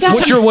when we got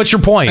what's your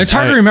point? It's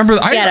hard to remember.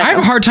 I have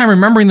a hard time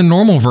remembering the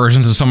normal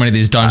versions of so many of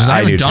these dungeons.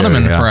 I haven't done them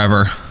in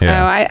forever.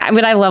 Yeah.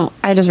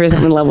 I just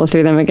recently leveled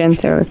through them again.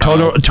 So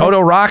Toto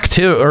Rock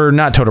too, or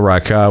not Toto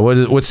Rock?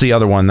 What's the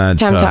other one? That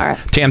Tamtara.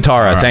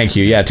 Tamtara. Thank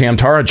you. Yeah,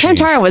 Tamtara.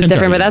 Tamtara was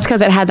different, but that's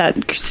because it had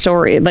that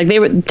story. Like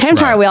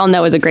Tamtara, we all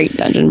know is a great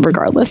dungeon,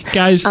 regardless.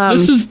 Guys,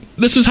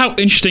 this is how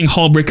interesting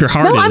Hullbreaker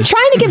Heart is. No, I'm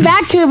trying to get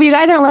back to it, but you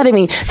guys aren't letting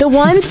me. The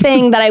one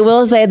thing that I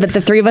will say that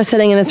the three of us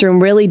sitting in this room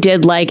really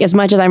did like, as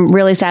much as I'm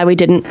really sad we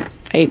didn't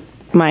fight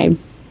my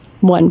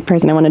one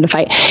person I wanted to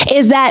fight,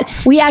 is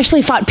that we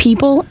actually fought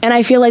people, and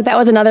I feel like that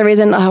was another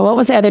reason. What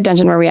was the other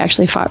dungeon where we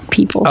actually fought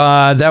people?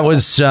 That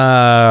was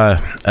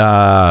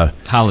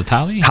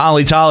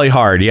Holly Tally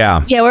Hard,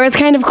 yeah. Yeah, where it's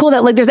kind of cool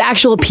that like there's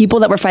actual people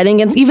that we're fighting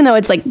against, even though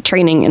it's like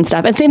training and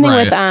stuff. And same thing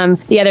with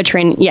the other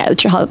training,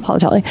 Holly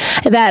Tally.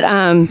 That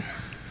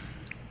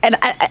and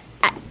I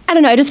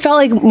don't know, I just felt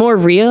like more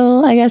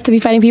real, I guess, to be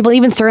fighting people.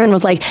 Even Surin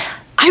was like,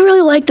 I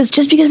really like this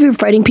just because we were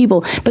fighting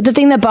people. But the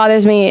thing that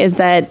bothers me is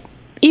that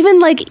even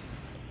like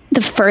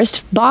the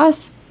first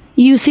boss,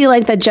 you see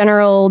like the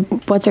general,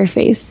 what's her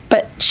face?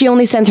 But she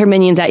only sends her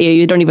minions at you.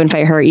 You don't even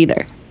fight her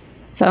either.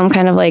 So I'm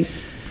kind of like...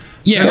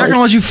 Yeah, they're not going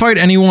to let you fight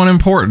anyone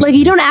important. Like,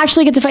 you don't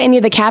actually get to fight any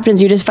of the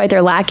captains. You just fight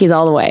their lackeys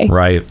all the way.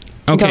 Right.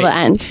 Until the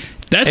end.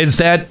 Is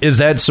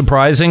that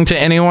surprising to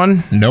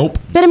anyone? Nope.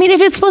 But I mean, if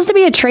it's supposed to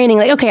be a training,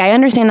 like, okay, I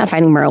understand not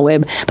fighting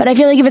Merlwyb, but I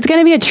feel like if it's going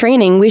to be a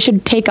training, we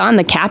should take on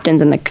the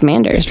captains and the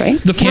commanders,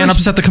 right? Can't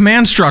upset the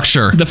command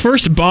structure. The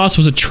first boss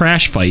was a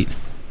trash fight.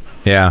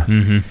 Yeah.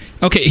 Mm-hmm.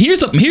 Okay,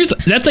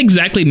 that's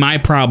exactly my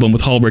problem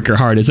with Hullbreaker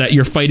Heart, is that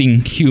you're fighting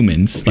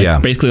humans,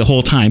 basically the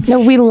whole time. No,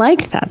 we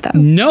like that though.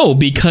 No,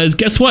 because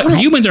guess what?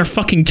 Humans are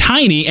fucking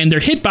tiny and their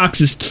hitbox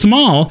is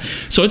small,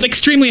 so it's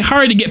extremely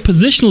hard to get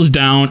positionals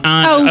down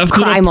on a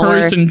little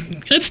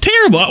person. It's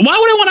terrible. Why would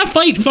I want to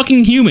fight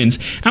fucking humans?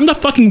 I'm the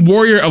fucking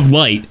warrior of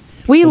light.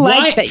 We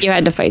like that you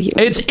had to fight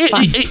humans.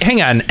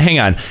 Hang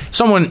on.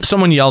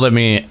 Someone yelled at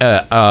me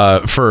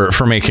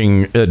for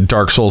making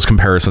Dark Souls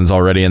comparisons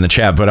already in the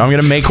chat, but I'm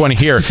going to make one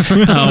here.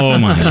 Oh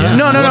my god!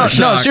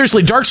 No.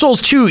 Seriously, Dark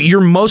Souls 2, you're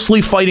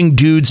mostly fighting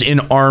dudes in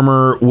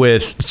armor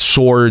with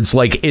swords.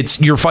 Like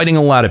you're fighting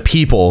a lot of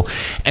people,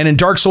 and in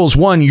Dark Souls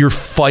 1, you're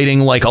fighting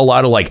like a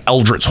lot of like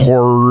eldritch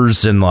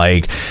horrors and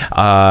like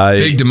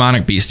big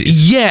demonic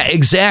beasties. Yeah,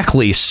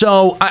 exactly.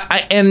 So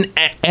I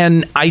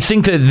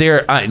think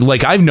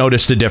that I've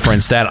noticed a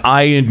difference that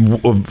I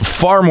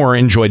far more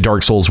enjoyed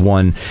Dark Souls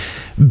 1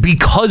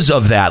 because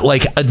of that.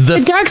 Like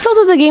the Dark Souls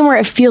is a game where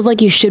it feels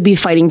like you should be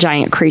fighting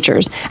giant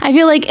creatures. I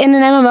feel like in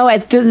an MMO,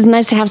 it's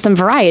nice to have some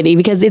variety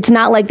because it's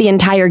not like the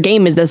entire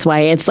game is this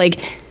way. It's like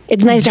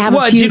it's nice to have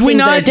a few did we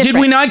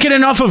not get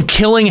enough of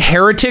killing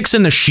heretics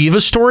in the Shiva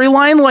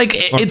storyline? Like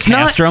it's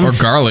Castrum. not or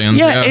Garleans.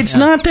 Yeah, it's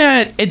not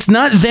that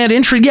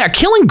interesting. Yeah,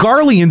 killing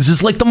Garleans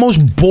is like the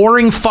most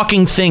boring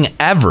fucking thing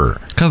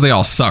ever. Because they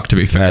all suck, to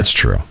be fair. That's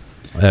true.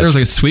 There's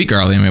like a sweet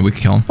Garlean, maybe we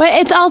could kill him. But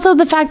it's also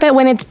the fact that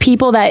when it's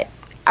people that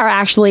are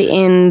actually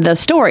in the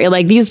story,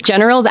 like these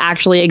generals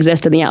actually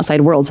exist in the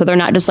outside world, so they're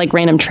not just like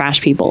random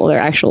trash people,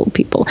 they're actual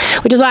people.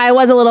 Which is why I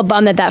was a little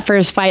bummed that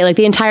first fight, like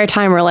the entire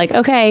time we're like,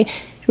 okay,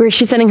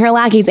 she's sending her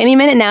lackeys, any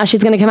minute now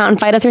she's going to come out and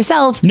fight us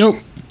herself. Nope.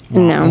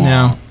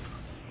 No.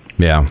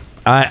 Yeah.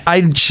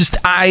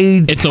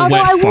 It's a Although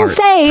wet I will fart.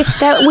 say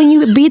that when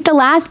you beat the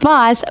last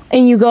boss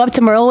and you go up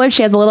to Merlwyb,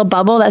 she has a little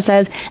bubble that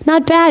says,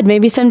 "Not bad.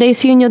 Maybe someday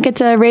soon you'll get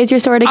to raise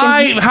your sword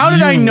against." How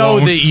did I know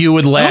that you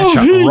would latch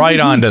right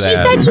onto that? She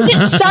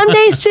said,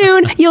 "Someday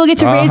soon you'll get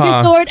to raise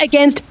your sword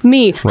against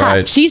me."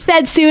 Right. She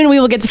said, "Soon we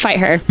will get to fight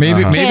her."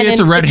 Maybe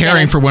it's a red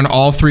herring for when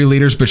all three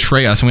leaders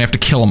betray us and we have to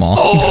kill them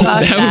all.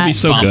 That would be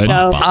so good.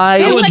 No.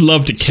 I would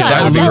love to kill.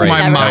 I'd lose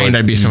my mind.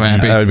 I'd be so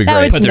happy. That would be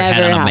great. Put their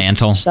head on a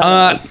mantle.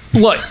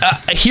 Look,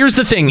 here's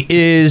the thing: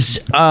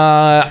 is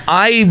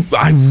I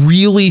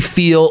really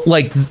feel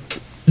like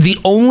The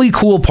only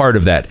cool part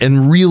of that,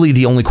 and really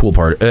the only cool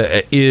part,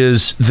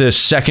 is the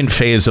second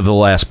phase of the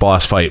last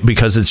boss fight,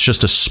 because it's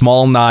just a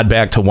small nod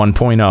back to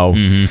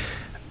 1.0,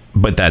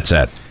 but that's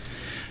it.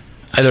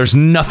 There's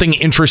nothing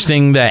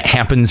interesting that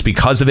happens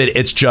because of it.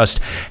 It's just,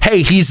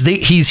 hey,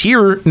 he's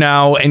here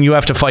now, and you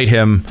have to fight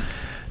him.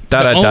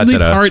 The only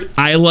part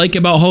I like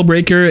about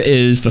Hullbreaker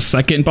is the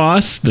second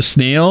boss, the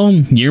snail,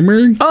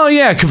 Ymir. Oh,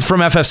 yeah, from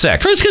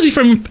FF6. First, because he's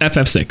from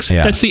FF6.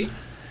 Yeah. That's the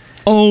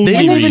only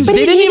reason.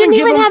 He didn't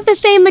even have the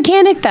same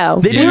mechanic, though.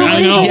 They didn't.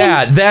 I know.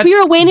 Yeah, we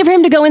were waiting for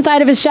him to go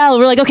inside of his shell.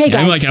 We're like, okay,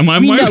 guys. I'm like,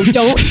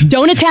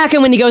 don't attack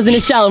him when he goes in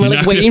his shell. And we're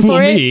like waiting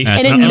for it,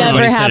 and it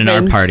never happened.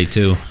 In our party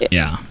too.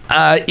 Yeah.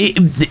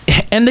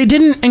 And they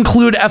didn't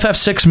include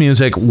FF6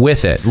 music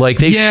with it. Like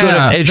they should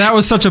have. That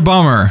was such a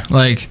bummer.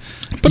 Like,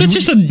 but it's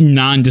just a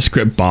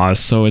nondescript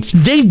boss, so it's.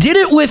 They did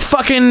it with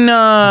fucking.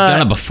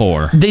 Done it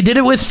before. They did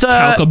it with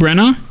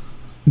Calcabrina,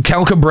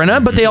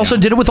 but they also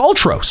did it with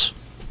Ultros.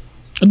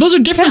 Those are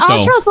different,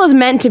 though. Ultros was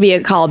meant to be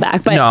a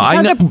callback, but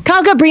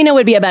Calcabrina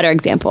would be a better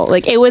example.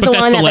 Like it was the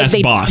one that last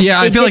boss.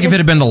 Yeah, I feel like if it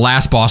had been the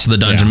last boss of the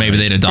dungeon, maybe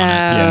they'd have done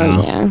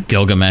it. Yeah.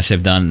 Gilgamesh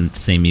have done the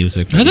same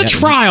music. That's a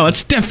trial.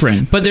 It's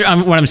different. But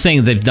what I'm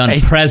saying, they've done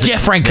present.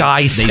 Different,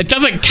 guys. It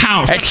doesn't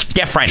count. It's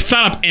different.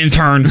 Shut up,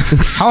 intern.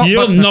 You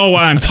don't know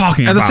what I'm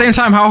talking about. At the same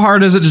time, how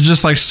hard is it to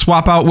just like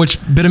swap out which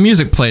bit of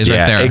music plays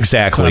right there?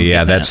 Exactly.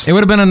 Yeah, it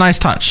would have been a nice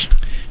touch.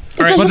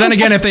 Right. But then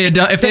again, if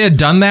they had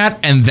done that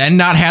and then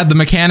not had the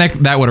mechanic,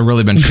 that would have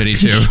really been shitty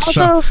too.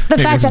 Also, the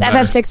fact that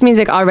FF6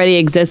 music already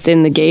exists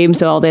in the game,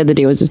 so all they had to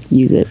do was just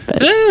use it. But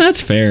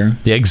that's fair.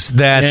 Yeah,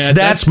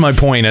 that's my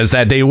point, is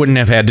that they wouldn't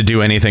have had to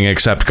do anything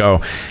except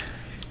go,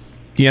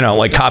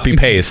 like copy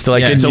paste.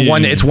 Like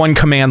it's one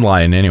command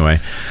line anyway.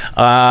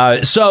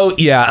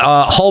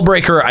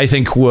 Hullbreaker I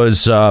think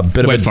was a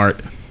bit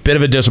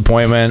of a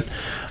disappointment.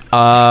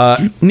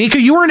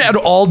 Nika, you weren't at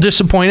all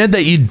disappointed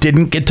that you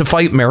didn't get to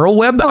fight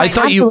Merylweb? I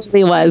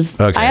absolutely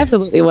was. Okay. I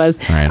absolutely was.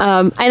 Right.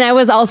 And I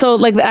was also,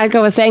 like I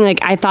was saying, like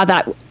I thought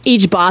that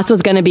each boss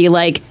was going to be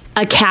like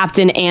a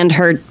captain and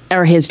her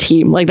or his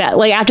team, like that.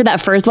 Like after that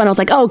first one, I was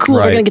like, oh, cool,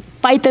 we're going to get to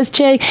fight this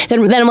chick.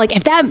 Then I'm like,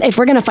 if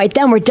we're going to fight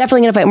them, we're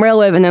definitely going to fight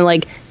Merylweb. And then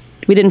like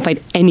we didn't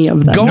fight any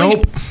of them.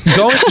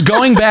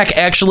 Going back,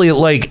 actually,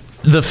 like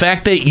the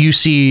fact that you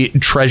see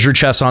treasure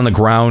chests on the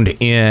ground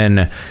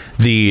in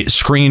the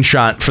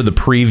screenshot for the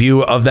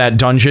preview of that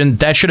dungeon,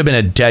 that should have been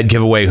a dead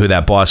giveaway who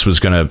that boss was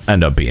going to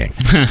end up being.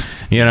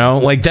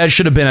 Like that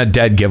should have been a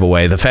dead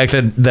giveaway. The fact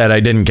that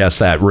I didn't guess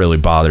that really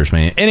bothers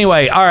me.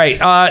 Anyway, all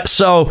right.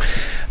 So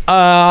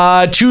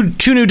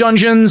two new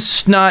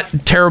dungeons, not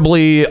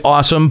terribly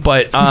awesome,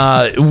 but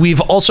we've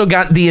also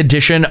got the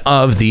addition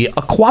of the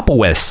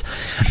Aquapowith.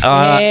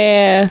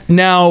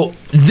 Now,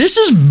 this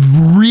is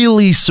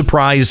really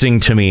surprising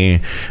to me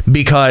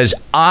because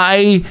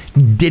I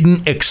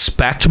didn't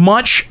expect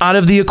much out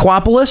of the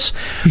Aquapolis.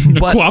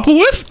 But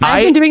Aquapowith?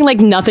 I've been doing like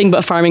nothing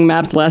but farming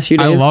maps the last few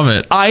days. I love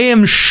it. I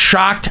am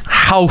shocked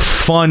how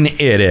fun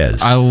it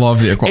is. I love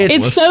the Aquapolis.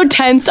 It's so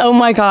tense. Oh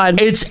my god.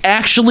 It's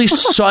actually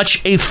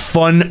such a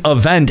fun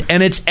event,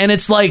 and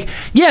it's like,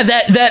 yeah,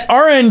 that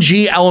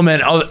RNG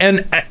element of,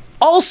 and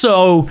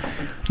also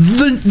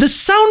the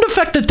sound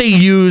effect that they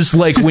use,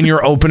 like when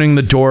you're opening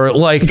the door,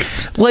 like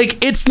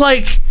it's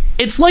like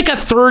a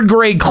third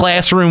grade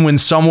classroom when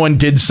someone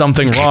did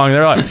something wrong.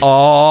 They're like,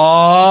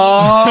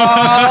 oh,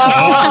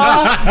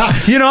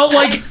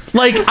 I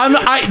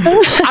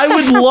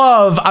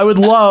would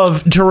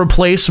love to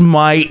replace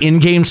my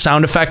in-game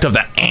sound effect of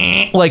the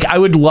like I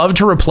would love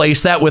to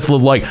replace that with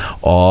like,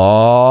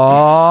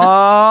 oh,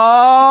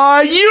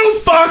 you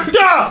fucked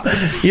up,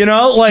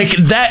 like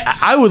that.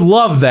 I would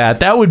love that.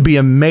 That would be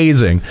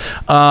amazing.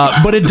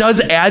 But it does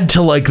add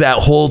to like that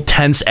whole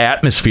tense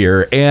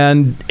atmosphere,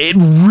 and it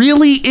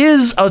really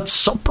is a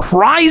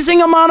surprising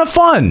amount of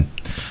fun.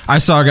 I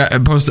saw a guy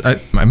post.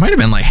 It might have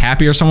been like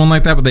Happy or someone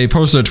like that, but they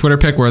posted a Twitter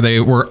pic where they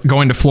were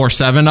going to floor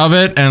 7 of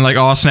it, and like,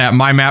 oh snap,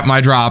 my map,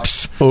 my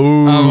drops.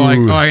 Ooh. I'm like,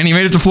 oh, and he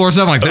made it to floor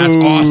 7. Like, that's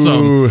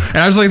awesome. And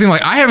I was like, thinking,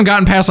 like, I haven't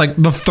gotten past like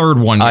the third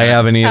one yet. I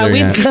haven't either.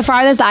 Yet. The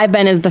farthest I've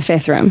been is the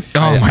 5th room.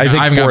 Oh my god,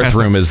 I think 4th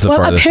room is the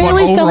farthest. But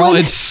overall,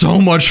 it's so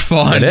much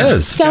fun. It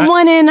is.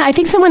 Someone in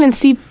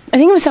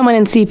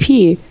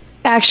CP.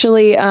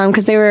 Actually,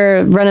 because they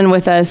were running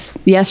with us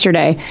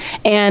yesterday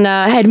and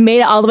had made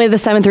it all the way to the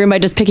 7th room by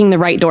just picking the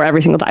right door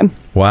every single time.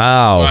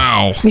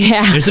 Wow.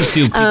 Yeah. There's a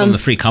few people in the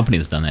free company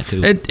that's done that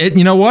too. It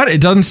you know what?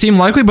 It doesn't seem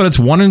likely, but it's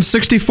 1 in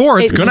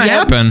 64. It's going to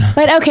happen.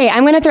 But okay,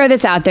 I'm going to throw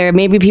this out there.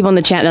 Maybe people in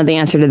the chat know the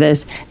answer to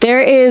this.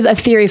 There is a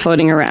theory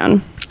floating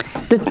around.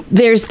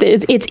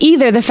 It's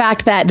either the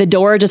fact that the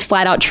door just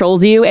flat out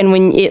trolls you, and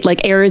when it like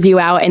errors you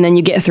out and then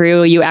you get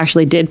through, you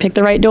actually did pick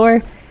the right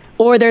door.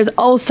 Or there's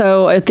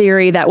also a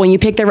theory that when you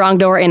pick the wrong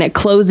door and it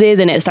closes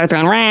and it starts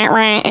going rah,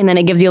 rah, and then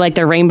it gives you like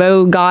the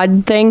rainbow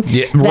god thing.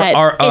 Yeah,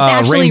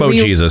 that Rainbow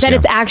Jesus. That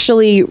it's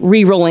actually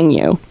re-rolling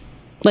you.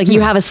 Like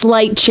you have a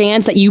slight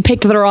chance that you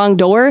picked the wrong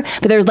door,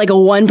 but there's like a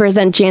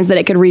 1% chance that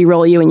it could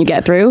re-roll you and you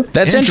get through.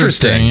 That's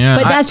interesting. Yeah.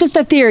 But that's just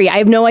a theory. I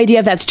have no idea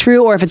if that's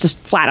true or if it's just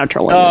flat out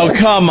trolling. Oh,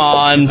 come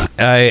on.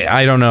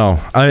 I don't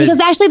know. Because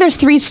actually there's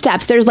 3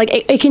 steps. There's like,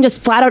 it can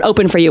just flat out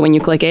open for you when you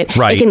click it.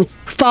 Right. It can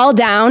fall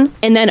down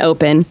and then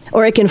open,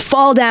 or it can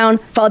fall down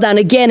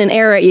again and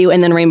error at you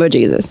and then Rainbow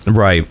Jesus.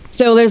 Right.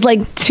 So there's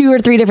like 2 or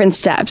 3 different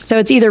steps. So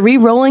it's either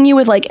re-rolling you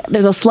with like,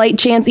 there's a slight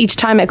chance each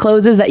time it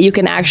closes that you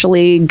can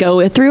actually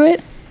go through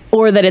it,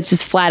 or that it's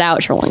just flat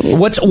out trolling you.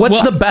 What's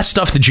the best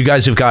stuff that you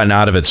guys have gotten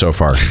out of it so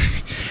far?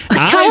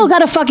 Kyle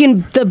got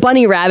the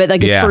bunny rabbit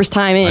like his first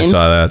time in. I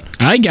saw that.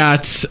 I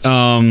got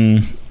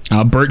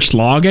a birch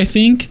log, I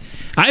think.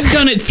 I've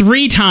done it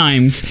 3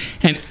 times,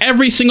 and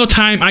every single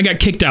time I got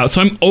kicked out. So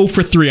I'm 0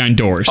 for 3 on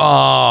doors.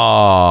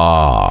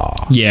 Oh.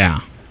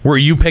 Yeah. Were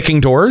you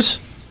picking doors?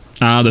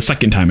 The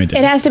second time I did.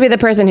 It has to be the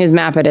person whose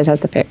map it is has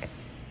to pick.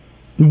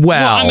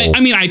 Well, I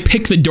mean, I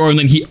pick the door and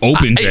then he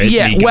opens it.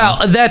 Yeah,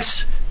 well,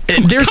 that's...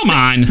 Come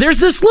on. There's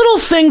this little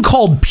thing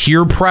called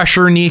peer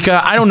pressure,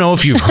 Nika. I don't know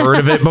if you've heard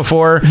of it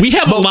before. We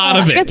have a lot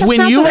of it.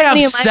 When you have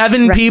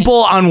 7 people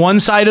on one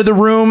side of the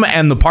room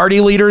and the party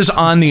leaders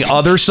on the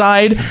other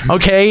side,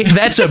 okay,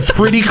 that's a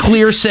pretty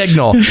clear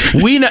signal.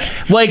 We know,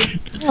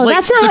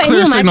 that's it's a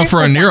clear signal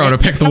for a Nero to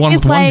pick the one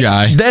with one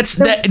guy. That's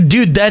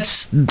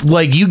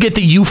like you get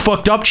the "you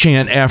fucked up"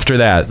 chant after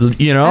that.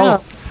 You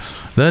know,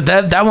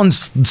 that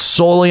one's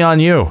solely on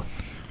you.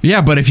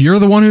 Yeah, but if you're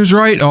the one who's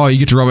right, you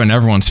get to rub it in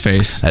everyone's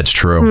face. That's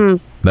true.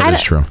 That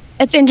is true.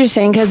 It's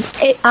interesting because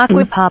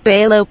Aquapop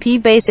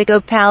LOP Basico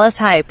Palace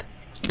Hype.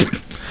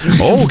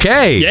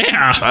 Okay.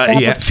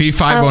 Yeah. Fee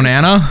Fi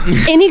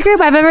Bonana. Any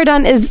group I've ever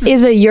done is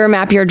a your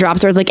map, your drop.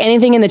 So it's like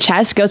anything in the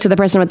chest goes to the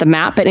person with the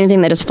map, but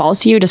anything that just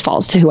falls to you just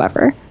falls to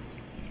whoever.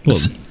 Well,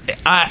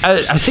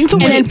 I think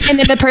and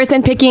then the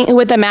person picking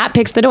with the map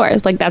picks the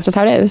doors. Like that's just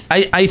how it is.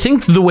 I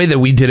think the way that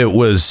we did it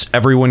was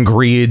everyone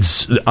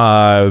greets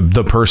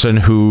the person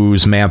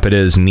whose map it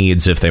is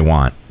needs if they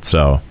want.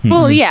 So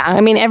well, yeah.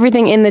 I mean,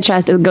 everything in the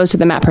chest goes to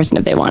the map person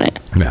if they want it.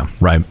 Yeah,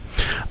 right.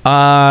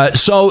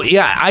 So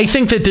yeah, I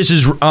think that this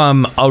is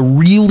a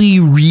really,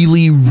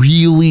 really,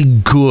 really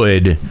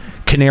good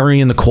canary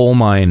in the coal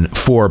mine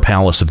for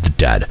Palace of the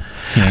Dead.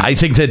 Yeah. I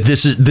think that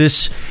this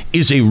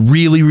is a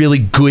really, really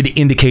good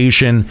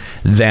indication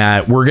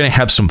that we're going to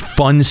have some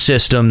fun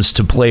systems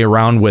to play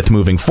around with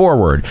moving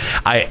forward.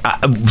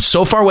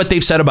 So far what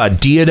they've said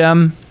about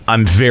Diadem,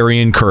 I'm very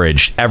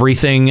encouraged.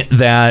 Everything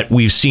that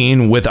we've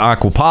seen with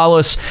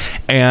Aquapolis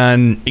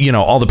and,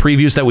 all the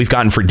previews that we've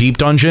gotten for Deep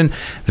Dungeon,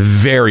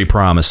 very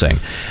promising.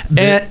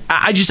 And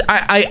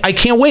I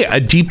can't wait. A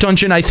Deep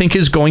Dungeon, I think,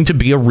 is going to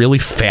be a really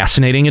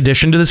fascinating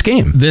addition to this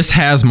game. This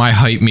has my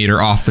hype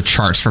meter off the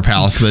charts for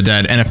Palace of the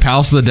Dead. And if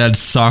Palace of the Dead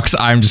sucks,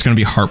 I'm just going to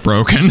be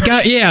heartbroken.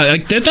 God, yeah,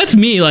 like that's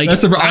me. Like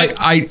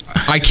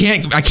I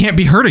can't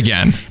be hurt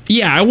again.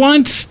 Yeah, I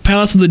want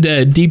Palace of the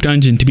Dead Deep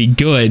Dungeon to be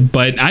good,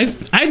 but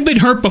I've been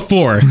hurt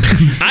before.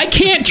 I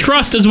can't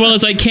trust as well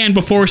as I can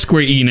before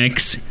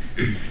Square-Enix.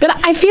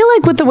 But I feel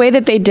like with the way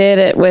that they did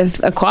it with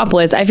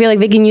Aquapolis, I feel like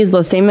they can use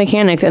those same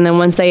mechanics, and then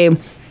once they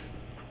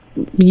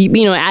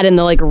add in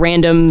the like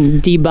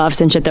random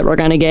debuffs and shit that we're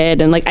gonna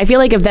get, and like I feel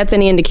like if that's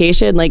any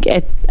indication, like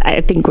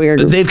I think we're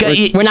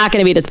not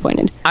gonna be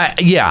disappointed.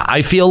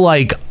 I feel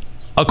like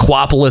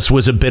Aquapolis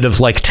was a bit of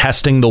like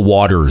testing the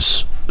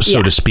waters,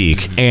 so to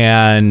speak,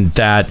 and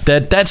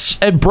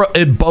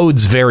it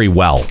bodes very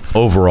well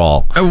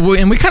overall.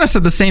 And we kind of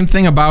said the same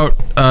thing about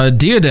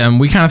Diadem.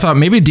 We kind of thought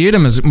maybe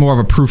Diadem is more of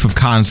a proof of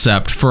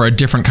concept for a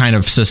different kind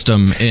of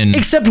system in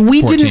except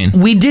we 14.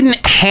 we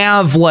didn't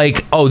have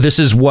like, this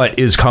is what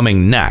is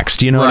coming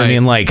next, you know what I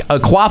mean? Like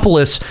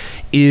Aquapolis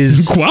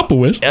is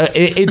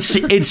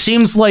it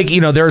seems like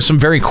there are some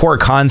very core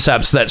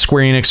concepts that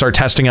Square Enix are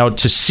testing out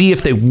to see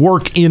if they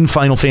work in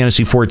Final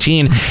Fantasy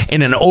 14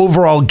 in an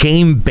overall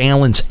game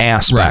balance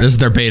aspect. Right, this is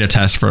their beta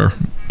test for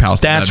Palace.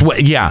 That's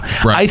what. Yeah,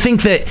 right. I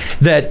think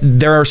that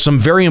there are some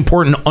very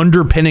important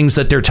underpinnings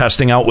that they're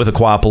testing out with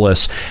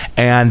Aquapolis,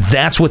 and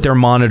that's what they're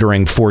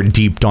monitoring for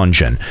Deep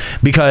Dungeon,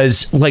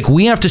 because like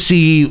we have to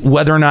see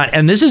whether or not,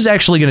 and this is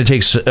actually going to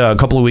take a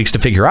couple of weeks to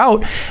figure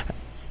out.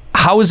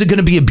 How is it going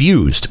to be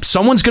abused?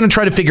 Someone's going to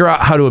try to figure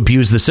out how to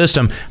abuse the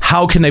system.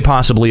 How can they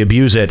possibly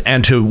abuse it,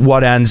 and to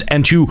what ends,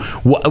 and to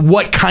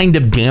what kind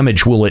of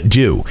damage will it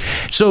do?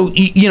 So,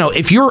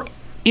 if you're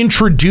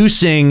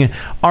introducing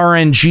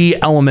RNG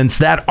elements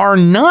that are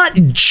not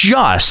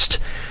just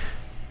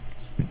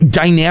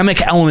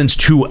dynamic elements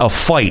to a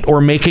fight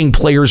or making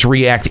players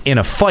react in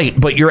a fight,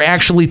 but you're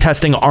actually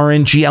testing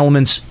RNG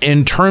elements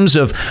in terms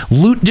of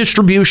loot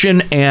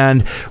distribution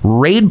and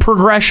raid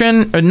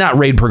progression, not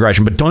raid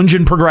progression, but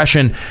dungeon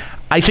progression.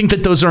 I think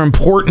that those are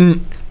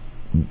important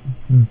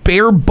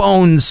bare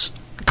bones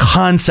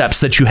concepts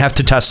that you have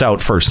to test out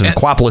first, and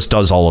Aquapolis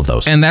does all of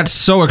those, and that's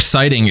so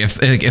exciting. If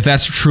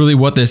that's truly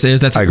what this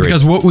is, that's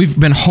because what we've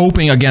been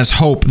hoping against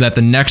hope, that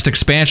the next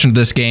expansion of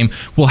this game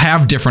will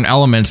have different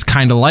elements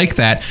kind of like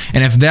that.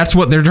 And if that's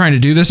what they're trying to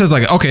do, this is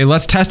like, okay,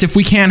 let's test if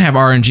we can have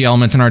RNG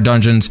elements in our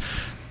dungeons.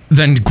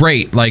 then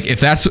great. Like if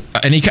that's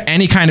any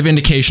kind of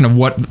indication of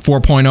what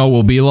 4.0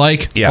 will be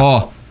like,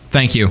 oh,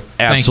 thank you.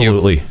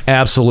 Absolutely. Thank you.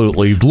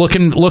 Absolutely.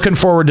 Looking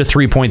forward to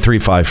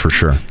 3.35 for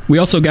sure. We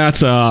also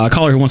got a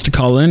caller who wants to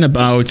call in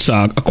about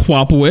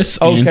Aquapolis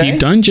and Deep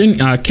Dungeon.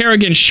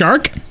 Kerrigan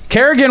Shark.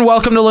 Kerrigan,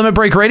 welcome to Limit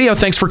Break Radio.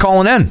 Thanks for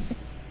calling in.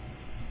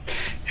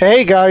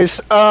 Hey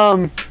guys,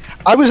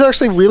 I was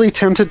actually really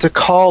tempted to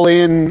call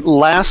in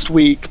last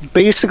week,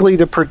 basically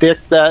to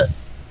predict that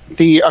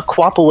the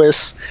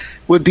Aquapolis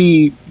would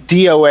be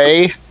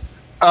DOA,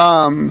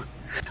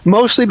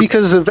 mostly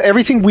because of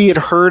everything we had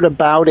heard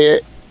about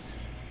it,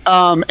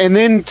 and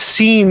then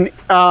seen in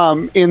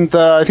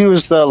the, I think it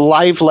was the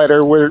live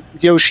letter where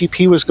Yoshi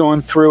P was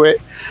going through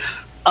it,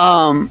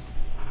 and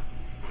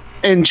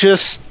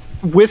just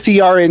with the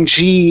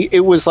RNG,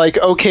 it was like,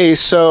 okay,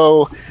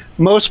 so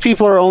most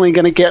people are only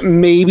going to get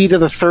maybe to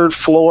the 3rd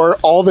floor.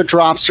 All the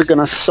drops are going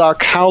to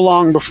suck. How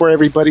long before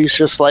everybody's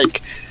just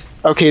like,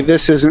 okay,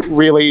 this isn't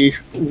really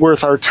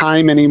worth our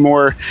time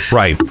anymore?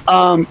 Right.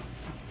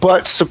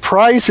 But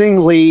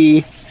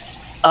surprisingly,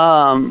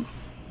 I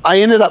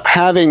ended up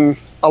having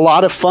a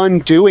lot of fun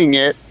doing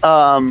it.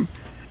 I'm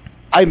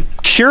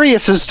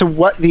curious as to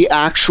what the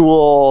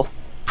actual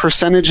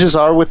percentages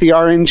are with the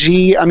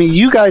RNG. I mean,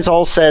 you guys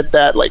all said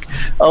that, like,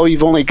 oh,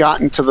 you've only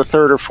gotten to the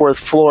 3rd or 4th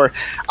floor.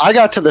 I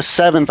got to the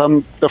 7th.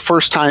 I'm the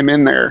first time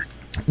in there.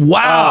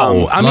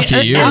 Wow. I mean,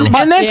 lucky you.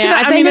 And that's Yeah,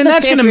 gonna, I think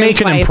that's gonna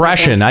make an twice,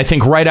 impression. I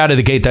think right out of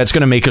the gate, that's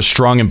gonna make a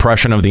strong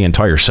impression of the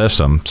entire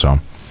system. So,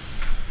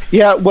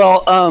 yeah,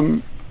 well,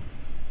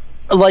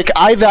 like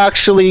I've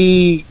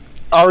actually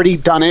already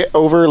done it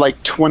over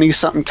like 20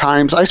 something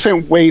times. I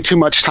spent way too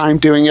much time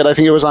doing it. I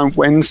think it was on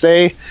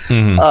Wednesday.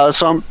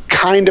 So I'm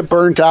kind of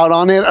burnt out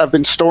on it. I've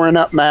been storing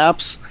up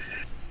maps.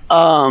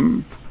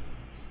 But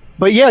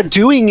yeah,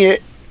 doing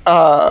it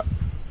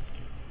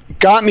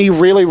got me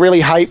really,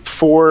 really hyped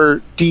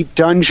for Deep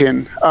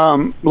Dungeon.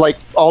 Like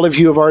all of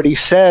you have already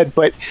said,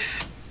 but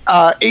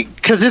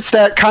because it's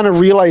that kind of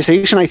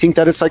realization, I think,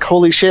 that it's like,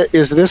 holy shit,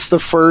 is this the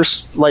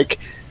first like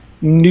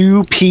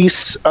new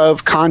piece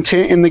of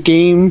content in the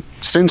game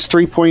since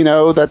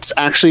 3.0 that's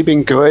actually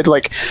been good?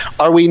 Like,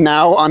 are we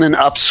now on an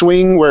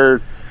upswing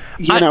where,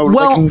 you know,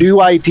 like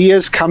new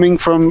ideas coming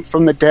from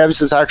the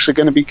devs is actually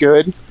going to be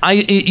good?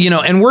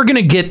 And we're going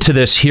to get to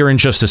this here in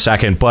just a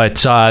second, but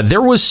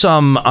there was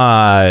some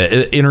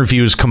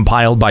interviews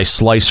compiled by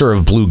Slycer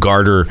of Blue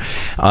Garter,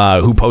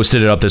 who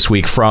posted it up this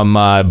week, from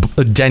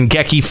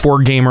Dengeki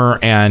 4Gamer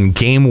and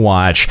Game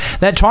Watch,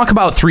 that talk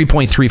about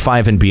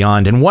 3.35 and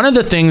beyond. And one of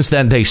the things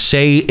that they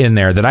say in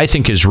there that I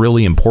think is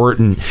really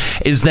important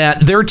is that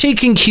they're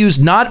taking cues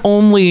not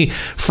only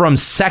from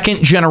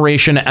 2nd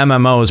generation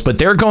MMOs, but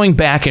they're going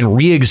back and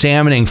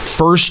re-examining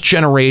 1st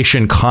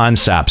generation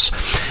concepts.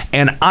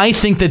 And I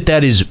think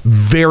that is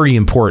very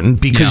important,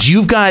 because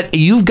you've got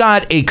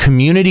a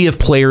community of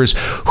players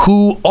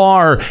who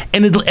are,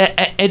 and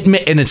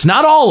it's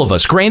not all of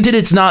us. Granted,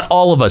 it's not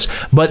all of us,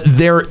 but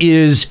there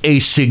is a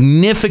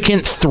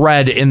significant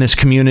thread in this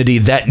community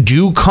that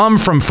do come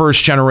from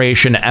 1st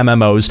generation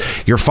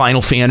MMOs, your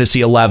Final Fantasy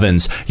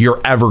 11s,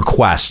 your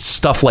EverQuests,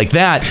 stuff like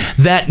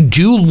that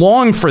do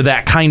long for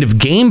that kind of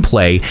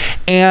gameplay.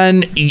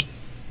 And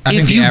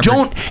if you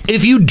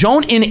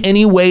don't in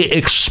any way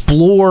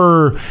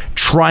explore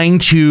trying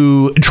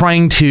to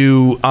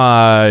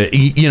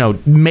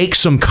make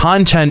some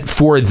content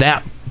for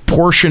that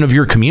portion of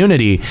your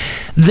community,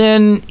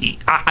 then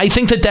I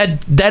think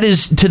that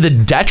is to the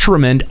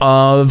detriment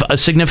of a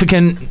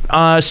significant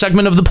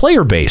segment of the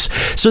player base.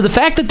 So the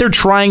fact that they're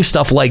trying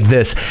stuff like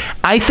this,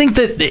 I think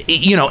that,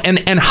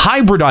 and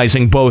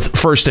hybridizing both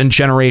 1st and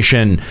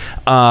generation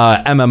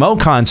MMO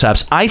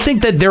concepts, I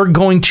think that they're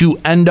going to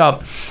end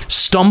up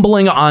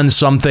stumbling on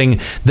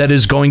something that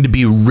is going to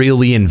be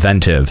really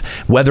inventive,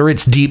 whether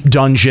it's Deep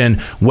Dungeon,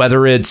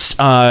 whether it's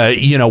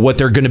what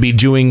they're going to be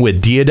doing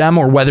with Diadem,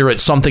 or whether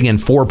it's something in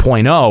 4.0.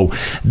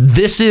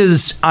 This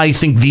is, I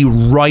think, the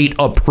right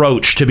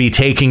approach to be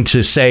taking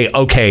to say,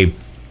 okay,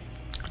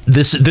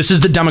 this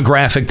is the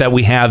demographic that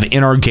we have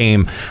in our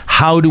game.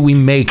 How do we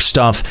make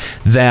stuff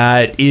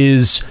that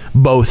is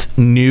both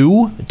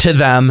new to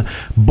them,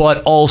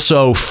 but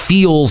also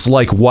feels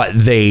like what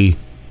they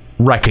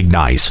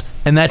recognize?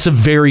 And that's a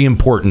very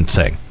important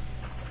thing.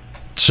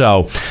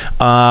 So,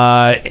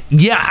 I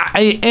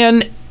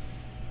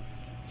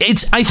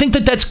think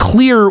that's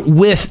clear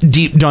with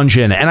Deep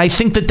Dungeon, and I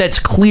think that's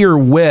clear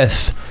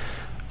with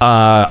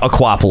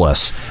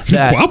Aquapolis,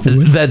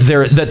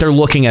 that they're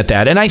looking at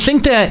that. And I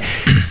think that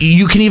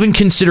you can even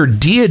consider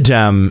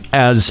Diadem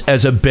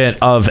as a bit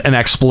of an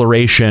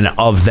exploration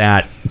of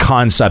that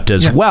concept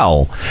as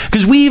well,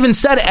 because we even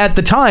said at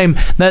the time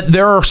that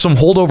there are some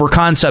holdover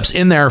concepts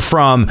in there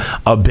from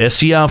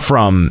Abyssia,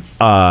 from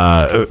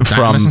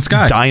Dynamis and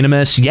Sky.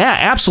 Dynamis. Yeah,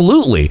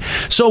 absolutely.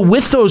 So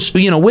with those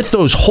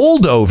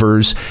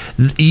holdovers,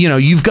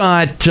 you've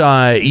got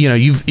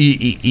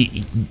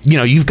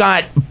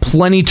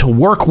plenty to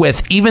work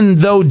with. Even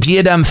though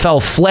Diadem fell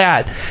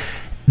flat,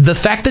 the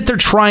fact that they're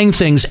trying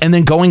things and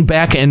then going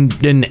back and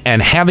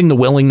having the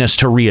willingness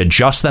to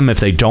readjust them if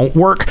they don't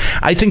work,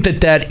 I think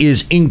that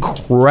is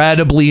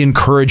incredibly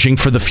encouraging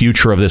for the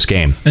future of this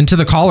game. And to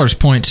the caller's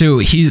point too,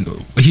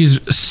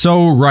 he's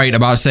so right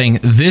about saying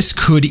this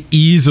could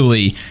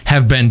easily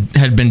had been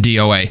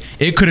DOA.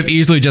 It could have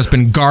easily just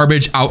been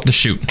garbage out the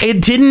chute.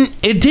 It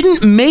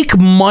didn't make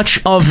much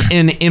of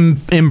an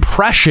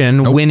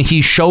impression when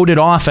he showed it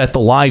off at the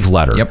live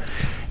letter. Yep.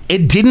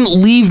 It didn't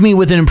leave me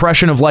with an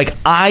impression of like,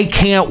 I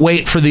can't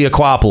wait for the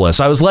Aquapolis.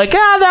 I was like,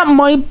 that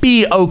might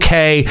be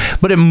okay,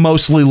 but it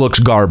mostly looks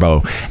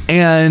garbo.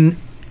 And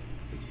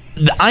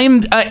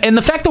and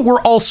the fact that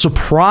we're all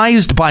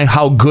surprised by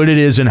how good it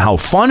is and how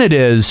fun it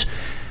is,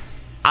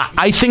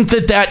 I think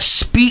that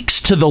speaks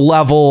to the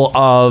level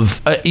of,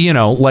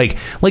 like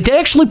they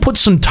actually put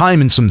some time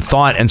and some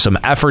thought and some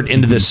effort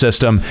into this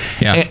system.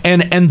 Yeah.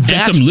 And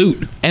that's some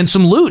loot. And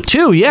some loot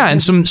too, yeah.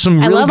 And some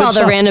really I love good all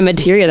stuff. the random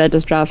materia that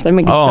just drops. They're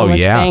making so much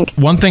bank.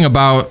 One thing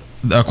about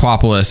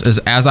Aquapolis is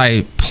as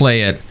I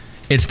play it,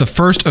 it's the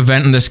first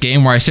event in this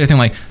game where I say anything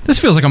like, this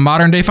feels like a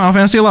modern day Final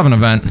Fantasy XI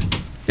event.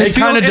 It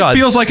kind of does. It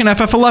feels like an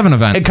FF11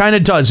 event. It kind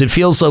of does. It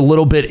feels a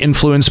little bit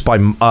influenced by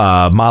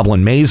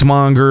Moblin Maze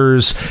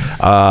Mongers.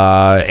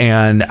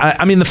 And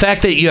I mean, the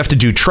fact that you have to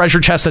do treasure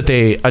chests, that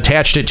they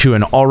attached it to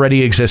an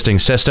already existing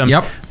system.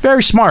 Yep.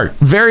 Very smart.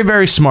 Very,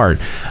 very smart.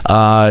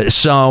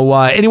 So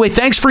anyway,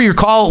 thanks for your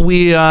call.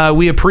 We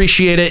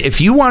appreciate it.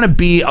 If you want to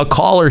be a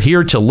caller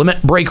here to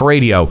Limit Break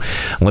Radio on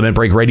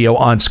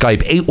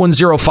Skype,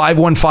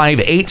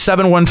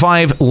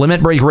 810-515-8715,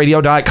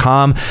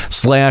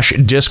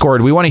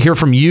 limitbreakradio.com/Discord. We want to hear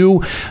from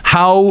you.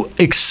 How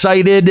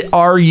excited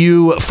are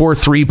you for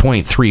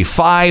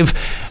 3.35?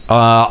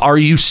 Are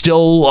you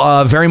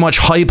still very much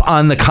hype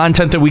on the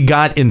content that we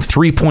got in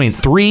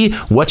 3.3?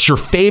 What's your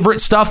favorite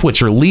stuff? What's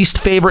your least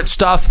favorite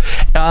stuff?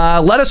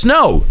 Let us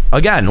know.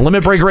 Again,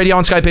 Limit Break Radio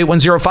on Skype,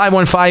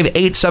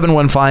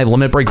 810-515-8715,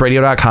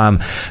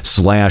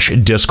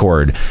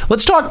 limitbreakradio.com/Discord.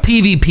 Let's talk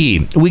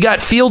PvP. We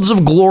got Fields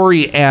of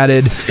Glory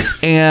added.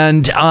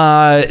 And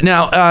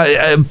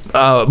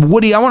now,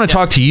 Woody, I want to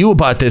talk to you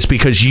about this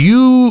because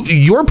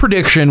your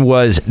prediction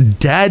was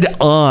dead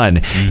on.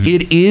 Mm-hmm.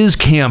 It is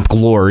Camp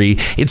Glory.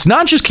 It's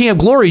not just Camp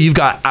Glory. You've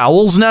got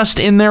Owl's Nest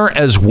in there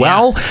as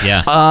well.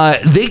 Yeah. I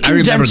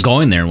remember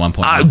going there at one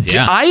point.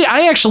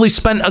 I actually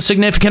spent a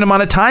significant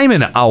amount of time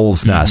in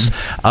Owl's Nest.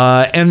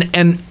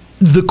 And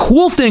the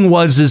cool thing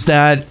is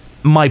that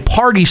my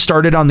party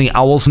started on the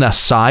Owl's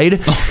Nest side,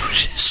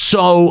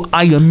 so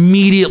I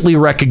immediately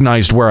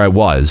recognized where I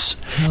was.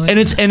 Oh,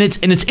 yeah. And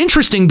it's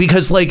interesting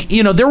because back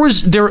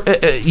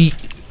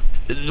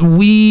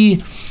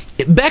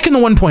in the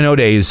 1.0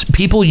 days,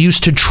 people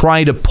used to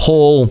try to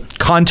pull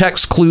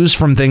context clues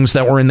from things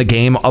that were in the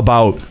game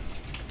about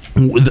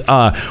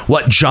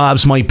what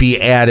jobs might be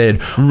added,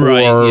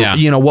 or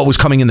what was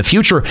coming in the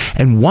future.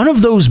 And one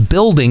of those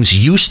buildings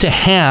used to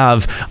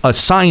have a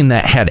sign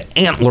that had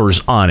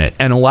antlers on it,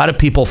 and a lot of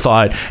people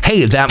thought,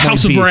 hey, that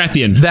House might be of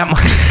Baratheon. That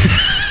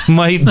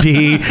might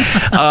be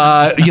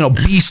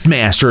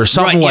Beastmaster or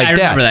something like that.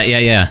 I remember that.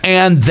 Yeah.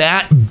 And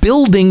that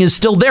building is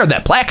still there.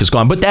 That plaque is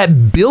gone, but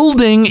that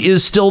building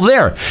is still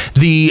there.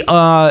 The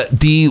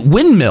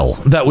windmill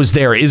that was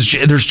there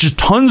there's just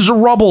tons of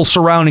rubble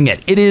surrounding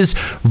it. It is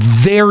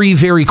very,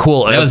 very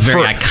cool. That was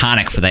very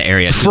iconic for that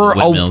area.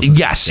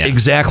 Yes,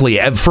 exactly.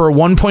 For a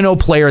 1.0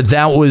 player,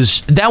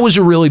 that was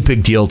a really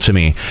big deal to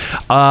me.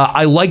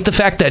 I like the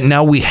fact that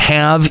now we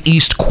have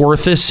East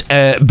Quarthus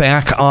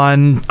back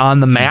on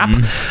the map.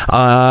 Mm-hmm.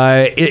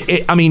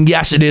 I mean,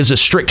 yes, it is a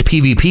strict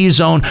PvP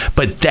zone,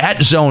 but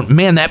that zone,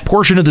 man, that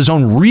portion of the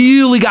zone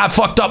really got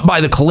fucked up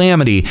by the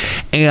calamity,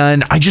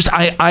 and I'm just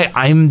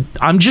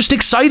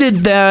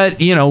excited that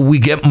we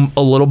get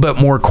a little bit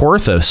more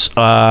Quarthus.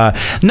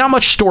 Not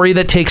much story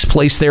that takes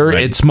place there.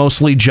 Right. It's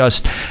mostly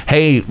just,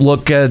 hey,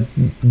 look,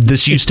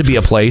 this used to be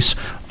a place.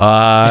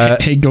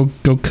 Hey, go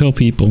kill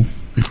people.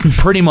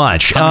 Pretty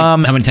much. How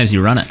many times do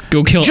you run it?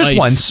 Go kill just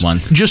ice.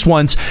 once. Just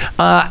once.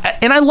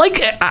 And I like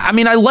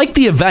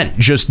the event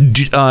just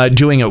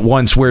doing it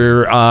once,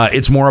 where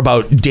it's more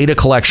about data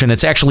collection.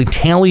 It's actually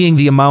tallying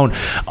the amount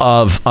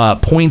of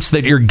points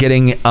that you're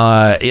getting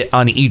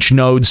on each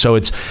node. So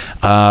it's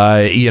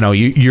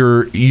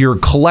you're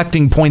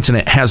collecting points, and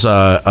it has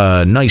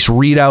a nice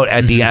readout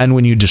at the end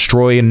when you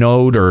destroy a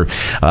node, or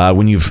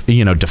when you've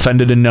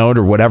defended a node,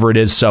 or whatever it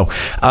is. So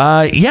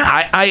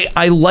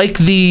I like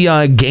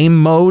the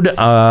game mode.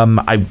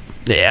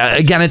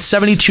 Again, it's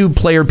 72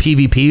 player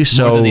PvP.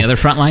 So more than the other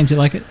front lines, you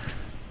like it?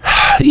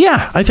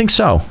 Yeah, I think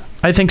so.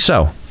 I'm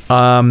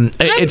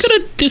gonna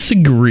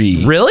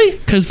disagree. Really?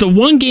 Because the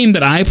one game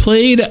that I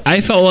played, I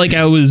felt like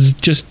I was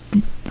just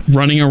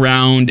running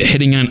around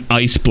hitting on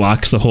ice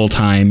blocks the whole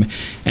time,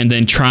 and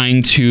then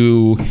trying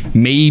to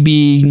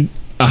maybe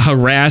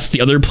harass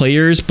the other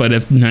players. But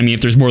if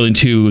there's more than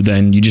two,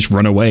 then you just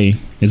run away.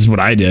 Is what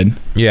I did.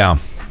 Yeah.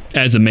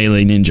 As a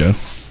melee ninja.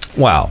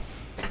 Wow.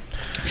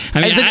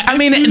 I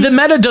mean, the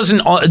meta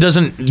doesn't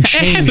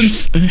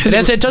change.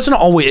 It doesn't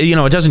always,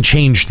 it doesn't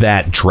change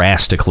that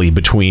drastically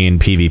between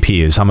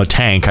PvPs. I'm a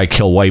tank. I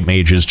kill white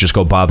mages. Just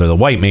go bother the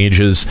white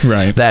mages.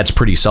 Right. That's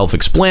pretty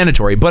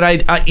self-explanatory. But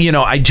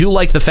I do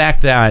like the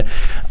fact that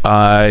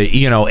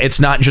it's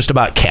not just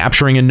about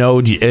capturing a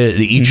node.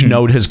 Each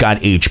node has got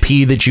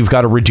HP that you've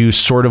got to reduce,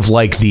 sort of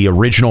like the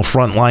original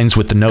front lines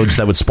with the nodes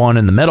that would spawn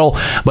in the middle.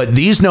 But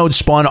these nodes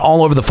spawn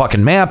all over the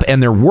fucking map,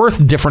 and they're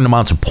worth different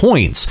amounts of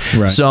points.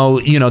 Right. So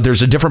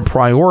there's a different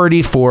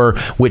priority for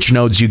which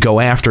nodes you go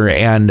after,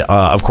 and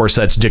of course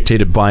that's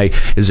dictated by,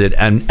 is it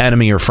an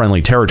enemy or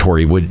friendly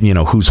territory,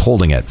 who's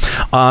holding it.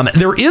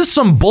 There is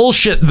some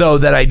bullshit though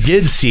that I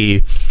did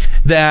see,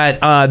 that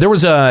there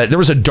was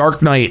a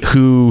Dark Knight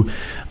who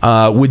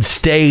would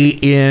stay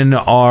in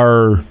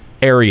our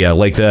area,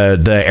 like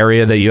the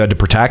area that you had to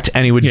protect,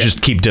 and he would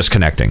just keep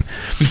disconnecting.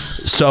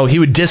 So he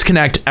would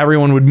disconnect,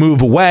 everyone would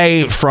move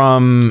away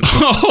from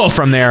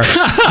there,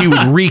 he would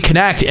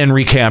reconnect and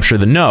recapture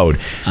the node.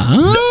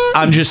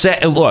 I'm just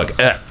saying, look,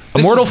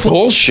 Mortal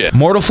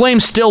Flame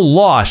still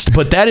lost,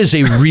 but that is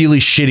a really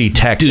shitty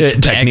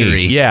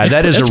technique. Yeah,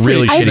 that is a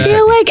really shitty technique.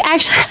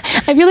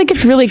 I feel like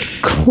it's really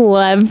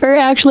clever,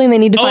 actually, and they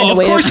need to find a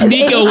way. Of course,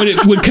 Nico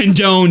would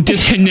condone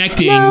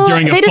disconnecting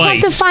during a fight. They just have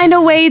to find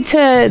a way to.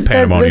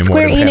 The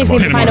Square Enix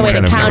needs to find a way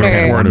to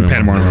counter.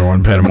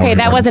 Okay,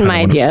 that wasn't my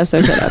idea,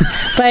 so shut up.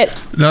 But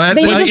you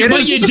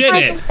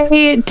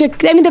did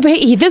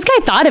it. This guy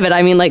thought of it.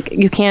 I mean, like,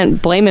 you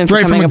can't blame him for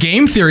from a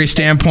game theory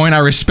standpoint. I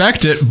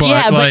respect it,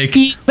 but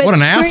what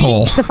an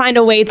asshole! To find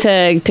a way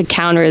to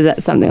counter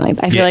something like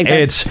that. I feel like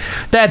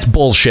that's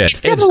bullshit.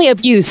 It's definitely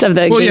abuse of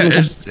the. Well, game.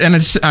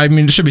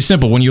 It should be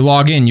simple. When you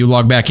log in, you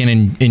log back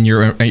in at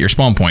your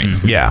spawn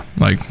point. Yeah,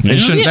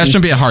 that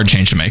shouldn't be a hard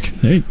change to make.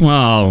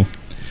 Well,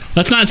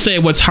 let's not say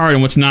what's hard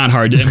and what's not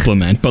hard to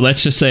implement, but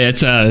let's just say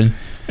it's a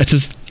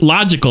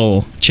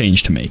logical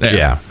change to make.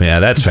 Yeah,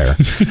 that's fair.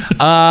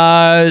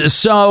 Other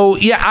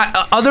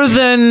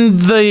than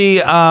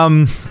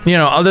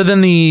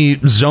the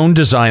zone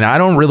design, I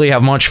don't really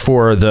have much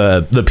for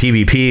the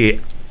PvP,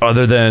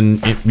 other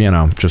than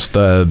just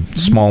the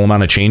small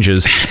amount of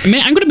changes.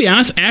 Man, I'm gonna be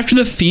honest, after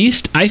the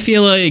feast, I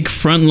feel like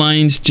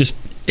Frontlines just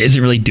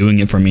isn't really doing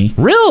it for me.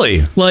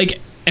 Really? Like,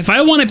 if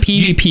I want a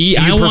PvP,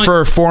 I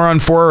prefer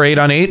 4-on-4 or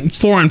 8-on-8?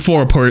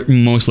 4-on-4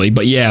 mostly,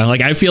 but yeah,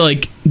 like, I feel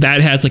like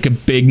that has like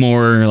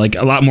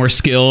a lot more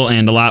skill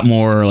and a lot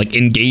more like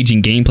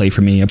engaging gameplay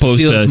for me.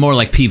 Opposed to more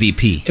like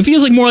PvP. It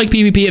feels like more like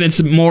PvP, and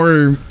it's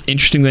more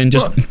interesting than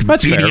just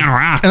that's beating out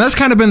rocks. And that's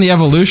kind of been the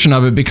evolution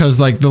of it,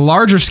 because like the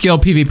larger scale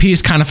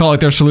PvPs kind of felt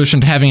like their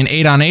solution to having an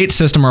 8-on-8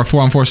 system or a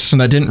 4-on-4 system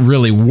that didn't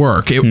really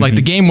work. Like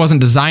the game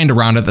wasn't designed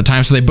around it at the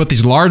time, so they put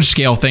these large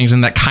scale things in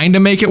that kind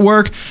of make it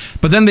work.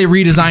 But then they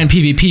redesigned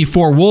PvP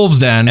for Wolves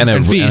Den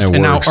and Feast,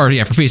 and now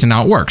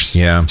it works.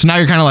 Yeah. So now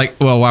you're kind of like,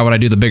 well, why would I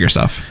do the bigger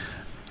stuff?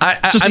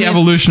 Just the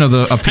evolution of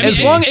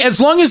PvP. As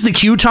long as the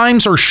queue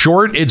times are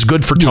short, it's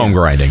good for tone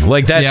grinding.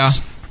 Like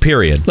that's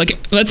period.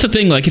 Like that's the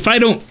thing. Like if I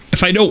want a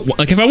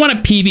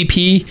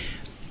PvP,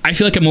 I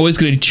feel like I'm always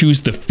going to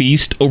choose the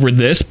Feast over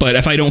this. But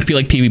if I don't feel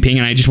like PvPing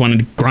and I just want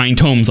to grind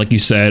tomes, like you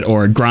said,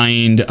 or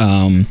grind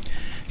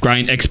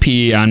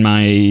XP on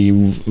my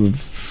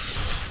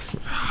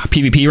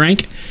PvP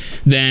rank,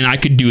 then I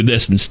could do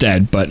this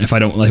instead. But if I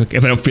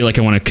don't feel like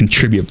I want to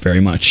contribute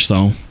very much,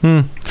 so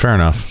fair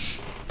enough.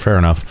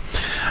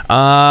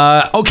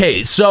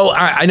 Okay, so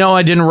I know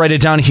I didn't write it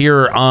down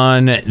here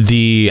on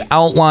the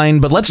outline,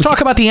 but let's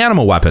talk about the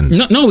Anima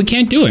weapons. No, we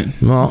can't do it.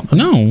 Well,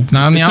 no,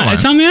 not on the outline.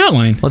 It's on the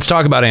outline. Let's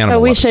talk about Anima.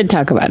 We should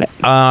talk about it.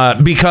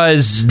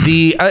 Because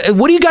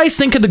what do you guys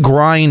think of the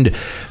grind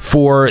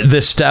for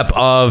this step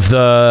of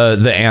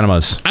the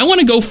Animas? I want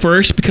to go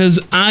first because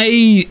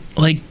I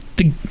like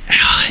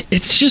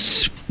it's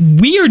just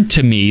weird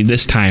to me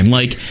this time.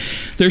 Like,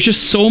 there's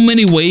just so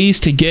many ways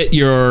to get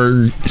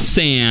your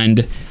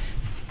sand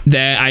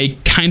that I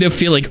kind of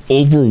feel like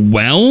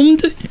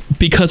overwhelmed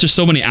because there's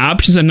so many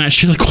options. I'm not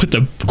sure like what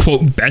the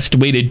quote best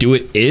way to do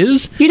it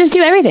is. You just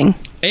do everything.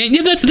 And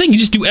yeah, that's the thing. You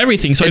just do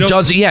everything. So it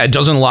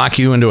doesn't lock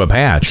you into a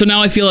patch. So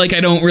now I feel like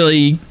I don't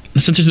really,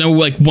 since there's no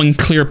like one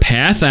clear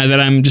path, that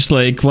I'm just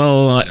like,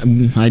 well,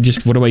 I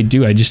just, what do I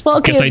do? I just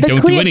guess I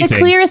don't do anything. The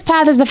clearest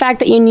path is the fact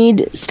that you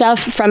need stuff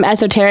from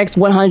Esoterics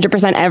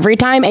 100% every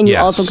time, and you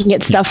also can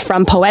get stuff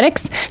from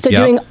Poetics. So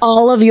doing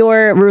all of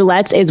your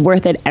roulettes is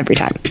worth it every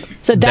time.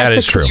 So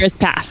that's the clearest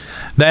path.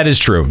 That is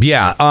true,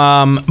 yeah.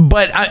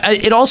 But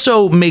it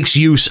also makes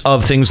use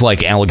of things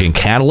like elegant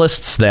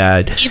catalysts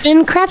that...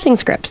 Even crafting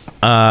scripts.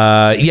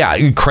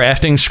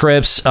 Crafting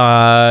scripts.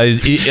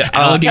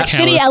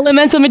 Shitty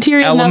elemental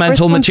materials.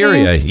 Elemental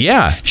materia,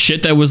 yeah.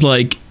 Shit that was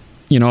like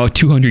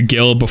 200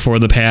 gil before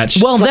the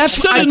patch. Well, that's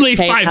suddenly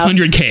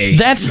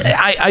 500k.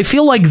 I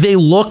feel like they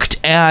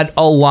looked at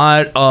a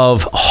lot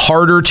of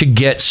harder to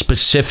get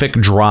specific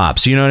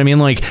drops. You know what I mean?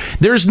 Like,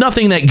 there's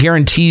nothing that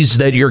guarantees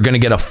that you're going to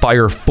get a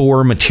Fire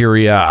 4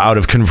 materia out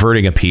of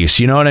converting a piece.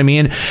 You know what I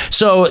mean?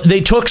 So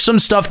they took some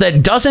stuff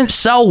that doesn't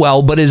sell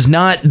well, but is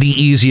not the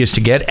easiest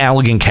to get.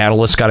 Elegant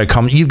Catalyst got to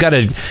come. You've got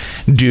to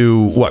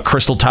do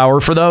Crystal Tower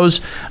for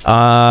those.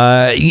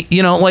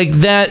 Like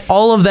that.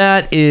 All of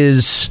that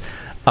is.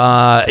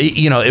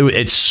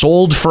 It's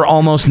sold for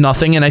almost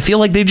nothing, and I feel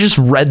like they just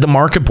read the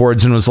market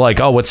boards and was like,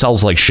 oh, it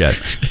sells like shit.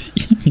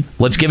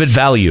 Let's give it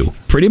value.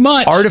 Pretty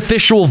much.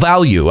 Artificial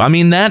value. I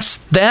mean,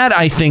 that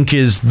I think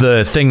is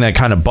the thing that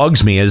kind of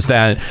bugs me, is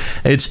that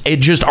it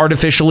just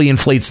artificially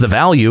inflates the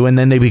value, and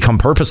then they become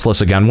purposeless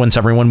again once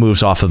everyone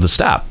moves off of the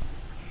step.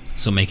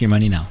 So make your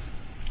money now.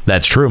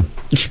 That's true.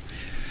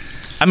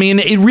 I mean,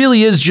 it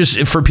really is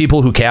just for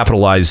people who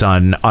capitalize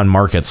on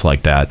markets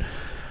like that.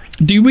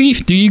 Do you,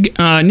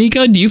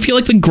 Nika, do you feel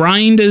like the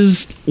grind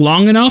is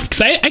long enough?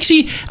 Because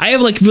I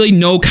have really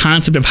no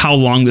concept of how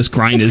long this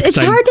grind is. It's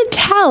hard to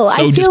tell. So I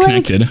feel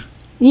disconnected.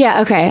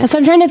 Yeah, okay. So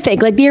I'm trying to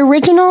think. Like the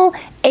original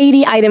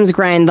 80 items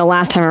grind the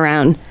last time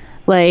around,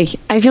 I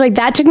feel like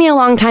that took me a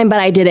long time, but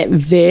I did it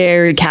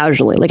very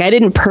casually. Like I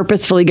didn't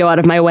purposefully go out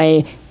of my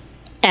way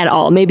at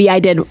all. Maybe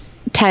I did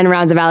 10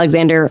 rounds of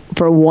Alexander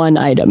for one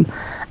item.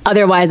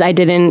 Otherwise, I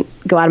didn't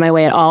go out of my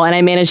way at all, and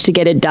I managed to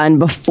get it done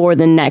before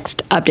the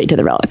next update to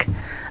the relic.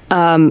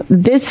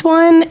 This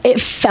one,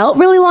 it felt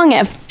really long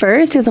at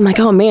first because I'm like,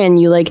 oh man,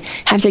 you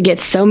have to get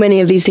so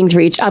many of these things for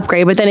each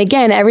upgrade. But then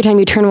again, every time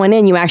you turn one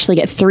in, you actually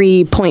get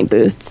 3 point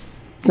boosts.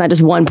 It's not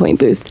just 1 point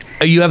boost.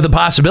 You have the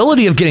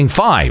possibility of getting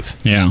 5.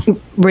 Yeah.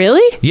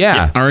 Really?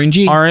 Yeah.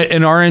 RNG.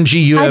 In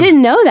RNG, I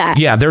didn't know that.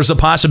 Yeah, there's a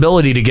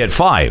possibility to get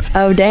 5.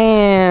 Oh,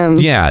 damn.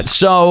 Yeah.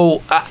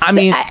 So, I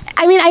mean,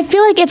 I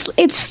feel like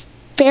it's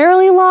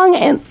fairly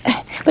long,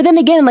 but then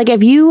again,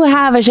 if you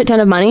have a shit ton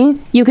of money,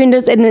 you can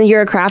just, and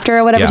you're a crafter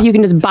or whatever, so you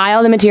can just buy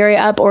all the materia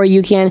up, or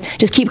you can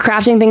just keep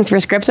crafting things for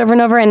scripts over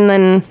and over. And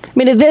then,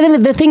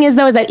 the thing is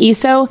though, is that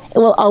ESO, it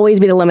will always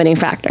be the limiting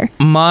factor.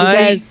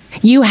 Because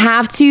you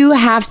have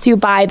to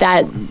buy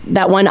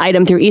that one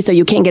item through ESO.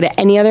 You can't get it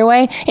any other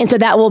way, and so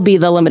that will be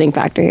the limiting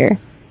factor here.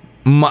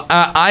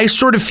 I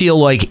sort of feel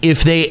like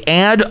if they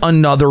add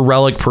another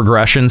relic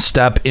progression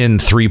step in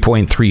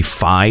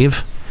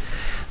 3.35,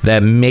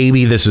 that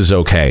maybe this is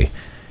okay.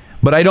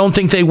 But I don't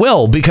think they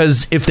will,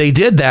 because if they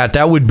did that,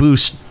 that would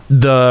boost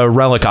the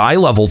relic eye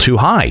level too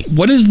high.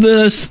 What does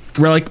this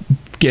relic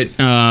get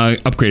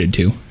upgraded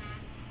to?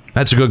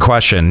 That's a good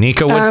question.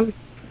 Nika, what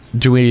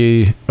do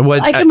we...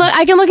 What, I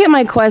can look at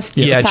my quest.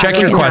 Yeah, check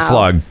your quest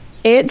log.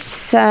 It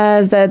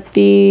says that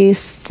the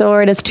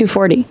sword is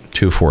 240.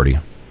 240.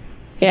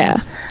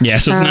 Yeah. Yeah,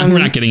 so we're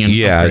not getting an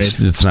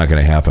upgrade. It's not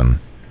going to happen.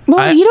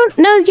 Well, you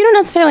don't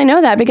necessarily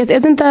know that, because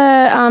isn't the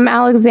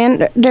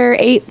Alexander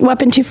 8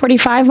 weapon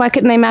 245? Why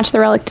couldn't they match the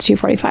relic to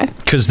 245?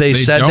 Because they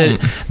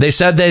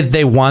said that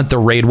they want the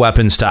raid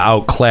weapons to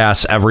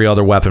outclass every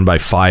other weapon by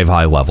 5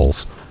 high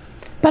levels.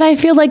 But I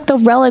feel like the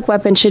relic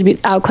weapon should be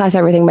outclass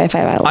everything by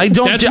 5 items. I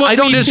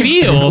don't just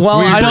feel. Well,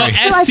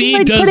 I feel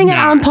like putting it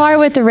on par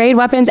with the raid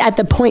weapons at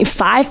the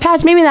 0.5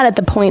 patch, maybe not at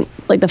the point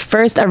the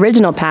first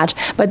original patch,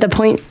 but the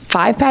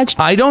 0.5 patch.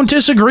 I don't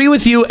disagree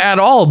with you at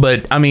all,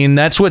 but I mean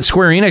that's what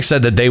Square-Enix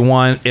said, that they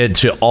want it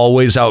to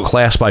always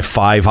outclass by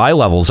 5 high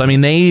levels. I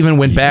mean, they even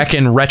went back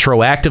and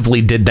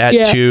retroactively did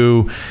that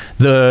to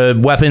the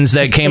weapons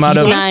that came out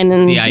of the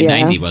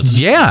I-90 was.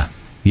 Yeah.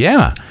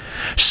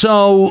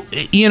 So,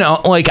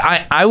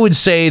 I would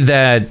say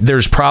that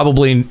there's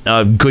probably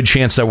a good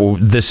chance that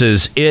this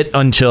is it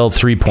until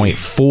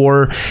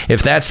 3.4.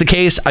 If that's the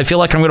case, I feel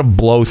like I'm going to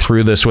blow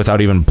through this without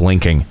even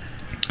blinking.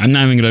 I'm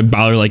not even going to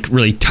bother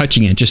really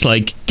touching it. Just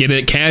get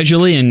it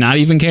casually and not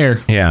even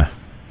care. Yeah.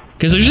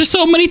 Because there's just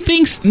so many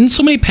things and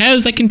so many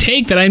paths I can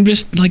take that I'm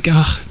just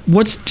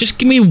just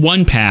give me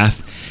one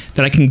path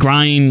that I can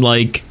grind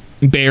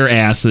bear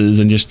asses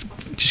and just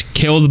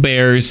kill the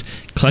bears,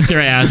 collect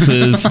their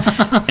asses,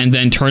 and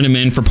then turn them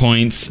in for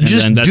points. And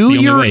just then that's the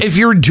only way. If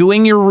you're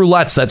doing your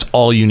roulettes, that's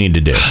all you need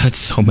to do. That's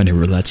so many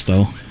roulettes,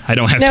 though. I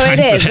don't have time for that.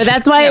 No, it is, but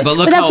that's why.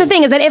 But that's the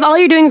thing, is that if all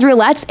you're doing is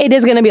roulettes, it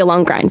is going to be a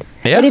long grind.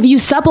 Yeah. But if you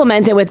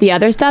supplement it with the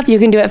other stuff, you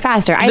can do it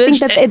faster. I think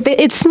that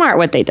it's smart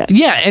what they did.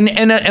 Yeah, and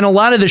a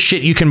lot of the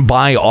shit you can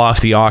buy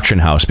off the auction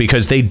house,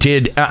 because they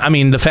did. I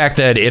mean, the fact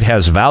that it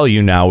has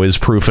value now is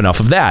proof enough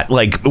of that.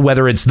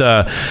 Whether it's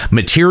the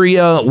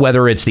materia,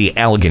 whether it's the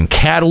elegant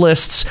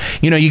catalysts,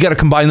 you got to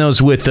combine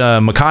those with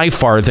Mhcah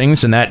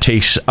farthings, and that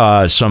takes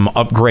some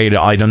upgrade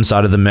items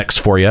out of the mix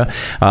for you.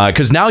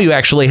 Because now you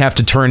actually have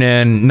to turn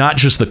in not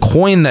just the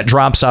coin that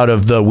drops out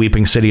of the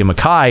Weeping City of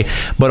Mhcah,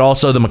 but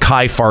also the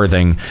Mhcah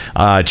farthing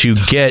to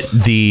get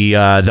the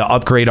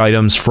upgrade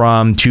items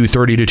from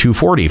 230 to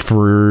 240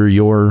 for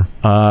your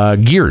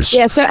gears.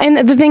 Yeah. So,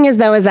 and the thing is,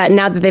 though, is that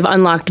now that they've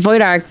unlocked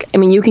Void Arc, I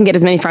mean, you can get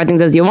as many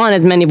farthings as you want,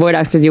 as many Void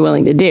Arcs as you're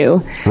willing to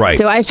do. Right.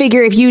 So I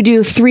figure if you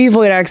do 3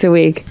 Void Arcs a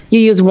week, you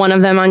use one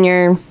of them on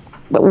your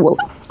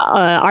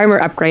armor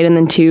upgrade and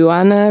then 2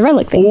 on the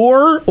relic thing.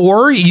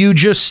 Or you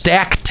just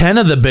stack 10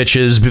 of the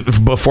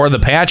bitches before the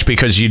patch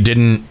because you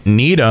didn't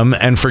need them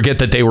and forget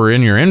that they were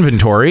in your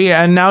inventory,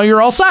 and now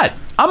you're all set.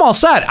 I'm all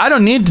set. I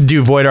don't need to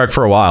do Void Arc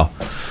for a while.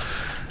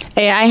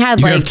 Hey, I had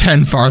you have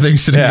 10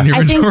 farthings sitting in your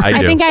inventory.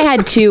 I think I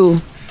had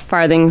 2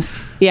 farthings.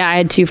 Yeah, I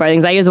had 2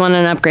 farthings. I used one on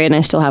an upgrade and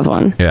I still have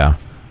one. Yeah.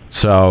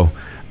 So,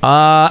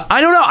 I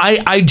don't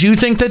know. I do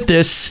think that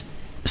this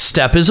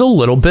step is a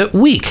little bit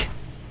weak.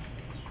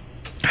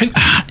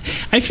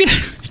 I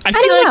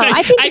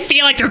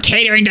feel like they're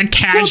catering to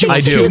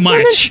casuals too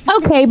much.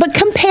 Okay, but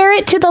compare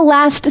it to the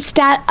last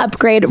stat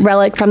upgrade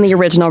relic from the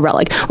original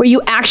relic, where you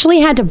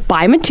actually had to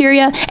buy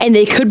materia and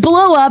they could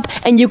blow up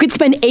and you could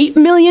spend 8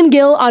 million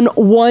gil on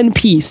one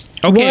piece.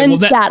 One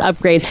stat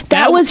upgrade.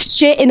 That was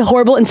shit and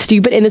horrible and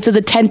stupid, and this is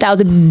a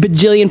 10,000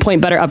 bajillion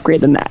point better upgrade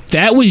than that.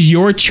 That was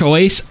your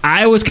choice.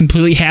 I was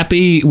completely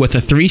happy with a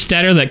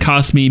 3-statter that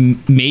cost me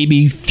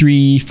maybe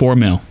 3-4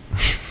 mil.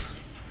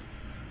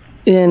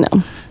 Yeah,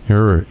 no.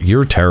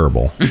 You're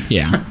terrible.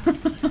 Yeah.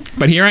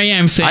 But here I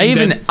am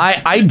saying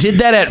I did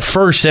that at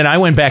first and I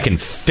went back and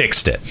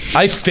fixed it.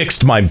 I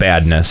fixed my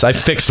badness. I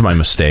fixed my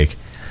mistake.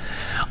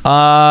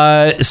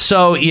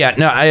 So yeah,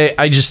 no,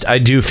 I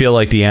do feel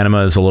like the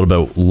Anima is a little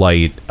bit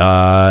light.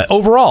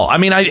 Overall, I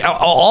mean,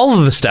 all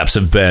of the steps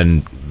have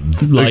been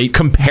light,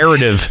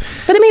 comparative.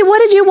 But I mean, what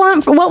did you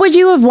want? What would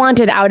you have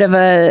wanted out of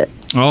a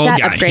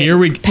stat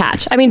upgrade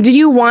patch? I mean, did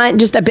you want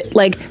just a bit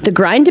like the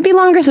grind to be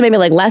longer, so maybe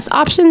like less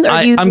options? Or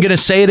I'm going to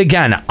say it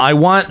again. I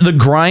want the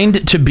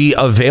grind to be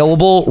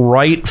available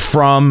right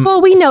from 3.0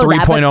 or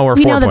 4.0.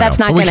 We know that that's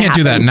not going to happen. We can't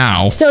do that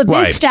now. So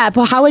this step,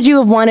 how would you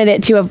have wanted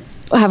it to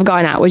have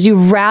gone out? Would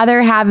you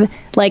rather have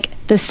like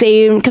the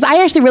same? Because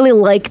I actually really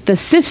like the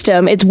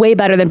system. It's way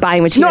better than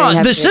buying material.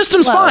 No, the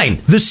system's fine.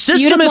 The system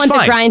is fine. You just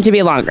want the grind to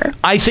be longer.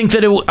 I think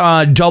that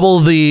it double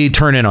the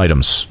turn-in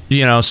items.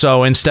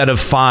 So instead of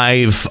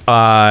 5,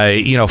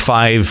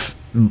 5.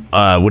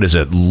 What is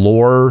it?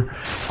 Lore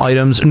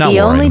items? Not the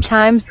lore only items.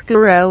 time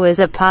Skuro is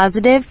a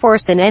positive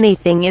force in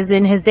anything is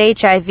in his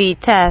HIV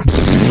test.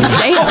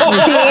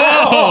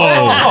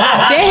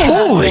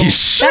 Holy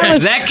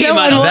shit! That came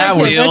out of that.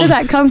 Where did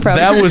that come from?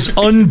 That was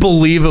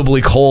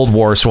unbelievably Cold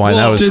War swine.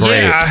 That was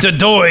great. Are they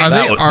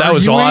that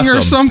was arguing awesome.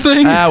 or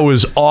something? That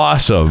was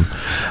awesome.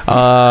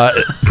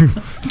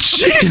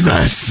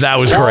 Jesus, that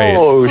was great.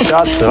 Oh,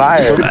 shots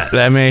fired.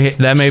 That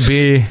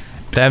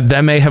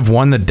may have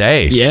won the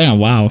day. Yeah,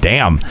 wow.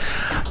 Damn.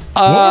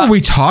 What were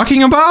we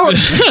talking about?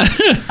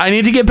 I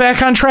need to get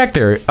back on track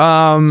there.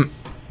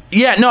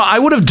 Yeah, no, I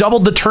would have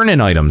doubled the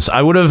turn-in items.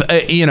 I would have,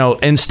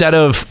 instead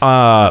of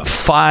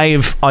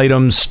 5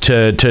 items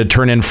to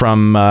turn in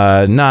from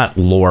not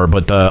lore,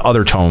 but the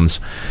other tomes,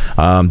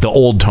 the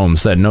old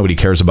tomes that nobody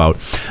cares about.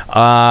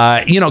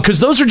 Because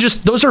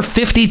those are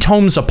 50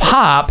 tomes a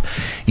pop.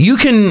 You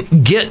can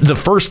get the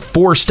first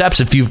 4 steps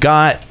if you've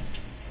got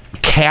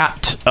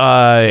capped,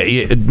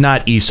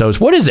 not ESOs.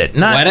 What is it?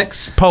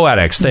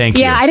 Poetics. Thank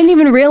you. Yeah, I didn't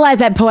even realize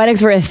that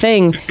poetics were a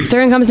thing.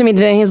 Soren comes to me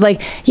today and he's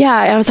like, yeah.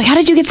 I was like, how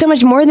did you get so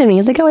much more than me?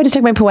 He's like, oh, I just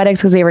took my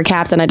poetics because they were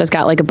capped and I just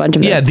got like a bunch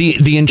of this. Yeah,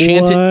 the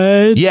enchanted.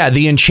 What? Yeah,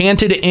 the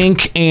enchanted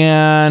ink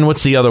and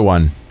what's the other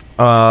one?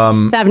 The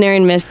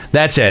Avnarian Mist.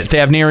 That's it. The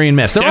Avnarian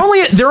Mist.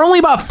 They're only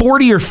about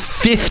 40 or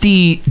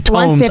 50 tomes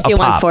one's 50, a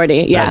pop. one's 40.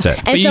 Yeah, that's it.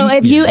 And so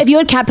if you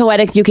had capped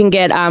poetics, you can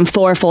get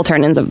 4 full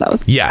turn-ins of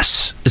those.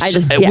 Yes,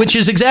 which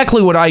is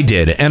exactly what I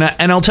did.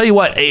 And I'll tell you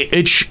what,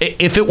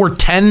 if it were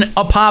 10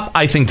 a pop,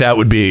 I think that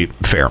would be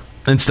fair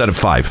instead of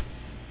 5.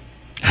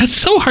 It's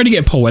so hard to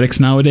get poetics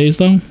nowadays,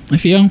 though. I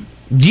feel.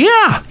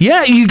 Yeah,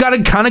 you got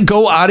to kind of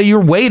go out of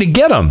your way to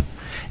get them.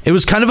 It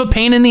was kind of a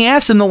pain in the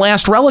ass in the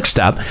last relic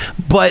step,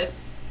 but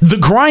the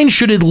grind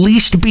should at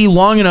least be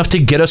long enough to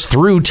get us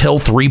through till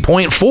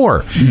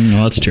 3.4.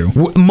 No, that's true.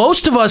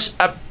 Most of us,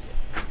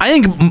 I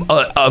think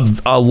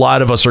a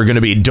lot of us are going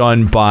to be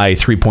done by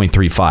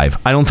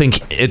 3.35. I don't think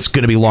it's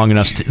going to be long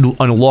enough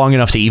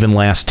to even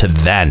last to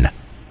then.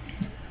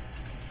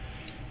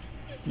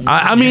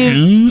 I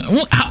mean,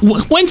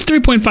 when's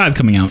 3.5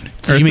 coming out?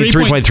 Or you mean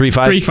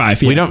 3.35?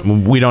 3.5.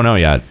 Yeah. We don't know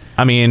yet.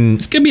 I mean,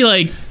 it's gonna be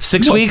like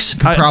 6 weeks.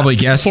 Could probably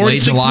guess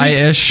late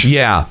July-ish.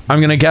 Yeah, I'm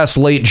gonna guess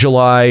late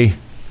July.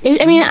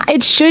 I mean,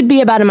 it should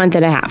be about a month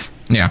and a half.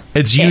 Yeah,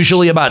 it's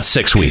usually about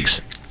 6 weeks.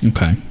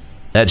 Okay.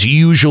 That's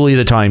usually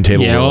the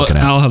timetable we're looking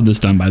at. I'll have this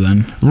done by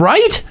then.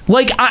 Right?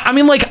 Like, I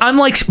mean, like, I'm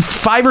like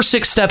 5 or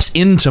 6 steps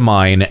into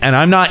mine, and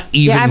I'm not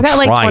even I've got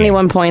trying. like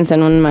 21 points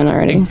in mine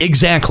already.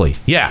 Exactly.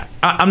 Yeah.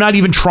 I'm not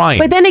even trying.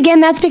 But then again,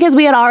 that's because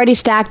we had already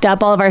stacked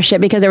up all of our shit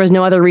because there was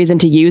no other reason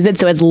to use it,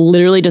 so it's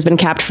literally just been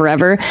capped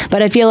forever.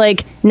 But I feel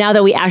like now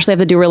that we actually have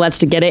to do roulettes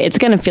to get it, it's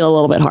going to feel a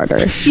little bit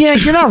harder. Yeah,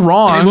 you're not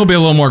wrong. It will be a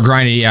little more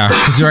grindy, yeah.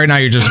 Because right now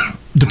you're just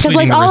depleting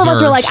like the all reserves. of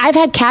us were like, I've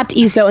had capped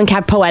ESO and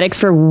capped poetics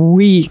for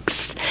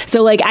weeks.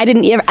 So like I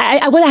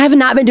have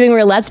not been doing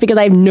roulettes because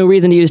I have no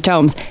reason to use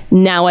tomes.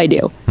 Now I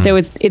do. So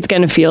it's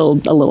going to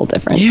feel a little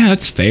different. Yeah,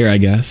 that's fair, I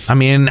guess. I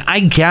mean,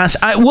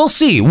 we'll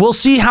see. We'll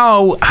see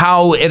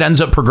how it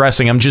ends up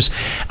progressing.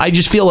 I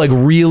just feel like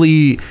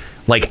really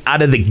like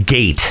out of the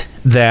gate,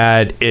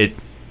 that it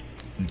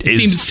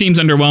seems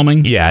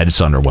underwhelming. Yeah, it's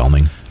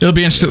underwhelming. It'll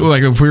be interesting.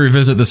 Like if we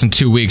revisit this in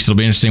 2 weeks, it'll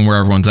be interesting where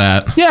everyone's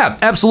at. Yeah,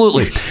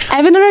 absolutely.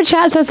 Evan in our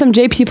chat says some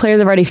JP players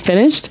have already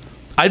finished.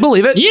 I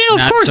believe it.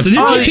 Yeah, of course. The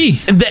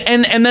JP.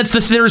 And that's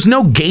there's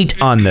no gate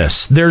on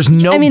this. There's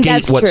no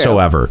gate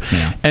whatsoever.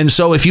 Yeah. And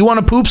so if you want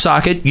to poop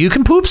sock it, you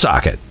can poop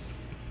sock it.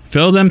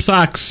 Fill them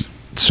socks.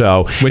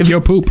 So with your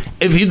poop.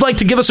 If you'd like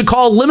to give us a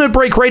call, Limit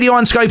Break Radio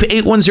on Skype,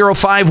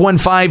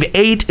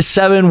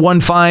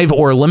 810-515-8715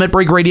 or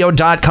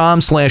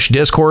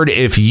limitbreakradio.com/Discord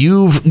if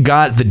you've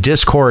got the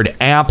Discord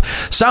app.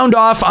 Sound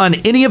off on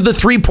any of the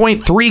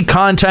 3.3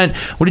 content.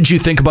 What did you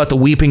think about the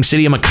Weeping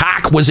City of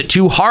Mhcah? Was it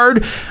too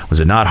hard? Was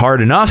it not hard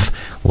enough?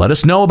 Let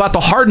us know about the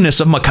hardness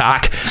of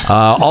Mhcah.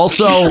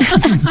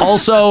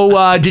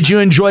 Also, did you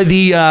enjoy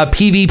the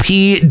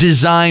PvP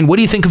design? What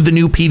do you think of the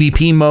new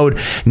PvP mode?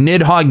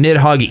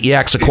 Nidhogg,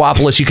 EX,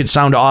 Aquapolis. You could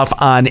sound off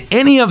on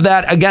any of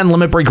that. Again,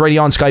 Limit Break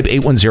Radio on Skype,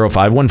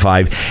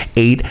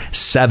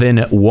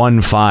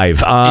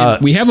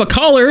 810-515-8715. We have a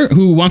caller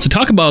who wants to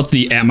talk about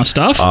the Anima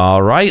stuff.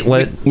 All right.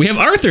 We have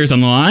Arthars on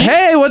the line.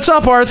 Hey, what's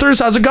up,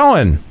 Arthars? How's it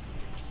going?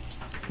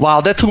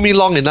 Wow, that took me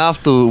long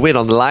enough to wait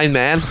on the line,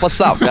 man.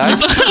 What's up,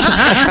 guys?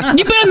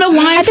 You've been on the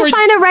line for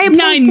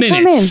 9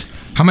 minutes.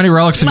 How many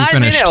relics have you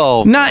finished?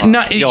 Yo,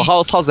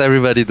 how's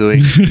everybody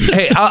doing?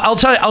 Hey, I'll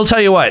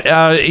tell you what.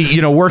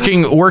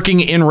 Working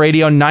in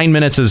radio, 9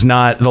 minutes is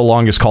not the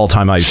longest call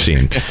time I've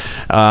seen,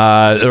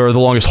 or the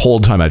longest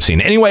hold time I've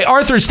seen. Anyway,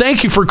 Arthars,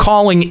 thank you for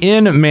calling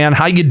in, man.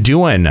 How you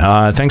doing?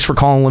 Thanks for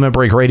calling Limit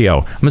Break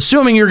Radio. I'm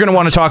assuming you're going to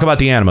want to talk about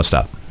the Anima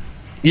stuff.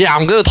 Yeah,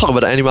 I'm going to talk about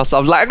the Anima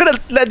stuff. I'm going to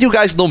let you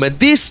guys know, man.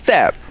 This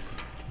step,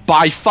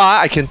 by far,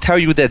 I can tell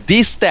you that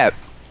this step.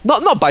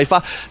 Not by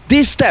far.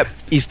 This step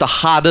is the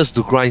hardest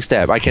to grind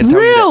step. I can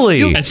tell you that.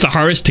 Really? It's the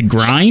hardest to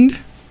grind?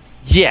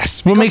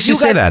 Yes. What makes you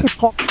say that?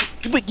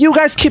 You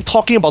guys keep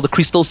talking about the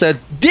crystal sand.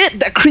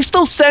 That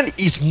crystal sand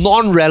is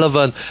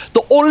non-relevant.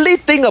 The only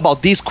thing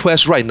about this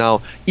quest right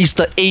now is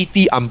the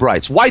 80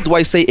 Umbrites. Why do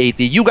I say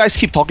 80? You guys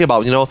keep talking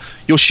about,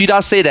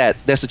 Yoshida say that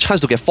there's a chance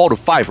to get 4 to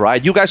 5,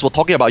 right? You guys were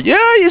talking about,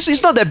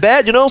 it's not that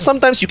bad,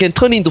 sometimes you can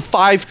turn into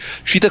 5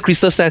 treated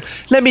crystal sand.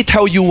 Let me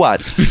tell you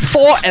what,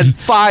 4 and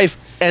 5.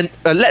 And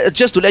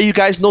just to let you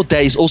guys know,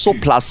 there is also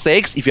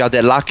 +6 if you are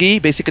that lucky.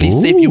 Basically,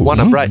 save you 1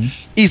 Umbrite.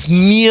 Is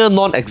near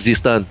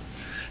non-existent.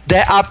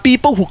 There are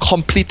people who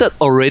completed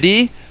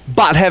already,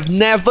 but have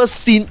never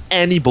seen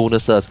any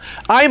bonuses.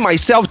 I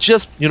myself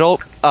just,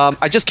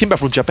 I just came back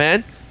from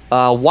Japan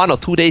 1 or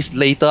 2 days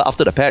later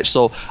after the patch,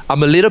 so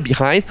I'm a little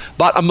behind,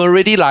 but I'm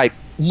already like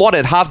more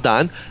than half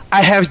done.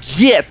 I have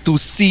yet to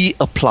see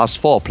a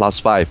 +4,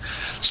 +5.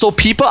 So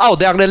people out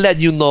there, I'm going to let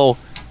you know,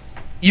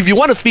 if you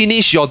want to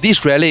finish your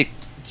this relic,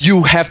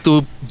 you have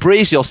to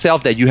brace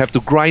yourself that you have to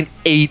grind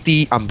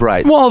 80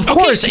 Umbrites. Well, of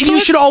course, you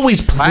should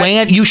always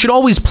plan. You should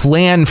always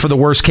plan for the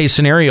worst case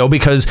scenario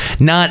because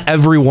not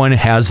everyone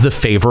has the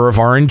favor of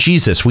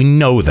RNGesus. We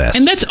know this,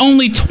 and that's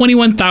only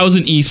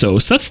 21,000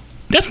 ESOs.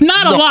 That's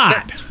not a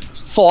lot.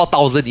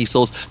 4,000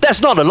 ESOs.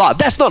 That's not a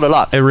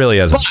lot. It really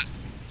isn't.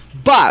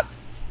 But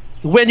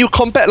when you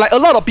compare, like a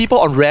lot of people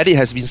on Reddit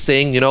has been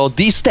saying,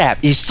 this step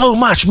is so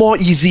much more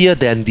easier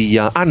than the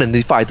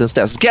unidentified item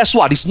steps. Guess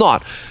what? It's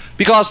not,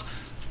 because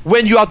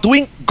when you are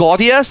doing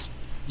Gordius,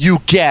 you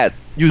get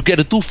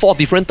to do 4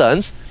 different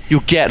turns.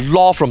 You get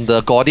lore from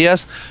the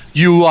Gordius.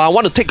 You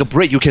want to take a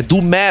break, you can do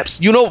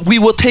maps. We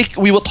were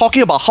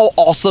talking about how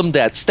awesome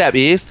that step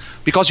is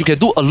because you can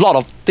do a lot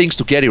of things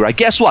to get it right.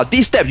 Guess what?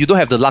 This step you don't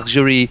have the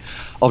luxury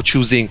of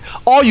choosing.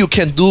 All you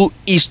can do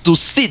is to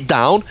sit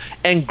down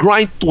and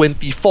grind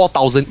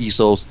 24,000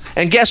 ESOs.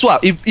 And guess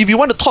what? If you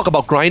want to talk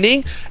about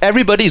grinding,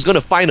 everybody is going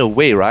to find a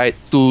way, right?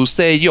 To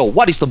say,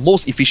 what is the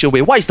most efficient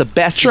way? What is the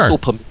best ESO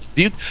per minute?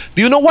 Do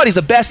you know what is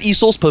the best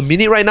ESOs per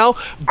minute right now?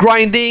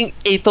 Grinding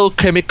Ato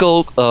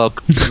Chemical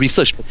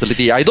Research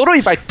Facility. I don't know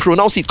if I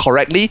pronounce it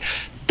correctly.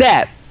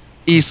 That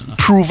is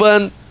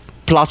proven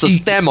plus a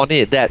stem on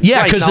it.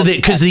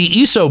 Because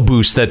the ESO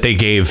boost that they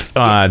gave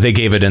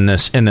it in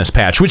this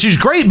patch, which is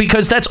great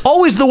because that's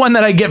always the one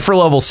that I get for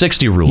level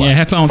 60 roulette. Yeah,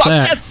 have fun with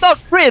that. That's not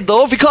great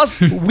though,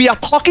 because we are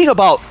talking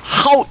about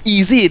how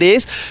easy it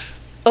is.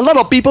 A lot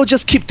of people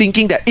just keep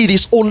thinking that it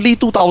is only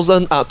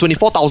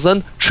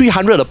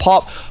 24,300 a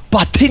pop,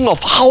 but think of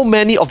how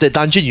many of the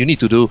dungeon you need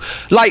to do.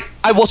 Like,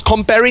 I was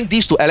comparing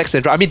this to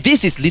Alexandra. I mean,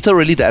 this is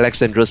literally the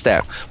Alexandra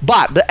step.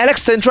 But the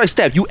Alexandra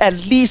step, you at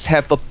least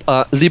have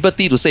a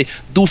liberty to say,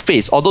 do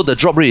fates, although the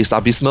drop rate is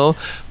abysmal,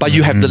 but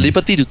you have the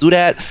liberty to do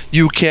that.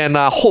 You can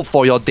hope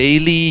for your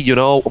daily,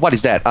 what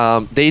is that?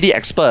 Daily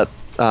expert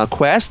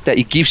quest that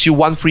it gives you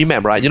 1 free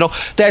map, right?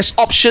 There's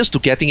options to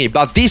getting it,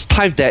 but this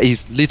time there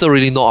is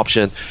literally no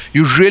option.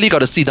 You really got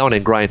to sit down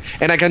and grind.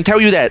 And I can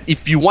tell you that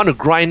if you want to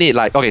grind it,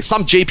 like, okay,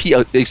 some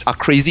JP are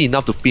crazy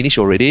enough to finish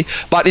already,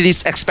 but it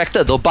is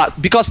expected though.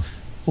 But because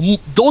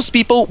those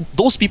people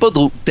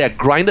that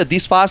grinded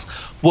this fast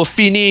will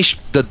finish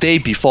the day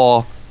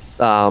before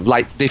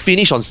like they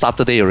finished on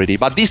Saturday already,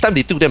 but this time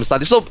they took them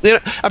Saturday. So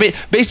I mean,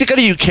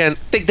 basically you can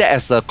take that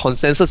as a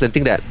consensus and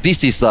think that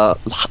this is a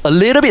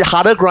little bit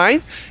harder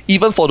grind,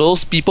 even for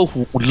those people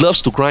who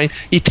loves to grind.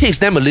 It takes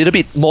them a little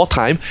bit more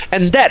time,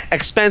 and that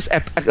expands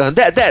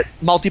that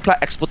multiply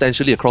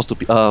exponentially across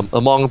to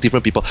among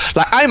different people.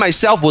 Like I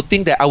myself would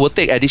think that I would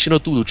take additional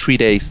 2 to 3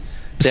 days.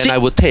 Then I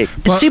would take.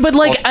 But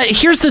like,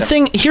 here's the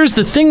thing. Here's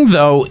the thing,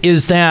 though,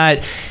 is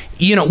that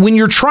when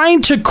you're trying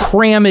to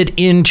cram it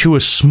into a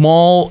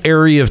small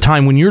area of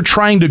time, when you're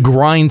trying to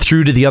grind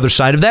through to the other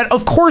side of that,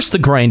 of course the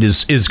grind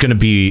is going to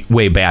be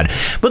way bad.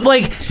 But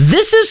like,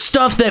 this is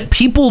stuff that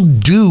people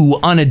do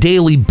on a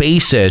daily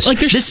basis.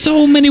 Like, there's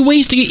so many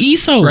ways to get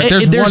ESO. Right,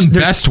 there's one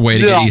best way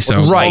to get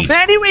ESO. Right.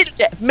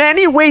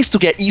 Many ways to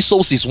get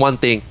ESOs is one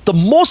thing. The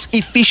most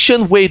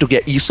efficient way to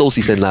get ESOs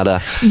is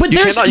another. But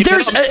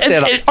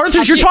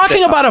Arthars, you're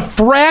talking about a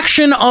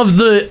fraction of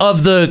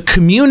the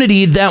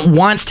community that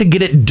wants to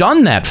get it done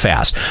that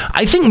fast.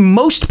 I think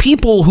most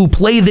people who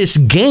play this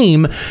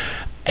game,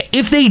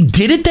 if they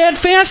did it that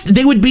fast,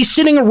 they would be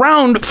sitting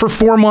around for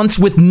 4 months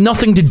with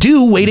nothing to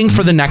do, waiting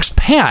for the next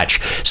patch.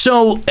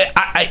 So,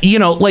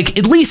 like,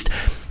 at least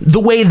the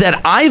way that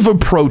I've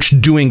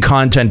approached doing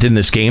content in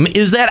this game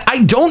is that I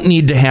don't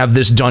need to have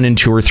this done in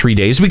 2 or 3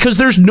 days, because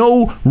there's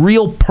no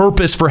real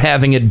purpose for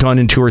having it done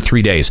in 2 or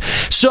 3 days.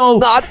 So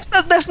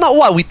that's not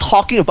what we're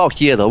talking about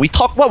here, though.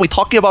 What we're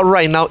talking about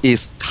right now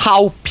is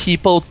how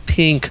people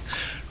think,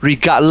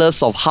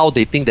 regardless of how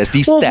they think that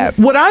this step.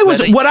 What I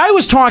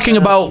was talking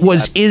about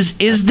was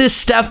is this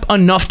step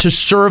enough to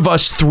serve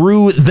us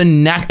through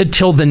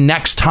until the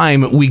next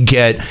time we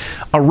get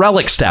a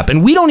relic step?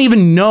 And we don't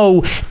even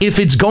know if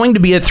it's going to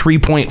be at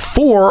 3.4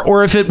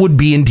 or if it would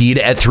be indeed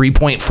at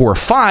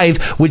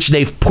 3.45, which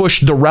they've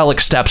pushed the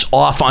relic steps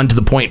off onto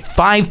the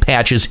 0.5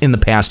 patches in the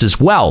past as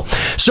well.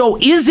 So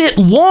is it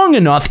long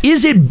enough?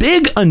 Is it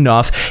big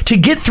enough to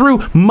get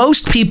through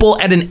most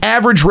people at an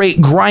average rate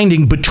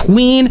grinding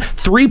between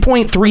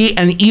 3.3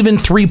 and even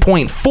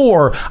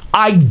 3.4?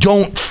 I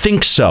don't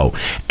think so.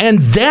 And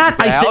that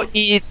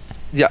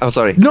yeah, I'm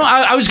sorry. No,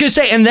 I was going to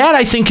say, and that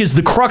I think is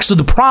the crux of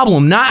the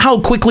problem. Not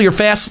how quickly or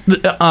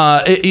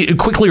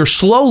quickly or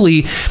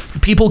slowly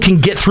people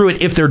can get through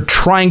it if they're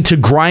trying to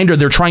grind or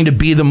they're trying to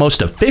be the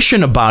most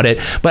efficient about it,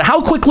 but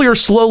how quickly or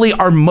slowly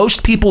are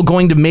most people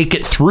going to make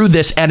it through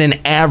this at an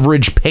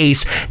average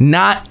pace,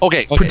 not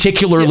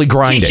particularly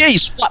grinding. Here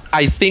is what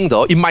I think,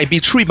 though. It might be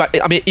true, but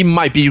I mean, it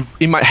might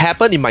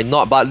happen, it might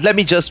not. But let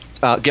me just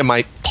get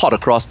my thought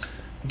across.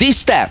 This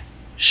step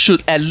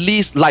should at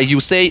least, like you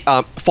say,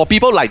 for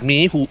people like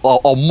me who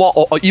or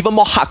even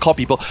more hardcore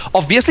people,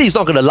 obviously it's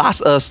not going to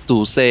last us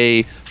to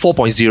say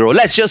 4.0.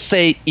 Let's just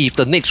say if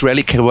the next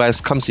relic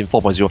quest comes in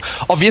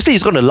 4.0, obviously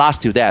it's going to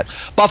last till that.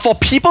 But for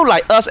people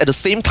like us, at the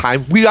same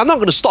time, we are not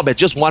going to stop at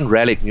just one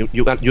relic. You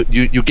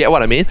get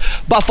what I mean?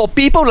 But for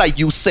people like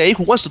you say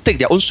who wants to take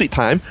their own sweet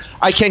time,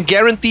 I can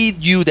guarantee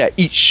you that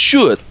it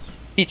should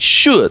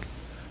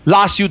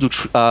last you to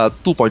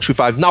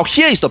 2.35. Now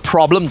here is the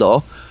problem,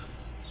 though.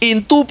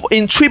 In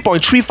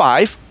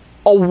 3.35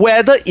 or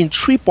whether in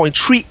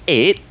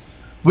 3.38,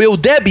 will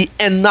there be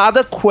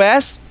another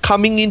quest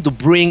coming in to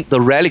bring the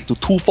relic to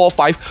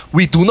 245?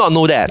 We do not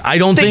know that. I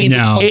don't think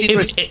no.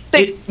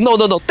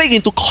 Take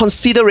into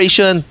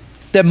consideration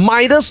that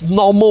Midas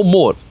normal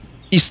mode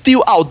is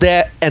still out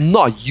there and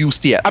not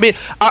used yet. I mean,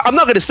 I'm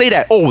not going to say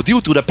that,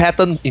 due to the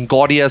pattern in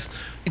Gordius,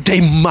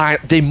 they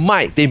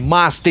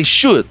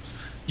should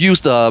use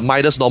the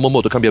Midas normal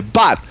mode to come here.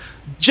 But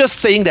just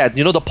saying that,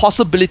 the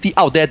possibility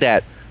out there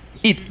that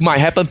it might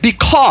happen,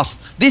 because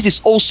this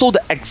is also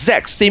the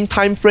exact same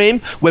time frame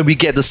when we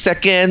get the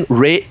second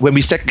raid,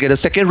 get the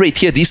second raid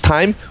here this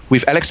time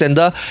with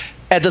Alexander.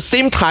 At the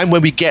same time,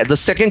 when we get the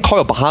second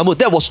coil of Bahamut,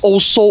 that was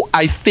also,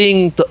 I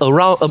think,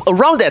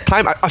 around that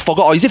time, I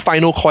forgot, or is it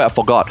final coil? I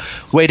forgot,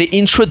 where they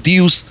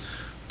introduced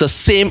the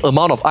same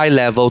amount of eye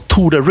level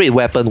to the raid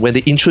weapon when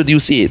they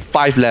introduced it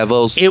 5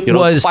 levels. It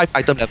was 5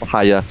 item level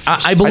higher.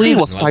 I believe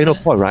it was final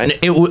coil, right?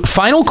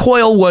 Final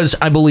coil was,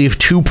 I believe,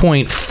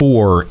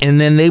 2.4,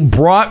 and then they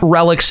brought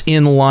relics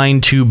in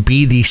line to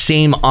be the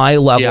same eye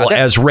level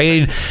as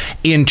raid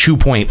in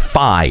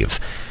 2.5.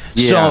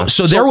 Yeah.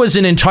 So there was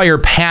an entire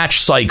patch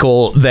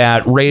cycle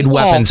that raid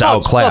weapons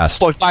outclassed.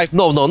 2.5.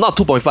 No, not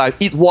 2.5.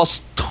 It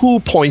was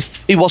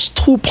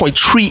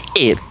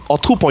 2.38 or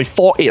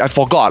 2.48. I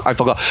forgot.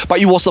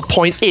 But it was a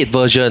 0.8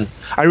 version.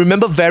 I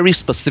remember very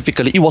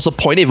specifically. It was a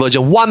 0.8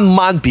 version 1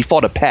 month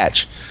before the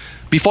patch.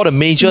 Before the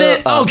major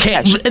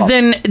patch.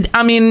 Then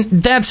I mean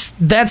that's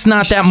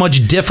not that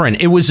much different.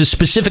 It was a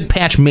specific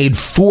patch made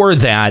for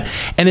that,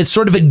 and it's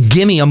sort of a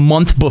gimme a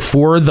month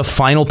before the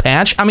final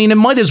patch. I mean, it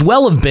might as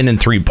well have been in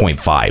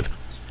 3.5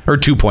 or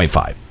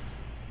 2.5.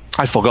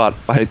 I forgot.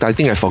 I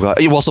think I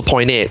forgot. It was a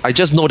 0.8. I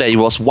just know that it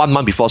was 1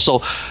 month before.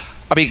 So,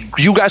 I mean,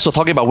 you guys were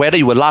talking about whether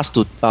it would last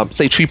to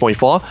say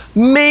 3.4.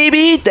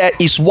 Maybe there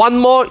is one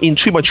more in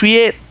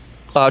 3.38.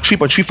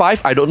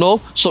 3.35. I don't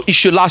know. So it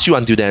should last you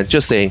until then.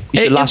 Just saying.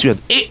 It should last you.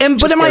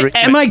 But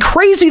am I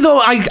crazy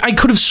though? I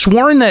could have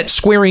sworn that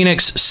Square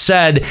Enix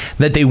said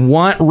that they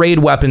want raid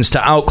weapons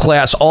to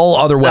outclass all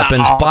other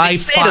weapons by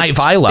 5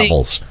 eye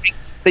levels.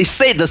 They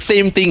said the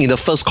same thing in the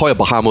first Coil of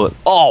Bahamut.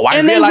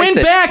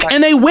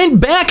 They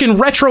went back and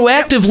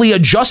retroactively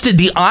adjusted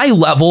the eye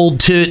level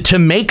to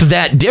make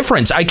that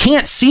difference. I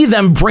can't see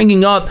them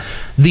bringing up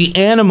the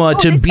Anima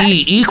to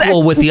be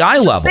equal with the eye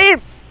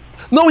level.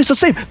 No, it's the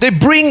same. They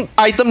bring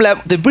item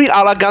level. They bring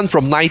Alagan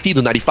from 90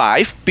 to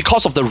 95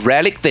 because of the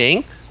relic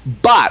thing.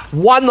 But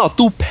 1 or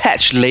 2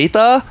 patch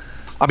later,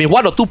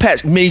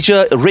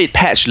 major raid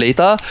patch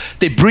later,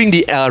 they bring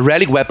the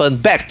relic weapon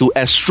back to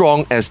as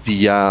strong as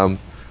the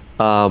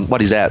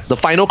what is that? The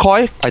final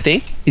coil, I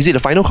think. Is it the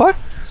final coil?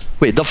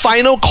 Wait, the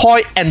final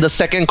coil and the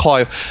second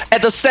coil.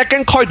 At the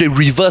second coil, they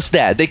reverse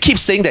that. They keep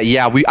saying that,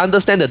 yeah, we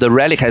understand that the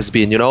relic has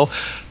been,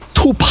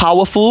 too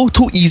powerful,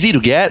 too easy to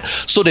get.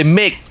 So they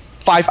make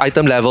 5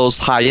 item levels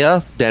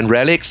higher than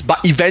relics. But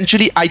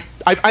eventually, I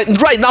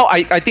right now,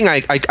 I think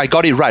I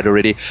got it right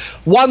already.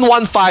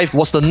 115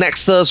 was the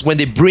Nexus when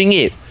they bring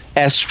it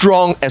as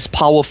strong, as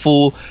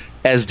powerful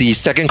as the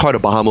second coil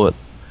of Bahamut.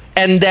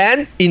 And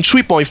then in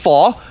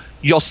 3.4,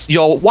 your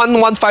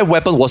 115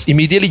 weapon was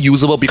immediately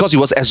usable because it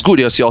was as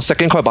good as your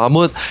second coil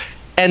Bahamut.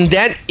 And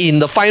then in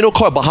the final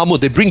coil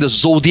Bahamut, they bring the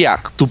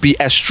Zodiac to be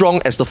as strong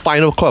as the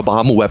final coil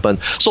Bahamut weapon.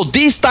 So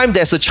this time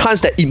there's a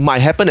chance that it might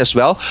happen as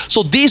well.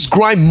 So this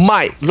grind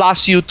might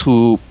last you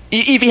to,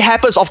 if it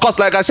happens, of course,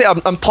 like I said,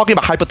 I'm talking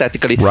about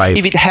hypothetically. Right.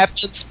 If it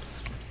happens,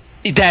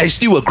 there is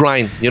still a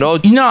grind, No,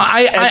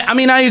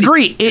 I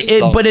agree.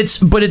 But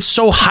it's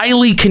so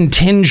highly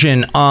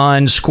contingent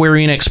on Square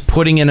Enix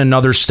putting in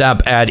another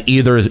step at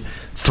either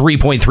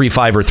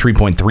 3.35 or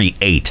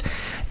 3.38.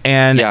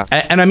 And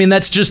I mean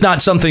that's just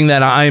not something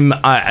that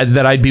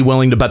I'd be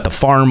willing to bet the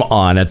farm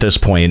on at this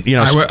point.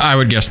 I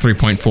would guess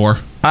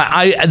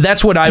 3.4.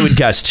 That's what I would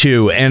guess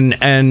too.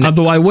 And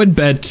although I would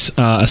bet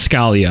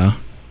Ascalia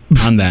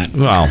on that.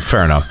 Well,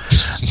 fair enough.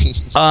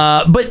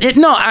 I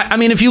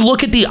mean, if you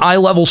look at the eye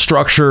level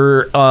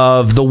structure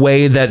of the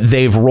way that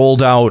they've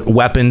rolled out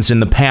weapons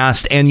in the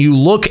past, and you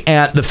look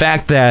at the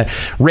fact that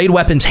raid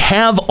weapons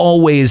have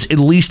always, at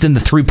least in the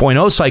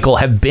 3.0 cycle,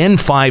 have been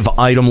 5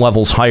 item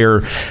levels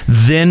higher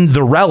than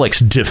the relics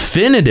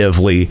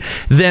definitively,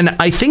 then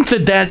I think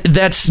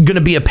that's going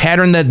to be a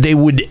pattern that they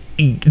would.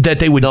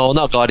 No,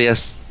 not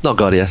Gordius. Not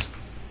Gordius.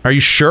 Are you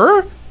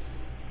sure?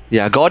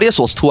 Yeah, Gordius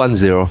was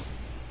 210.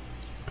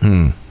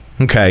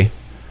 Okay.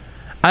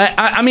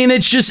 I mean,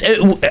 it's just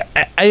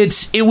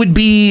it would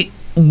be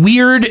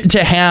weird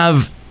to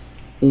have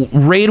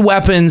raid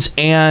weapons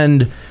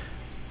and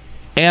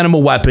Anima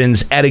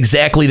weapons at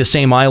exactly the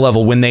same eye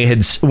level when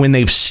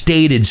they've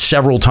stated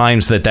several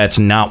times that that's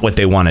not what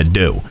they want to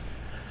do.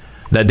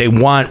 That they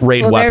want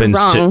raid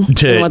weapons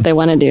to what they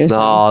want to do.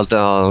 So.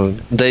 No,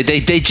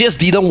 they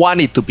just didn't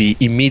want it to be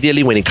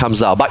immediately when it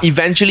comes out, but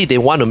eventually they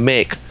want to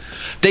make.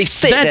 They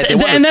say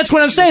that's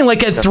what I'm saying.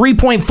 Like at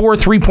 3.4,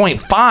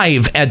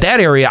 3.5 at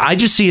that area, I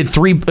just see it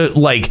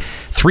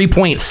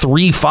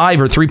 3.35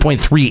 or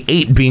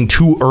 3.38 being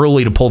too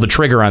early to pull the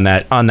trigger on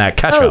that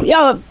catch up. Oh,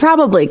 yeah,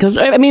 probably because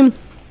I mean, if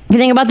you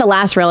think about the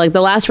last relic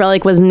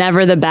was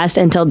never the best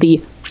until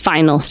the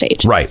final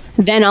stage. Right.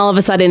 Then all of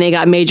a sudden they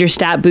got major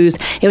stat boost.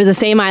 It was the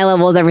same eye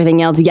level as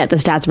everything else, yet the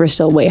stats were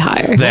still way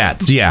higher.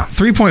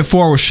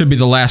 3.4 should be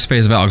the last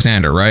phase of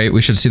Alexander, right?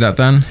 We should see that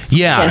then?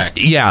 Yeah.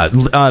 Yes. Yeah.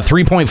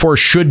 3.4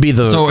 should be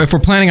the... So if we're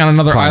planning on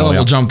another eye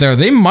level jump there,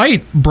 they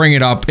might bring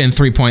it up in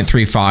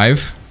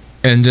 3.35.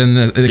 And then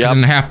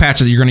in the half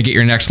patches, you're going to get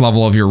your next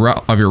level of your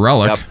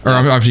relic.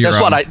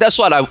 That's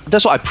what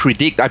I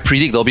predict. I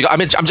predict though, because I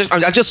mean,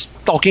 I'm just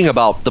talking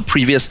about the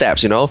previous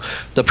steps.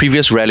 The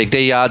previous relic.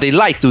 They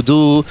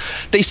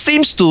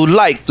seems to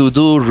like to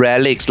do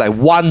relics like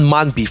 1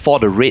 month before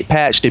the raid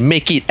patch. They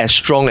make it as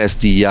strong as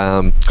the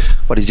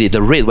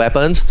the raid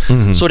weapons,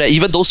 so that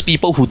even those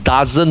people who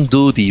doesn't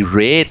do the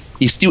raid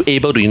is still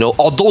able to,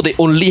 although they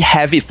only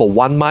have it for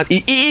 1 month,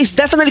 it is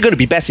definitely going to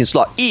be best in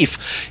slot if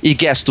it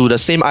gets to the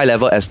same eye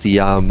level as the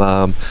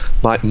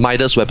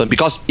Midas weapon,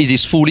 because it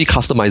is fully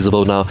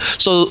customizable now.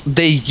 So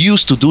they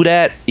used to do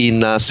that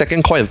in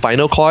second coil and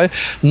final coil.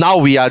 Now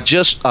we are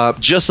just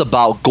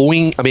about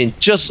going,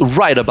 just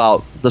right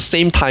about the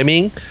same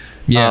timing.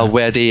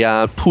 Where they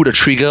pull the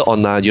trigger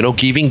on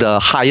giving the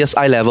highest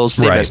eye level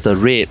same as the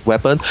raid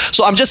weapon.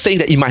 So I'm just saying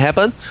that it might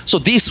happen. So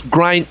this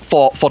grind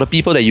for the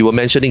people that you were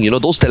mentioning,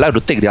 those that like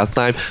to take their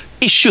time,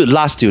 it should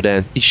last till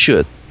then. It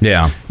should.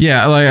 Yeah.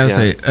 Like I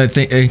say, I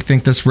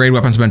think this raid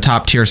weapon's been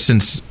top tier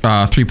since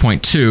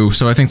 3.2.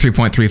 So I think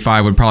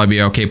 3.35 would probably be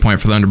an okay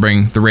point for them to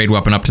bring the raid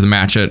weapon up to the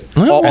match it.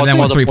 And then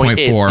with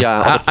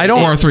 3.4, I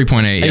don't, or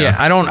 3.8. Yeah,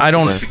 I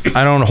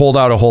don't hold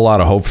out a whole lot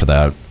of hope for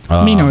that.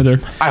 Me neither.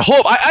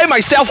 I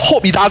myself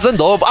hope it doesn't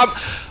though.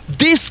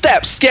 This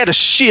step scared the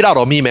shit out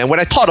of me, man. When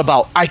I thought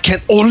about I can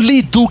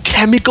only do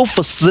chemical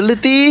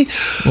facility.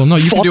 Well, no,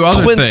 you can do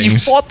other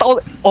things.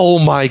 Oh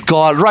my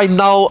god! Right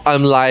now,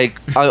 I'm like,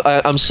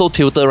 I'm so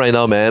tilted right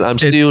now, man. I'm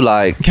still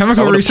like,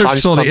 chemical research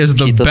facility is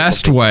the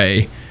best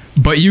way.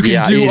 But you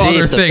can do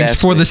other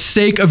things for the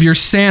sake of your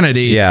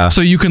sanity. Yeah.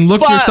 So you can look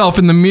yourself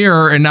in the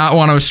mirror and not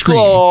want to scream.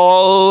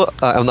 Oh,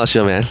 I'm not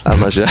sure, man. I'm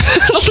not sure.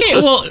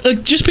 Okay, well,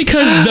 just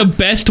because the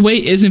best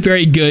way isn't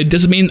very good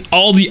doesn't mean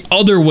all the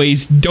other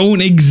ways don't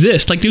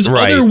exist. Like, there's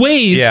other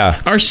ways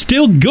are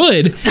still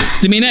good.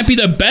 They may not be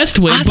the best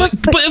way, but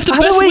if the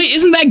best way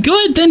isn't that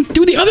good, then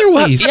do the other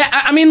ways. Yeah,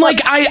 I mean, like,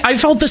 I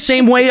felt the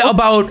same way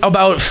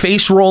about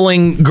face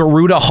rolling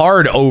Garuda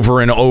hard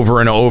over and over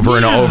and over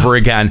and over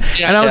again.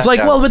 And I was like,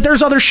 well, but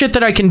there's other shit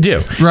that I can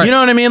do. Right. You know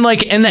what I mean?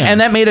 Like, and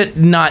that made it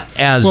not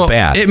as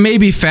bad. It may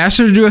be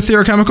faster to do a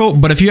theochemical,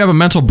 but if you have a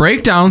mental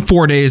breakdown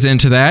 4 days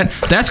into that,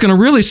 that's going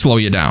to really slow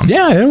you down.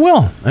 Yeah, it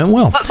will. It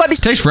will. But it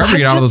takes forever to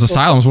get out of those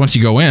asylums once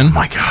you go in. Oh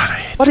my god.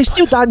 But it's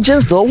still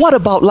dungeons, though. What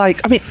about, like,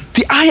 I mean,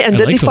 I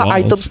identify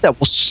items that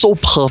was so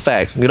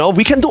perfect. You know,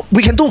 we can do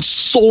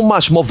so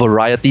much more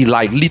variety,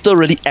 like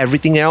literally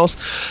everything else.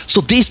 So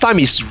this time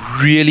is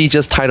really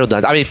just title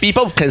dungeon. I mean,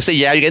 people can say,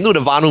 yeah, you can do the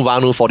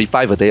Vanu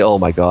 45 a day. Oh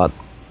my god.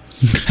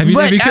 Have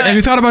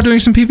you thought about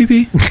doing some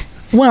PvP?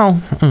 Well,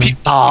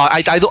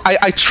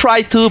 I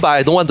try to, but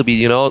I don't want to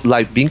be,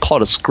 like being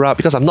called a scrub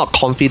because I'm not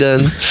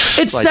confident.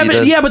 It's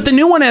but the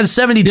new one has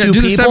 72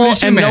 people,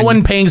 and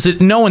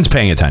no one's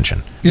paying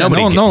attention. Yeah,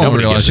 no one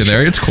realizes you're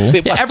there. It's cool.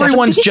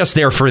 Everyone's just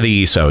there for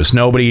the ESOs.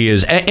 Nobody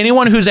is.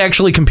 Anyone who's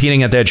actually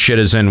competing at that shit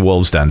is in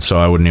Wolves Den, so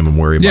I wouldn't even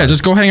worry about it. Yeah,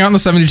 just go hang out in the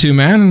 72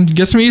 man and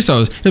get some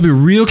ESOs. It'll be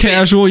real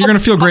casual. You're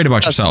gonna feel great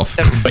about yourself.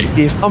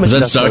 Is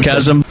that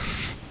sarcasm?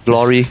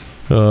 Glory.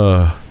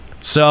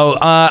 So,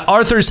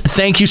 Arthars,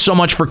 thank you so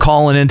much for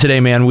calling in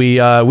today, man. We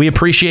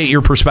appreciate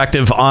your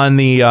perspective on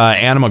the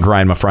Anima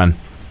grind, my friend.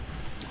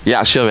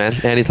 Yeah, sure, man.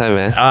 Anytime,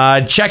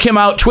 man. Check him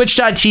out,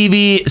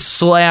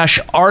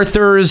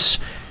 twitch.tv/Arthars.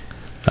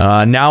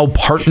 Now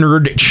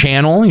partnered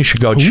channel. You should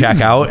go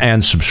check out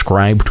and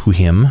subscribe to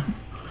him.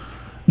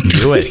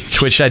 Do it.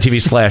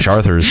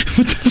 Twitch.tv/Arthars.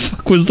 What the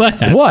fuck was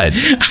that? What?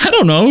 I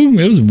don't know.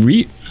 It was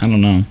I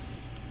don't know.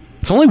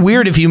 It's only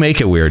weird if you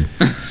make it weird.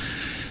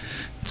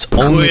 It's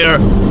only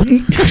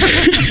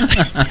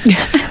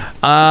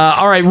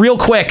all right, real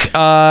quick.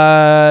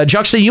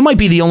 Juxta, you might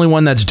be the only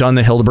one that's done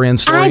the Hildebrand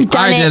story.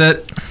 I did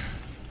it.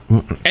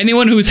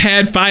 Anyone who's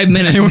had 5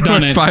 minutes has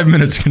done it. 5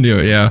 minutes can do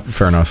it, yeah.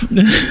 Fair enough. I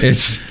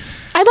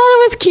thought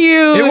it was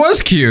cute. It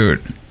was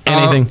cute.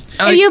 Anything.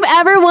 If you've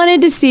ever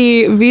wanted to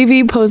see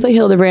Vivi pose like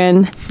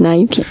Hildebrand, now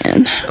you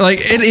can.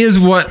 Like, it is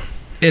what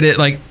it is.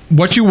 Like,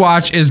 what you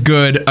watch is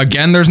good.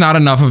 Again, there's not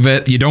enough of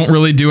it. You don't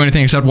really do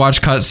anything except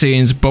watch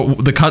cutscenes,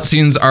 but the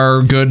cutscenes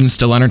are good and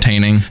still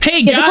entertaining.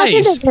 Hey, guys. The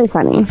cutscenes are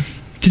funny.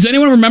 Does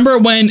anyone remember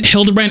when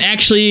Hildebrand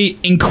actually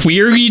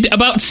inquired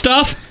about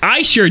stuff?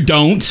 I sure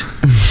don't.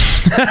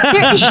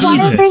 They're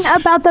inquiring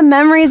about the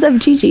memories of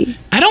Gigi.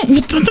 I don't. No,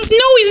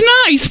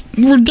 he's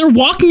not. They're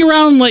walking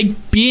around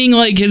like being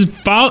like his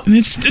father.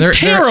 It's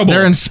terrible.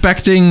 They're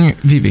inspecting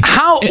Vivi.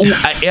 How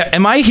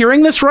am I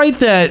hearing this right?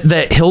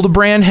 That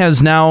Hildebrand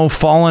has now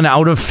fallen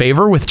out of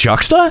favor with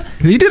Juxta?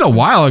 He did a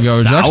while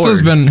ago.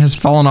 Juxta's has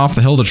fallen off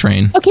the Hilda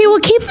train. Okay, well,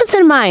 keep this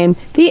in mind.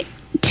 The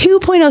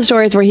 2.0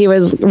 stories where he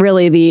was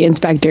really the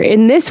inspector.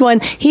 In this one,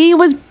 he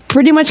was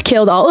pretty much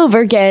killed all over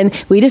again.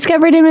 We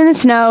discovered him in the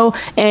snow,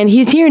 and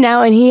he's here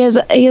now, and he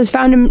has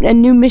found a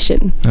new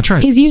mission. That's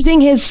right. He's using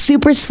his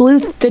super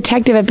sleuth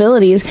detective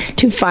abilities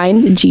to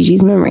find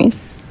Gigi's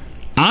memories.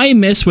 I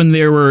miss when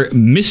there were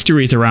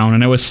mysteries around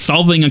and I was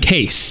solving a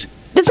case.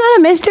 That's not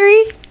a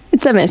mystery.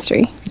 It's a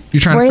mystery.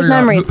 You're trying to figure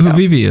out who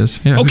Vivi is.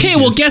 Yeah, okay,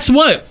 well, guess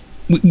what?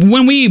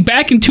 When we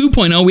back in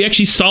 2.0, we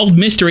actually solved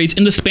mysteries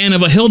in the span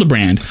of a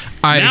Hildebrand.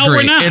 I agree.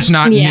 We're not. It's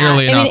not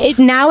nearly enough.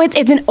 Now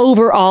it's an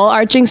overall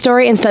arching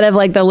story instead of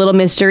like the little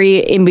mystery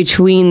in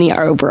between the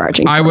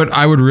overarching story.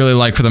 I would really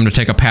like for them to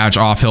take a patch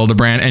off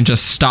Hildebrand and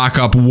just stock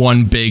up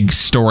one big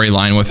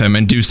storyline with him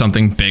and do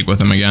something big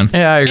with him again.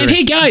 Yeah, I agree. And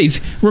hey guys,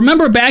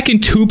 remember back in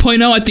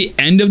 2.0 at the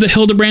end of the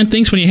Hildebrand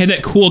things when you had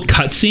that cool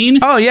cutscene?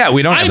 Oh yeah,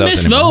 we don't have those I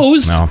miss anymore.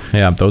 those. No,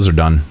 yeah, those are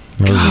done.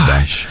 Those are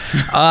done.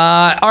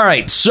 All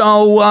right,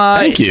 so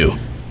thank you,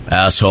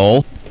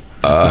 asshole.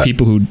 The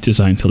people who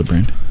designed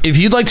Hildebrand. If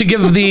you'd like to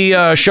give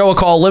the show a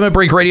call, Limit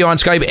Break Radio on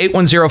Skype,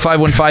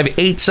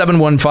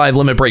 810-515-8715,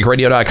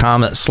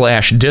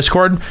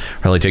 limitbreakradio.com/Discord.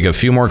 Really take a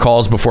few more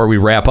calls before we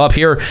wrap up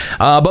here.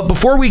 But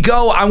before we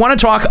go, I want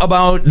to talk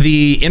about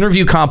the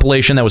interview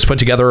compilation that was put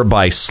together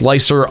by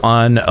Slycer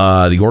on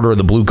the Order of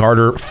the Blue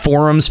Garter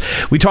forums.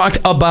 We talked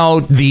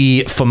about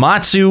the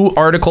Famitsu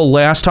article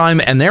last time,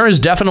 and there is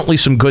definitely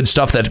some good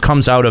stuff that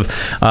comes out of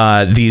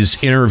these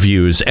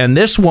interviews. And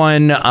this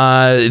one,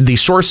 the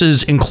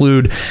sources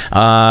include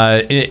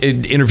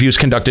interviews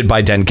conducted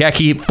by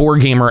Dengeki,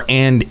 4Gamer,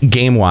 and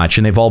GameWatch,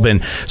 and they've all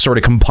been sort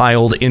of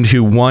compiled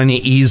into one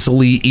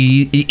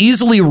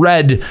easily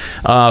read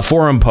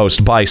forum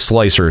post by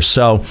Slycer.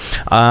 So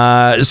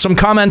some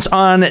comments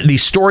on the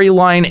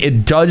storyline.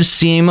 It does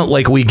seem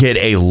like we get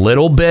a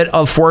little bit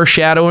of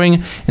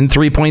foreshadowing in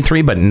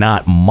 3.3, but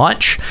not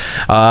much.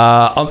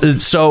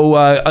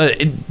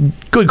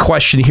 Good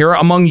question here.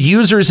 Among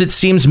users, it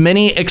seems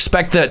many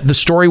expect that the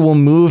story will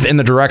move in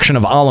the direction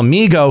of Al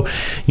Amigo.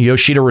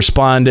 Yoshida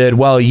responded,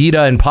 well,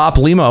 Yida and Pop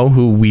Limo,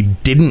 who we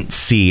didn't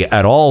see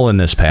at all in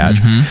this patch,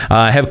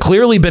 have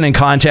clearly been in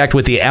contact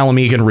with the Al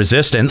Amigan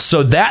resistance,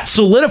 so that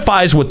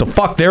solidifies what the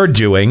fuck they're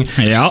doing.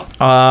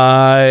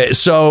 Yeah.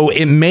 So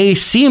it may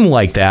seem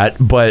like that,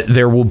 but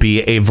there will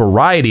be a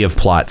variety of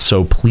plots,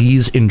 so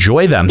please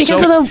enjoy them.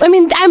 Because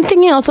I'm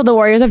thinking also the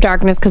Warriors of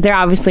Darkness, because they're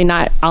obviously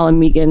not Al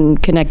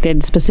Amigan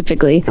connected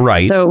specifically.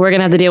 Right. So we're going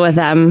to have to deal with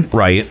them.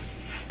 Right.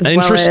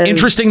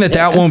 Interesting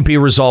that won't be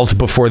resolved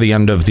before the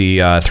end of the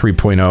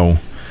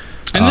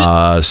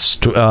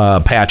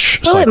 3.0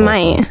 patch cycle. It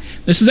might.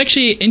 This is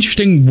actually an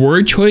interesting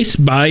word choice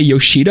by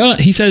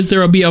Yoshida. He says there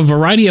will be a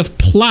variety of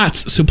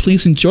plots, so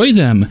please enjoy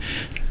them.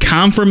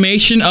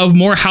 Confirmation of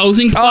more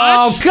housing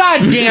plots. Oh, God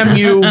damn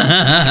you. Okay,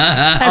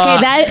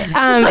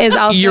 that is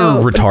also...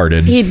 You're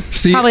retarded. He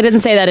probably didn't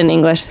say that in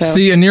English. So.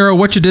 See, Anira,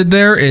 what you did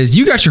there is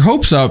you got your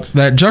hopes up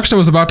that Juxta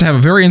was about to have a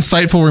very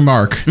insightful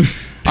remark.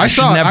 I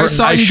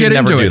saw you get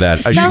into it.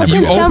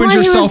 You opened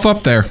yourself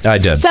up there. I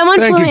did. Someone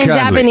fluent in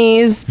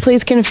Japanese,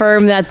 please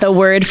confirm that the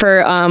word for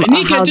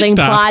a housing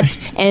plot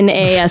and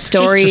a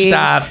story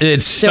plot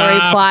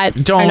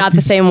are not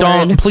the same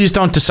word. Please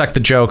don't dissect the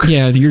joke.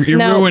 Yeah, you're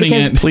ruining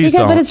it. Please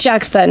don't. But it's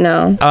Juxta,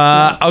 no.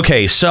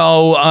 Okay,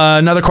 so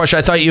another question.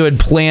 I thought you had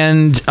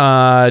planned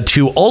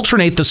to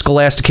alternate the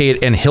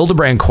Scholasticate and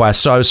Hildebrand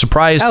quests, so I was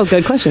surprised. Oh,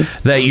 good question.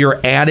 That you're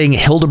adding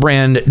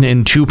Hildebrand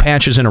in 2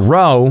 patches in a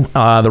row.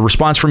 The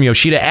response from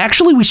Yoshida,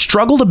 actually, we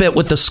struggled a bit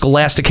with the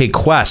Scholasticate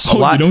quests. You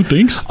don't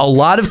think so? A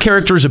lot of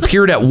characters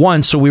appeared at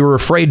once, so we were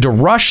afraid to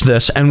rush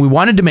this, and we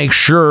wanted to make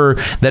sure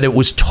that it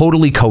was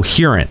totally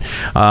coherent.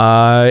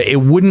 It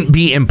wouldn't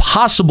be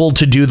impossible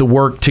to do the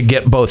work to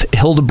get both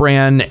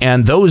Hildebrand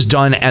and those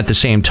done at the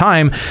same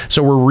time,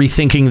 so we're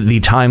rethinking the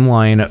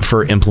timeline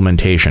for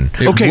implementation.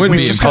 Okay,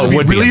 we just got to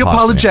be really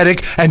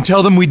apologetic and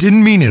tell them we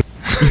didn't mean it.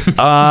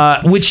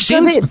 Which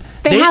seems...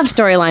 They have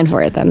storyline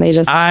for it, then.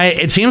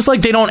 It seems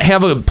like they don't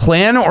have a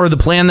plan, or the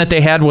plan that they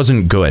had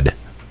wasn't good.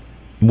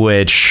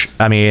 Which,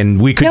 I mean,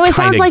 we could kind of guess.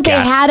 No, it sounds like they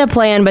had a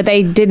plan, but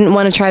they didn't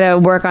want to try to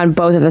work on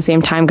both at the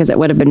same time because it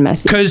would have been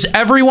messy. Because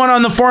everyone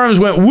on the forums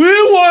went, we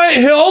want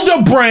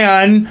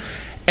Hildebrand!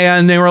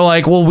 And they were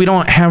like, well, we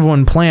don't have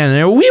one planned.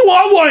 We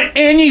want one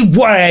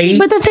anyway.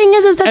 But the thing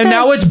is that... And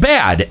now it's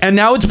bad. And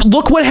now it's...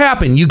 Look what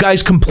happened. You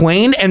guys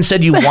complained and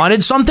said you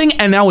wanted something,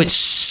 and now it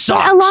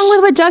sucks. Along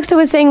with what Juxta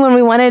was saying when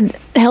we wanted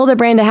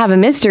Hildebrand to have a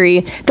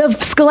mystery, the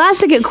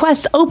Scholastic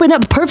quests open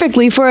up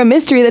perfectly for a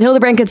mystery that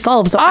Hildebrand could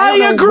solve. So I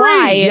don't know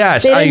why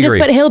yes, they didn't just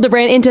put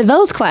Hildebrand into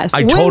those quests.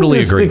 I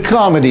totally agree. The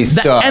comedy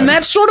start? And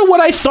that's sort of what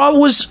I thought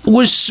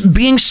was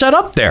being set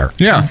up there.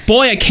 Yeah.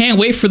 Boy, I can't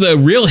wait for the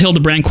real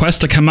Hildebrand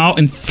quest to come out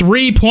in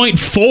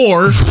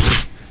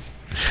 3.4.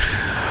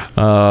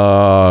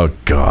 Oh,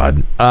 God.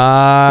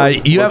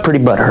 We're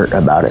pretty butthurt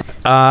about it.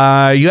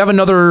 You have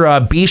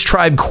another Beast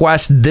Tribe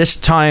quest this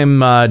time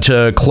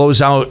to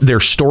close out their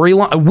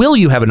storyline. Will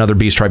you have another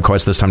Beast Tribe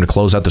quest this time to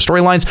close out the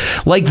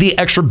storylines? Like the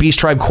extra Beast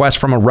Tribe quest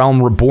from A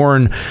Realm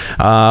Reborn,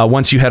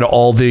 once you had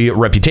all the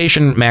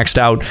reputation maxed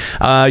out.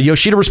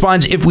 Yoshida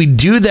responds, if we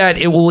do that,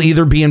 it will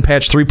either be in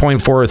patch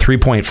 3.4 or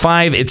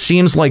 3.5. It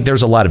seems like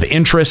there's a lot of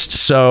interest,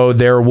 so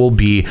there will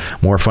be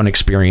more fun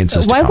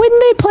experiences Why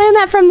wouldn't they plan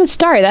that from the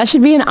start? That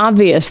should be an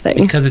obvious thing.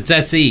 Because it's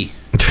SE.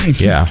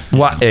 Yeah.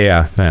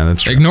 Yeah,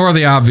 that's true. Ignore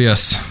the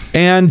obvious.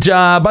 And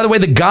by the way,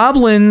 the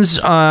goblins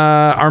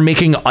are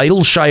making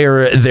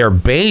Idleshire their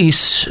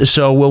base,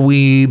 so will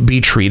we be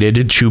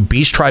treated to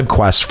Beast Tribe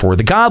quests for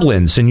the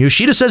goblins? And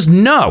Yoshida says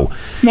no.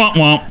 Womp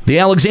womp. The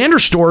Alexander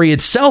story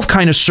itself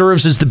kind of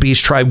serves as the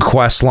Beast Tribe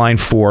quest line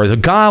for the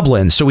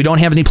goblins, so we don't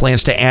have any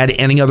plans to add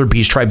any other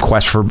Beast Tribe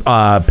quests for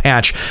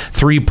patch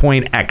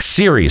 3.x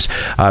series.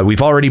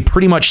 We've already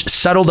pretty much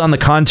settled on the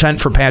content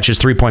for patches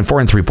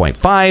 3.4 and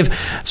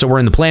 3.5, so we're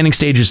in the planning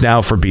stages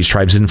now for Beast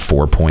Tribes in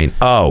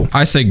 4.0.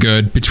 I say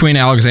good. Between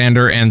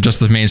Alexander and just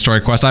the main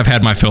story quest, I've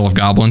had my fill of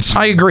goblins.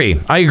 I agree.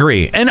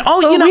 And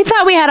we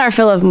thought we had our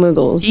fill of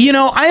Moogles. You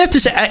know, I have to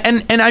say,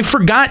 and I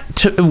forgot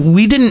to,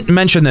 we didn't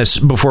mention this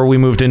before we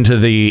moved into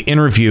the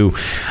interview,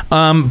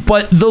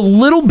 but the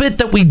little bit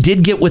that we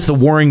did get with the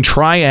Warring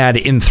Triad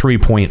in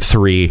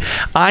 3.3,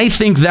 I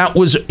think that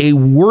was a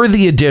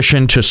worthy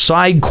addition to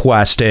side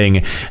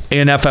questing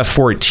in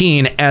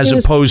FF14 as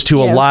opposed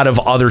to a lot of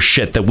other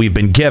shit that we've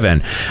been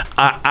given.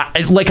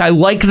 I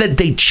like that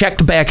they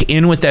checked back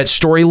in with with that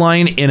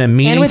storyline in a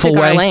meaningful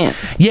way.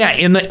 Garlands. Yeah,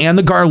 and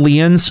the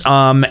Garleans,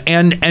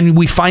 and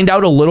we find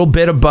out a little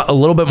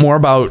bit more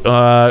about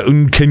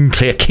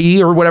Unkeki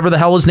or whatever the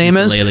hell his name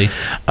is.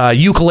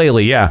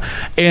 Ukulele, yeah,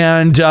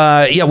 and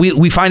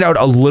we find out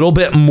a little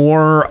bit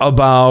more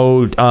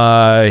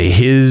about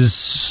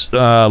his,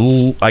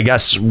 I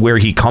guess, where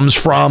he comes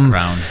from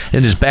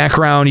and his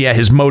background,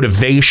 his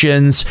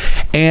motivations,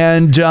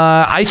 and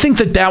I think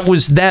that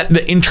was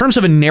in terms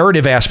of a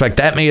narrative aspect,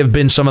 that may have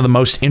been some of the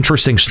most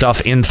interesting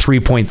stuff in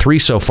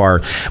 3.3 so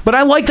far. But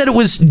I like that it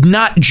was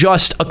not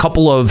just a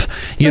couple of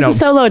a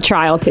solo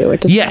trial too.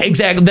 Which is fun.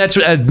 Exactly. That's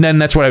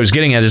what I was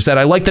getting at, is that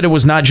I like that it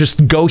was not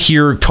just go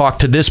here, talk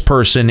to this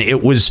person.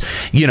 It was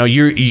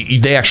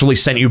they actually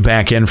sent you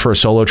back in for a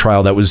solo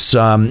trial that was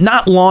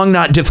not long,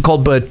 not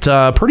difficult, but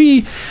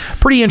pretty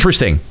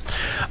interesting.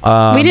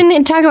 We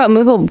didn't talk about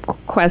Moogle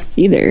quests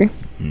either.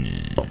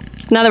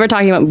 Now that we're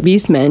talking about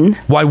Beastmen.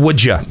 Why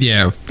would you?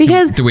 Yeah.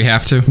 Because do we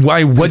have to?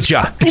 Why would you?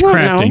 It's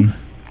crafting. Know.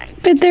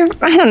 But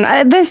I don't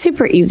know. They're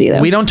super easy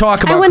though. We don't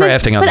talk about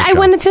crafting on the show. But I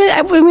wanted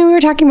to, when we were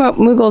talking about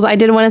Moogles, I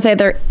did want to say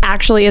there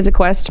actually is a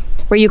quest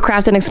where you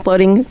craft an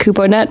exploding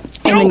Koopo nut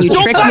and then you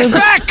trick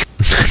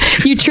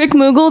Moogles. You trick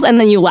Moogles and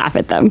then you laugh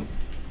at them.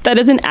 That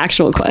is an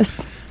actual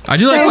quest. I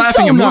do like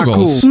laughing at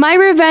Moogles. Cool. My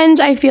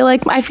revenge. I feel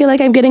like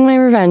I'm getting my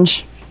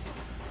revenge.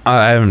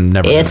 I'm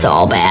never. It's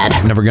all bad.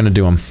 I'm never gonna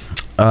do them.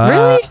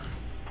 Really?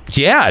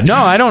 Yeah. No,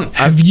 I don't.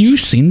 Have you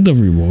seen the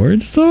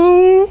rewards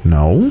though?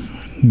 No.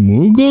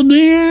 Moogle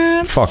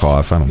dance? Fuck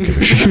off. I don't give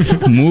a shit.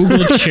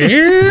 Moogle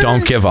chair?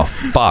 Don't give a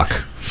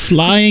fuck.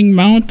 Flying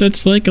mount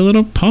that's like a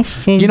little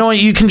puff of... You know what?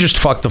 You can just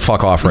fuck the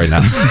fuck off right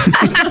now.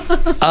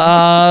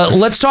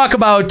 Let's talk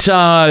about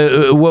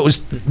what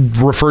was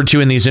referred to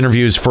in these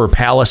interviews for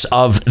Palace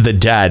of the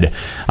Dead.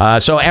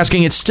 So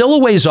asking, it's still a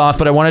ways off,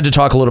 but I wanted to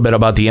talk a little bit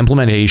about the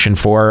implementation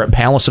for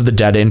Palace of the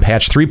Dead in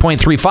patch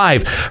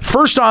 3.35.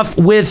 First off,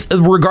 with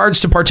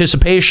regards to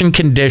participation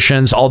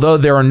conditions, although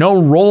there are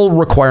no role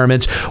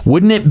requirements,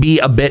 wouldn't it be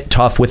a bit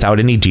tough without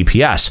any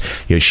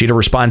DPS? Yoshida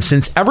responds,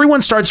 since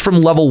everyone starts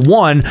from level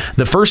 1,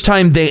 the first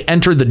time they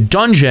enter the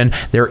dungeon,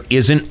 there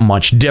isn't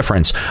much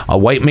difference. A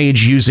white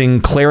mage using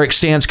cleric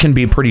stance can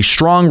be pretty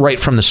strong right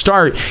from the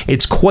start.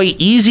 It's quite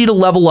easy to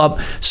level up,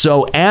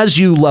 so as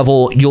you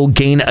level, you'll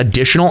gain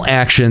additional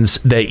actions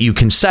that you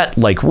can set,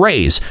 like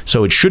raise,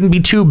 so it shouldn't be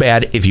too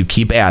bad if you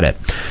keep at it.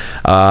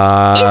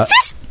 Is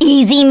this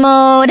easy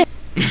mode?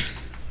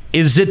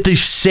 Is it the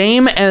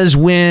same as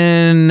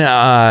when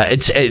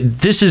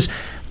this is...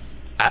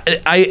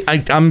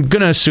 I'm going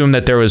to assume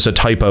that there was a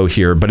typo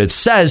here, but it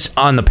says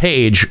on the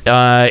page,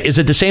 is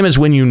it the same as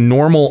when you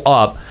normal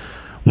up?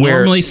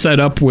 Normally set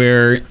up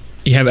where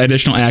you have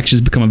additional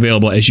actions become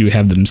available as you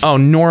have them. Oh,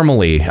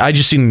 normally. I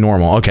just seen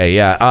normal. Okay,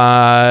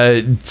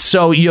 yeah.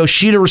 So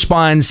Yoshida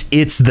responds,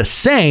 it's the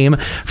same.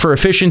 For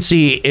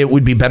efficiency, it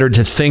would be better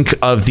to think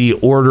of the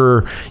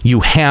order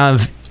you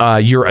have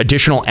your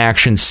additional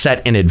actions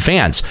set in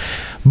advance.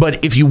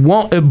 But it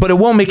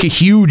won't make a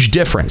huge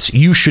difference.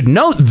 You should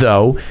note,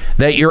 though,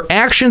 that your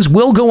actions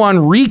will go on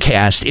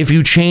recast if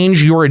you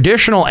change your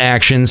additional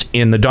actions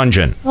in the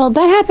dungeon. Well,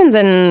 that happens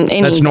in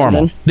any That's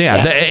normal. dungeon.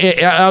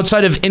 Yeah.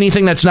 Outside of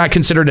anything that's not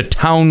considered a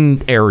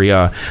town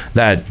area,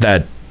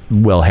 that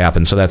will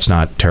happen, so that's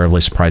not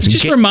terribly surprising.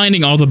 Just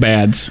reminding all the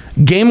bads.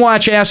 Game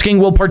Watch asking,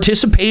 will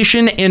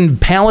participation in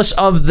Palace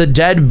of the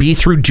Dead be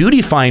through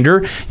Duty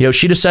Finder?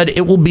 Yoshida said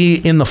it will be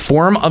in the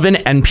form of an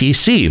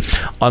NPC.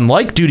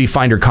 Unlike Duty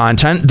Finder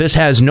content, this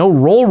has no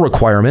role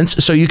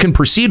requirements, so you can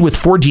proceed with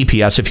 4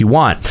 DPS if you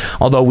want.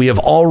 Although we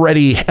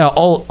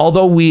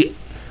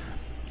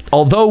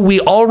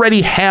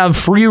already have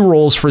free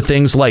roles for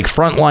things like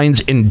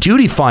Frontlines in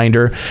Duty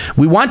Finder,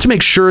 we want to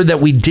make sure that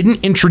we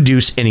didn't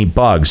introduce any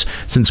bugs.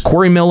 Since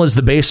Quarry Mill is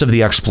the base of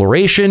the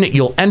exploration,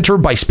 you'll enter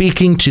by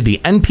speaking to the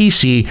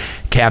NPC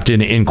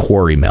captain in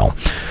Quarry Mill.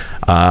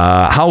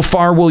 How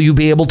far will you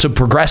be able to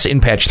progress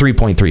in patch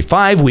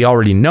 3.35? We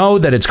already know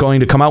that it's going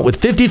to come out with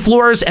 50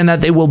 floors and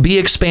that they will be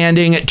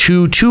expanding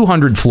to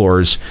 200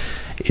 floors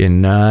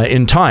in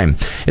time.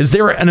 Is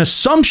there an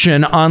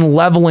assumption on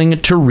leveling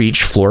to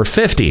reach floor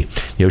 50?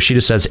 Yoshida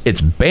says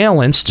it's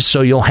balanced,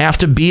 so you'll have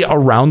to be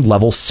around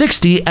level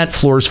 60 at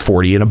floors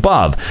 40 and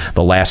above.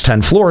 The last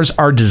 10 floors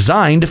are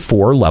designed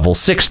for level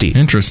 60.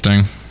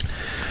 Interesting.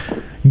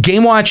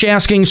 Game Watch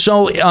asking,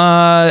 so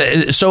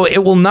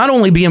it will not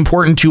only be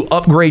important to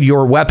upgrade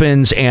your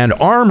weapons and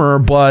armor,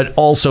 but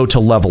also to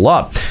level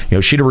up.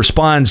 Yoshida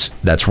responds,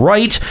 that's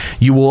right.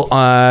 You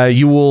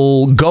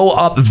will go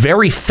up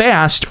very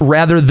fast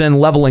rather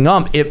than leveling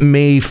up. It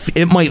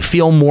might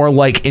feel more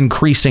like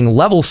increasing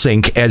level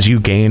sync as you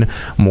gain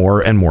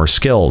more and more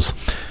skills.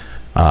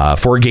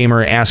 For a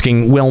gamer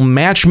asking, will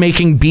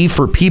matchmaking be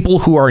for people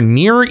who are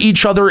near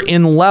each other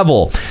in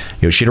level?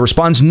 Yoshida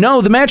responds,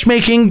 no, the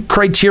matchmaking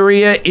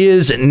criteria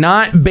is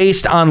not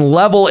based on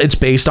level, it's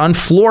based on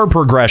floor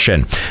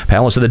progression.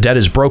 Palace of the Dead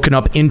is broken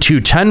up into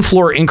 10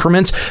 floor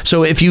increments,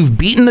 so if you've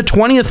beaten the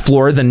 20th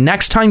floor, the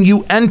next time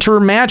you enter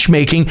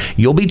matchmaking,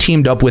 you'll be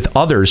teamed up with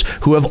others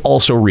who have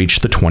also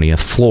reached the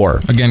 20th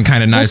floor. Again,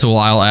 kind of nice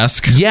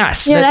Isle-esque.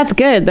 Yes. Yeah, that's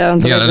good, though.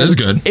 Yeah, that is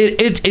good.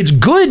 It's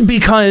good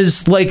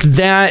because, like,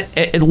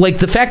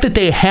 the fact that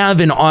they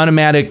have an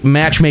automatic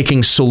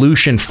matchmaking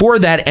solution for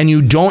that, and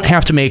you don't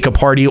have to make a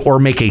party or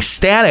make a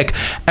static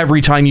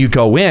every time you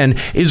go in,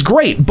 is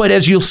great. But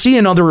as you'll see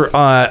in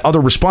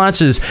other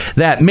responses,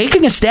 that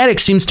making a static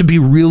seems to be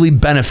really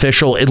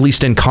beneficial, at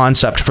least in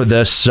concept, for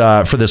this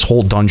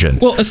whole dungeon.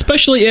 Well,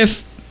 especially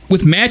if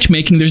with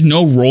matchmaking, there's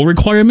no roll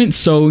requirement.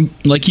 So,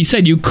 like he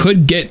said, you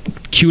could get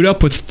queued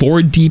up with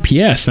 4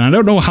 DPS, and I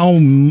don't know how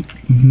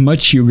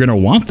much you're gonna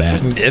want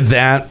that.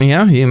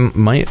 Yeah, you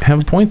might have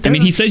a point there. I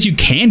mean, he says you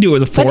can do it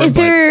with a 4. But is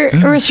there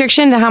a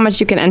restriction to how much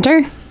you can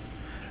enter?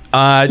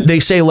 They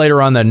say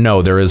later on that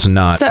no, there is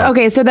not.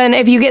 So then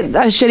if you get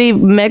a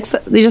shitty mix,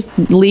 they just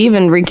leave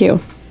and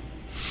re-queue.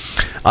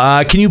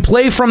 Can you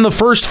play from the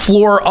first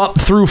floor up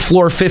through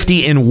floor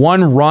 50 in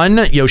one run?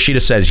 Yoshida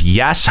says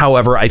yes.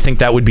 However, I think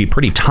that would be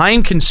pretty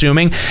time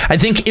consuming. I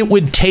think it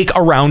would take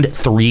around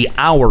 3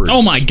 hours.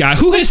 Oh my God.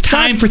 Who has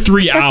time for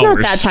 3 hours? That's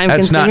not that time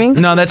consuming.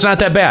 No, that's not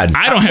that bad.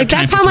 I don't have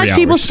time for 3 hours. That's how much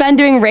people spend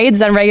doing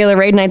raids on regular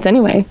raid nights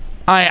anyway.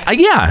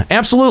 Yeah,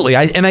 absolutely.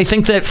 I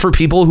think that for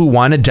people who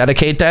want to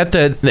dedicate that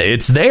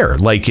it's there,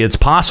 like it's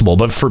possible.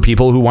 But for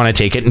people who want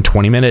to take it in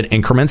 20-minute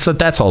increments,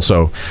 that's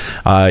also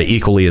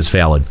equally as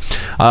valid.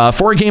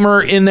 For a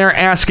gamer in there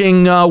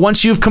asking,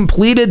 once you've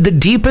completed the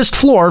deepest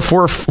floor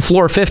for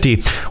floor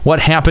 50, what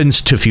happens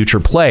to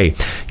future play?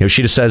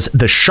 Yoshida says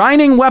the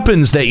shining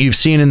weapons that you've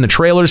seen in the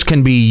trailers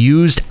can be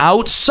used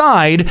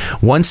outside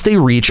once they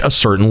reach a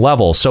certain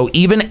level. So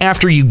even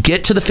after you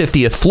get to the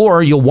 50th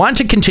floor, you'll want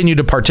to continue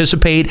to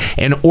participate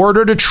in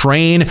order to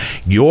train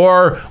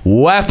your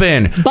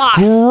weapon. Boss.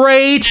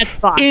 Great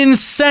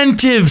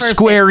incentive, Perfect.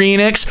 Square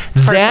Enix.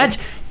 Perfect.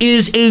 That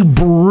is a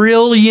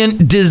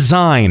brilliant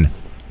design.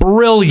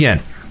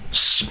 Brilliant.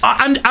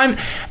 I'm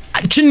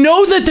to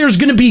know that there's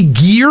going to be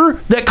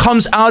gear that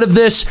comes out of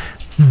this.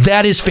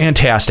 That is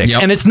fantastic.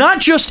 Yep. And it's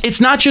not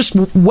just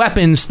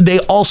weapons. They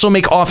also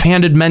make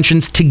offhanded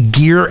mentions to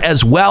gear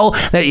as well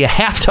that you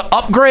have to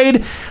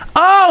upgrade.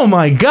 Oh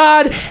my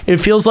God. It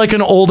feels like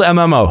an old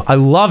MMO. I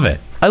love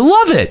it.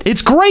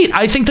 It's great.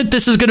 I think that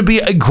this is going to be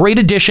a great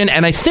addition,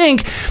 and I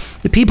think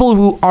the people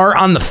who are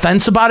on the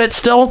fence about it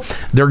still,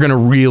 they're going to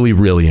really,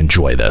 really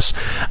enjoy this.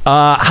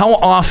 How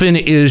often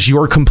is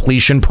your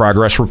completion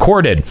progress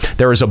recorded?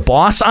 There is a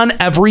boss on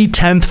every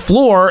 10th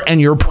floor, and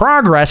your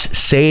progress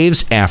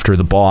saves after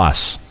the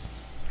boss.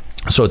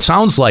 So it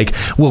sounds like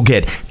we'll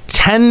get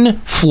 9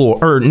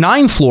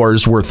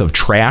 floors worth of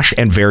trash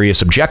and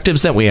various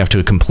objectives that we have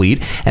to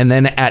complete, and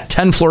then at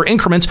 10 floor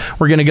increments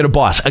we're going to get a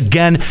boss.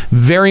 Again,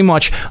 very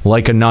much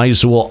like a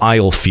Nizul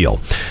Isle feel.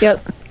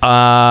 Yep.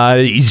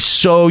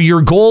 So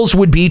your goals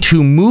would be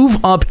to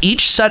move up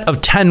each set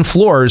of 10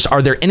 floors.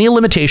 Are there any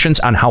limitations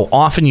on how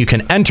often you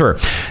can enter?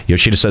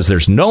 Yoshida says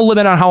there's no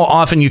limit on how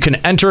often you can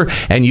enter,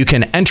 and you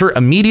can enter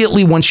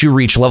immediately once you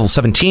reach level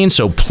 17,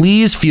 so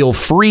please feel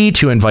free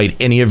to invite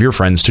any of your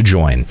friends to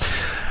join.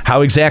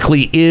 How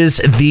exactly is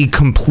the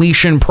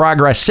completion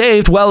progress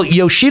saved? Well,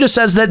 Yoshida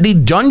says that the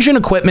dungeon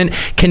equipment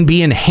can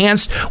be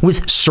enhanced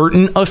with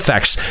certain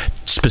effects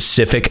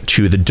specific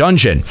to the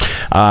dungeon.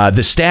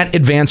 The stat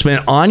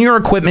advancement on your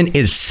equipment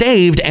is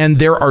saved, and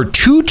there are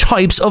 2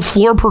 types of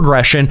floor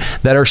progression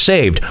that are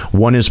saved.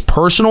 One is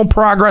personal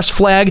progress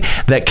flag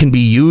that can be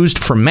used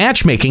for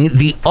matchmaking.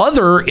 The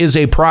other is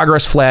a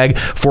progress flag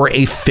for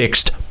a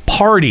fixed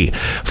party.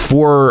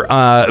 For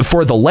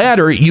the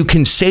latter, you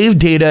can save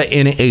data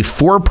in a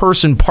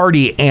 4-person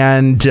party,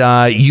 and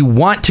you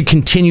want to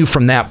continue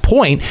from that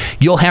point.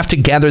 You'll have to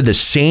gather the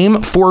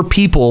same 4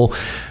 people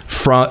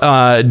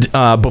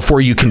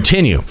before you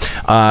continue.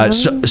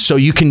 So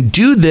you can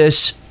do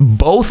this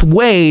both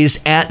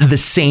ways at the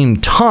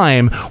same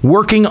time,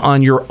 working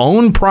on your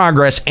own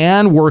progress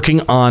and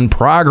working on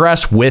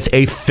progress with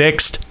a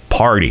fixed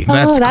party.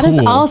 That is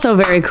also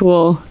very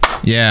cool.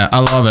 Yeah, I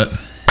love it.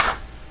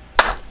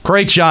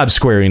 Great job,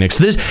 Square Enix.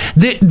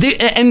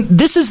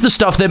 This is the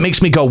stuff that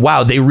makes me go,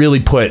 wow, they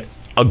really put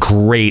a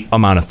great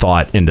amount of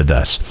thought into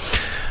this.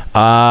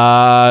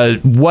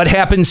 What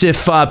happens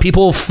if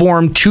people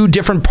form 2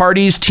 different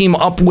parties, team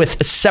up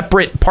with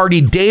separate party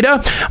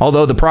data?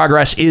 Although the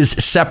progress is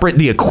separate,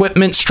 the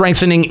equipment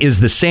strengthening is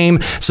the same.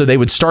 So they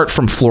would start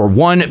from floor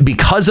 1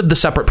 because of the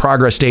separate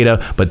progress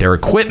data, but their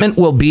equipment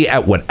will be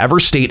at whatever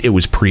state it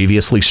was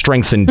previously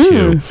strengthened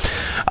to.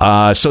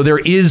 So there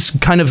is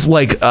kind of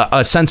like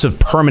a sense of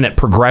permanent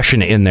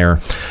progression in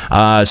there.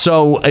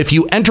 So if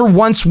you enter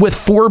once with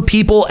 4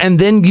 people and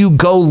then you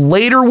go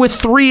later with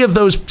 3 of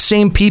those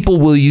same people,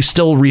 will you you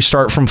still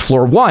restart from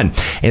floor 1.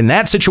 In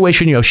that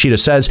situation, Yoshida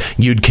says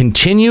you'd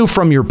continue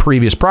from your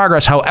previous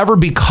progress. However,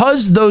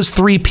 because those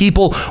 3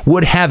 people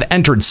would have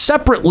entered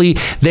separately,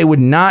 they would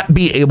not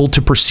be able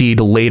to proceed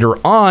later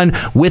on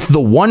with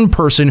the one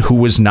person who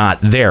was not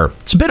there.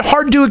 It's a bit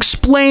hard to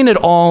explain it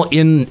all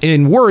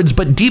in words,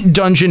 but Deep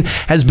Dungeon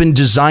has been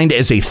designed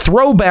as a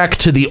throwback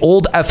to the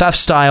old FF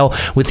style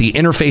with the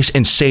interface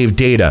and save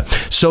data.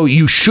 So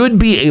you should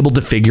be able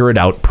to figure it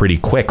out pretty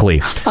quickly.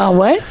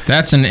 What?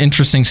 That's an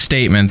interesting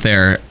statement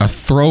there. A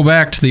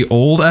throwback to the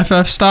old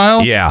FF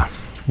style? Yeah.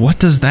 What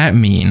does that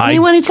mean? I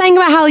mean, when he's saying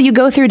about how you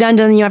go through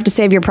dungeon and you have to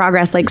save your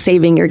progress, like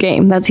saving your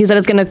game. He said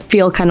it's going to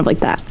feel kind of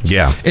like that.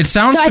 Yeah. It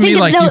sounds to me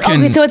like you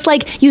can... Okay, so it's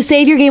like you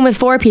save your game with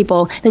 4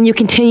 people, then you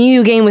continue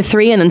your game with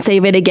 3 and then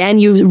save it again.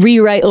 You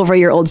rewrite over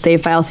your old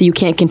save file so you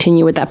can't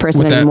continue with that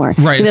person anymore.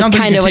 Right. So it sounds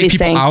kind like of you what take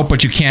people saying. out,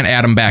 but you can't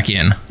add them back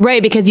in.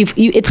 Right, because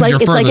it's like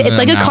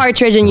a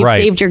cartridge and you've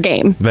saved your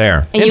game.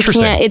 There. And you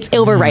can't, it's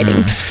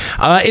overwriting.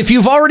 If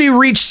you've already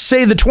reached,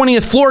 say, the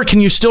 20th floor, can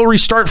you still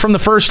restart from the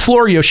first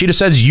floor? Yoshida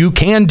says you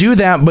can do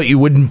that, but you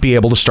wouldn't be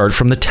able to start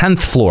from the 10th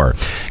floor.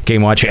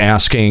 GameWatch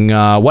asking,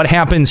 what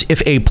happens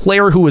if a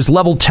player who was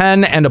level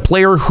 10 and a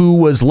player who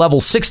was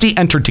level 60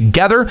 enter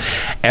together?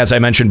 As I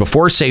mentioned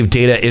before, save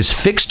data is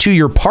fixed to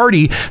your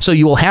party, so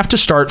you will have to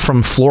start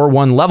from floor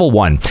 1, level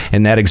 1.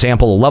 In that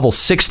example, a level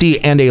 60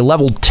 and a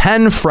level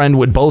 10 friend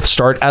would both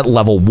start at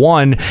level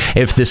 1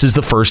 if this is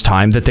the first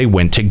time that they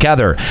went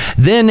together.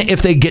 Then,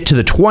 if they get to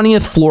the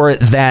 20th floor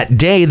that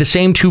day, the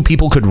same 2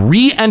 people could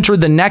re-enter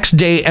the next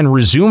day and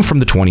resume from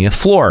the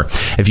 20th floor.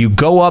 If you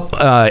go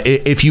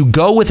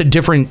with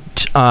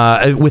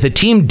a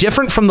team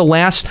different from the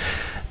last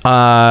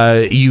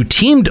you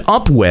teamed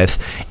up with,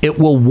 it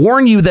will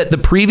warn you that the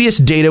previous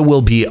data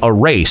will be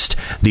erased.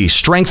 The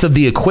strength of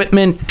the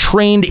equipment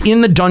trained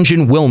in the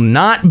dungeon will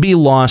not be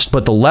lost,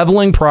 but the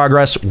leveling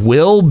progress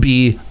will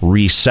be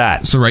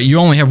reset. So, right, you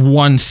only have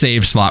 1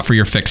 save slot for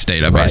your fixed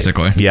data,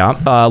 basically. Yeah.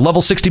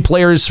 Level 60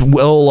 players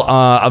will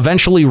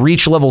eventually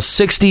reach level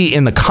 60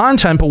 in the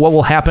content, but what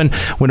will happen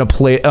when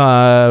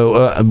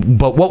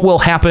what will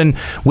happen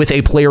with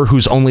a player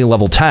who's only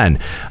level 10?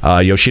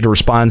 Yoshida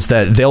responds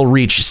that they'll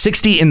reach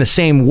 60 in the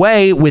same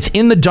way.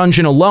 Within the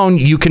dungeon alone,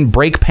 you can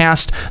break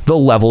past the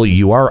level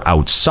you are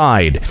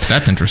outside.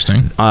 That's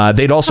interesting.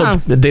 They'd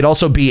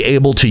also be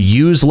able to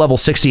use level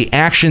 60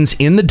 actions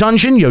in the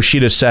dungeon.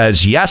 Yoshida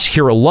says yes,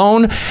 here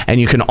alone, and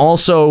you can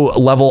also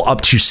level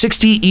up to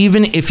 60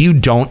 even if you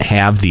don't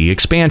have the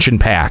expansion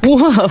pack.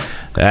 Whoa.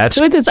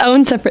 So it's its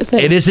own separate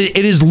thing. It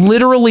is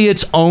literally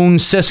its own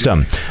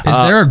system. Is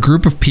there a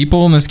group of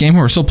people in this game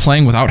who are still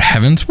playing without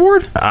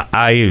Heavensward?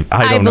 I don't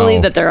know. I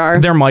believe that there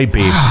are. There might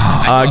be.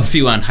 I know a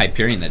few on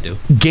Hyperion that do.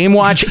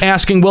 GameWatch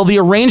asking, will the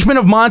arrangement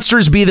of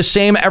monsters be the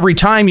same every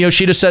time?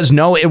 Yoshida says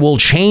no, it will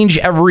change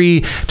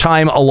every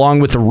time along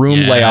with the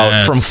room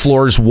layout. From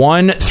floors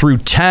 1 through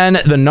 10,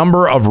 the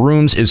number of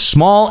rooms is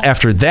small.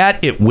 After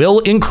that, it will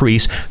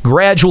increase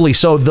gradually.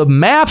 So the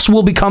maps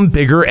will become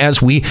bigger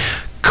as we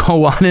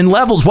go on in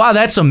levels. Wow,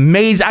 that's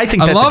amazing. I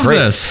think that's I love great.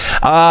 this.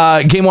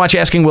 GameWatch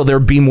asking, will there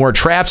be more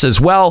traps as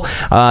well?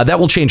 That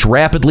will change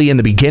rapidly. In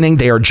the beginning,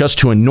 they are just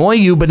to annoy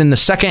you, but in the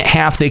second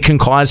half, they can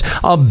cause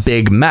a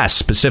big mess.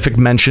 Specific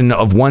mention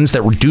of ones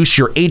that reduce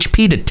your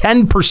HP to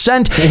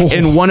 10%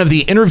 in one of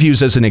the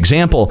interviews as an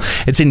example.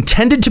 It's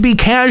intended to be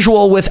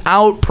casual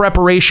without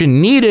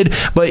preparation needed,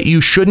 but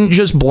you shouldn't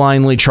just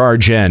blindly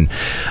charge in.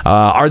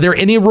 Are there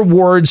any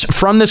rewards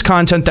from this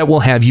content that will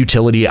have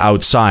utility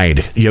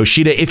outside?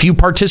 Yoshida, if you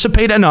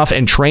participate enough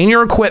and train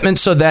your equipment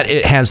so that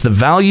it has the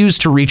values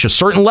to reach a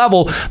certain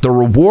level, the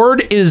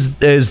reward is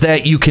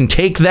that you can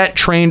take that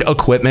trained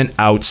equipment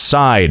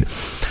outside.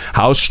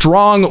 How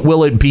strong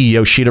will it be?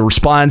 Yoshida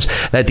responds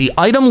that the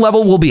item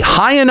level will be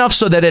high enough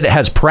so that it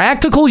has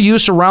practical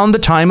use around the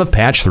time of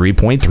patch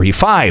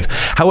 3.35.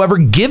 However,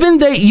 given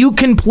that you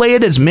can play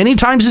it as many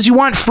times as you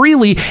want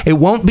freely, it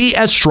won't be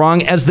as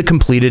strong as the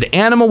completed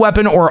Anima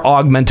weapon or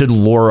augmented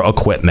lore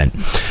equipment.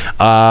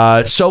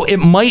 So it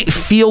might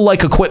feel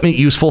like equipment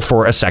useful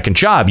for a second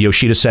job.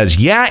 Yoshida says,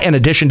 yeah, in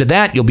addition to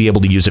that, you'll be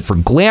able to use it for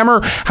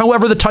glamour.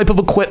 However, the type of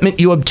equipment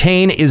you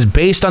obtain is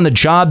based on the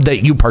job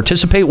that you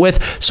participate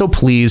with, so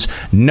please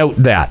note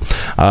that.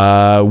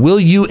 Will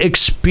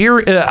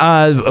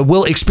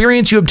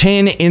experience you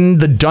obtain in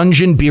the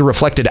dungeon be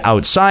reflected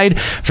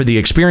outside? For the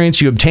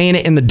experience you obtain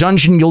in the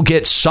dungeon, you'll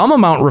get some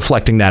amount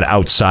reflecting that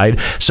outside,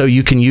 so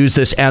you can use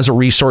this as a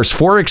resource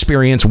for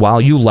experience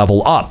while you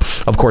level up.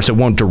 Of course, it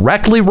won't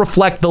directly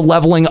reflect the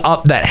leveling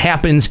up that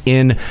happens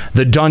in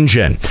the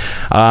dungeon.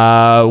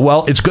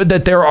 Well, it's good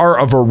that there are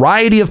a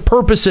variety of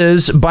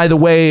purposes. By the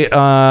way,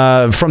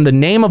 from the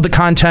name of the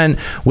content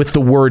with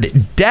the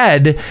word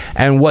dead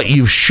and what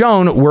you've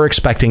shown, we're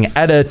expecting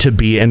Edda to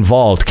be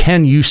involved.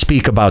 Can you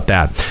speak about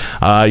that?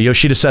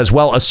 Yoshida says,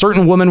 well, a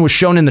certain woman was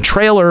shown in the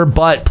trailer,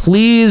 but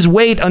please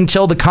wait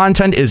until the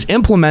content is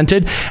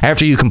implemented.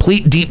 After you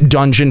complete Deep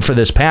Dungeon for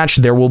this patch,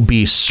 there will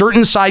be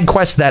certain side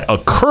quests that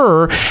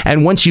occur,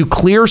 and once you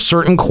clear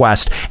certain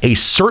quest, a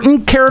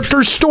certain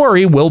character's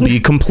story will be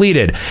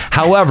completed.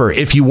 However,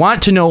 if you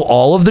want to know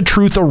all of the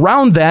truth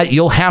around that,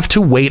 you'll have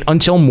to wait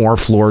until more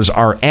floors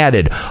are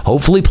added.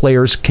 Hopefully,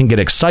 players can get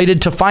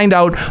excited to find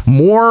out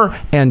more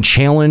and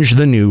challenge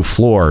the new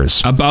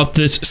floors. About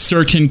this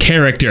certain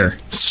character.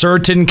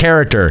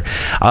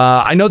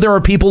 I know there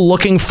are people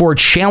looking for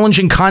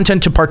challenging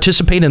content to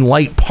participate in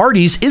light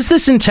parties. Is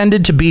this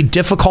intended to be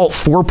difficult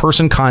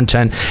four-person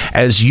content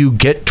as you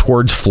get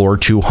towards floor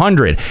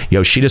 200?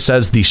 Yoshida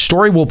says the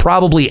story will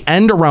probably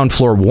end around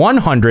floor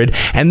 100,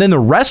 and then the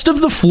rest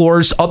of the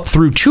floors up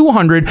through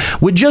 200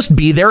 would just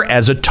be there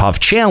as a tough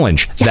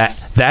challenge.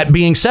 Yes. That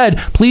being said,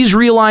 please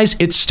realize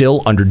it's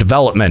still under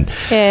development.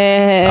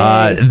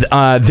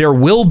 There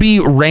will be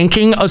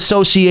ranking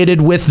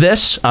associated with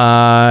this,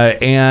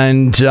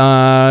 and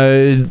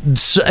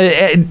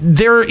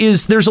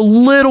there's a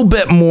little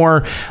bit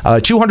more.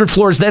 200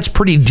 floors, that's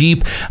pretty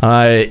deep.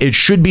 It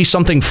should be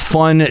something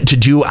fun to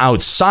do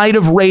outside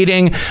of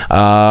raiding.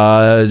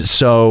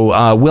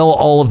 So will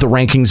all of the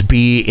rankings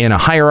be in a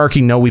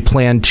hierarchy? No, we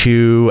plan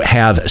to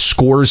have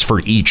scores for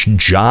each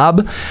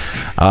job.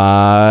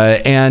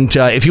 And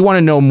if you want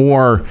to know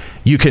more,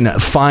 you can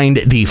find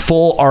the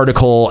full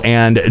article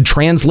and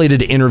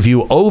translated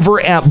interview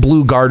over at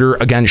Blue Garter.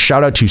 Again,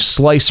 shout out to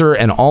Slycer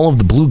and all of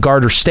the Blue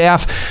Garter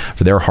staff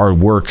for their hard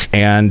work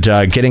and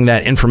getting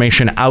that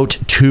information out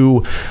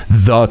to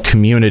the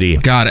community.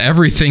 God,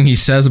 everything he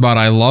says about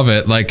I love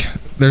it, like,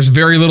 there's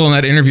very little in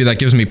that interview that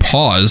gives me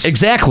pause.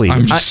 Exactly.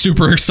 I'm just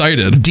super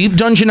excited. Deep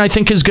Dungeon, I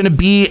think, is going to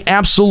be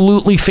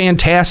absolutely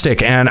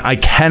fantastic, and I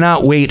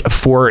cannot wait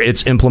for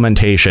its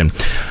implementation.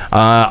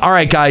 All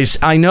right, guys,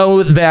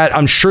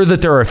 I'm sure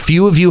that there are a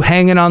few of you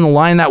hanging on the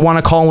line that want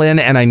to call in,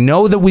 and I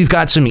know that we've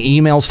got some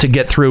emails to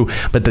get through,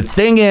 but the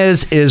thing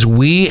is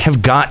we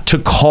have got to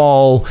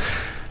call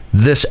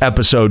this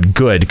episode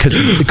good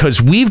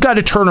because we've got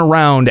to turn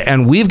around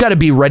and we've got to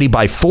be ready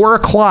by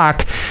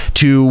 4:00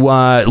 to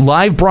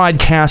live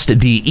broadcast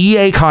the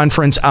EA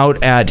conference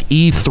out at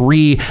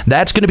E3.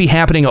 That's going to be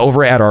happening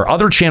over at our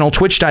other channel,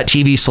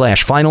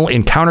 twitch.tv/Final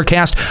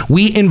Encountercast.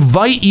 We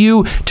invite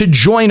you to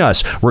join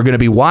us. We're going to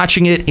be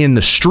watching it in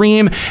the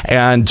stream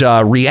and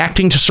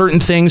reacting to certain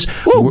things.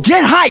 Ooh,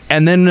 get hyped!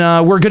 And then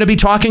we're going to be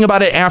talking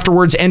about it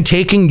afterwards and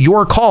taking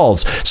your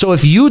calls. So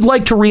if you'd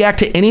like to react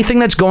to anything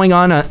that's going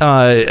on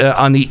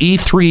the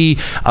E3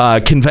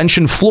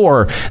 convention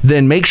floor,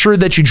 then make sure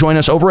that you join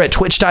us over at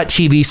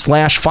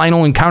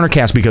twitch.tv/Final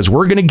Encountercast, because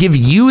we're going to give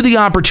you the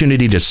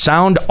opportunity to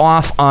sound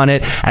off on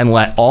it and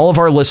let all of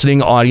our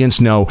listening audience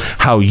know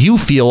how you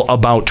feel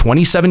about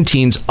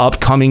 2017's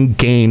upcoming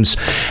games.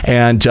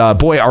 And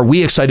boy, are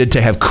we excited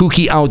to have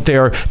Kooky out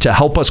there to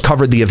help us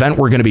cover the event.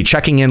 We're going to be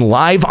checking in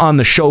live on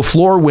the show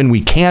floor when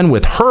we can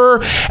with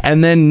her,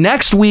 and then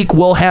next week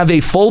we'll have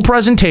a full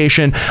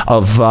presentation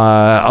of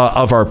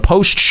our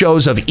post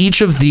shows of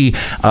each of the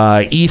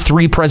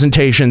E3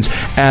 presentations,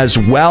 as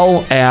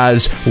well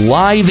as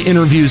live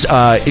interviews,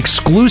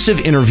 exclusive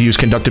interviews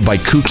conducted by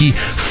Kooky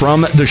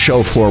from the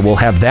show floor. We'll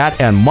have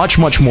that and much,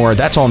 much more.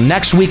 That's all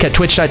next week at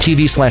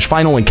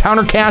twitch.tv/Final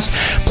Encountercast.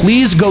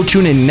 Please go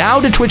tune in now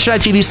to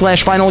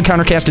twitch.tv/Final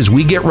Encountercast as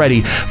we get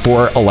ready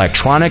for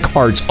Electronic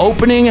Arts'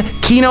 opening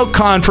keynote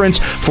conference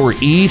for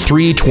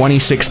E3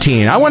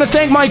 2016. I want to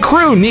thank my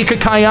crew, Nika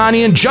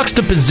Kayanian,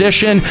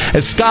 Juxtaposition,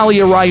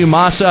 Escalia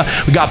Rayumasa.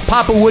 We got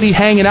Papa Woody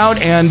hanging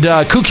out, and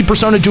Kooky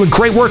Persona doing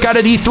great work out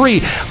at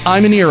E3.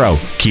 I'm an Eero.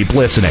 Keep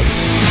listening.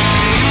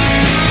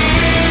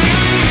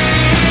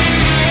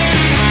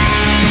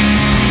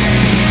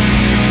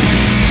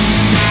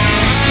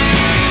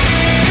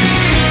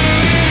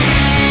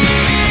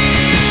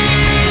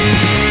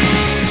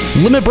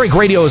 Limit Break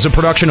Radio is a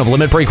production of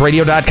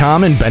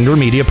LimitBreakRadio.com and Bender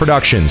Media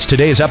Productions.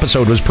 Today's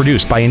episode was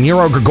produced by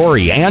Aniro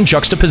Grigori and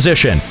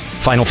Juxtaposition.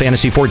 Final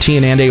Fantasy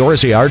XIV and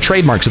Eorzea are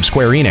trademarks of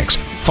Square-Enix.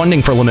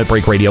 Funding for Limit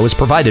Break Radio is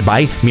provided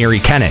by Miri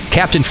Kennett,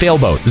 Captain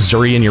Failboat,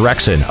 Zurian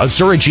Urexin,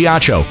 Azura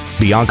Giacho,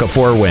 Bianca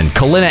Forwin,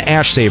 Kalina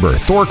Ashsaber,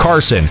 Thor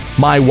Carson,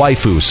 My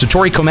Waifu,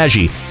 Satori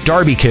Komeji,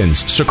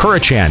 Darbykins,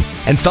 Sakura-chan,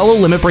 and fellow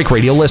Limit Break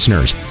Radio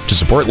listeners. To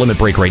support Limit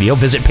Break Radio,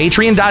 visit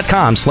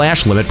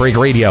patreon.com/Limit Break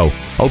Radio.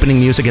 Opening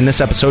music in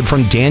this episode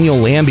from Daniel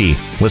Lambie.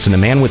 Listen to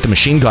Man with the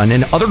Machine Gun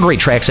and other great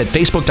tracks at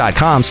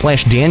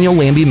facebook.com/Daniel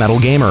Lambie Metal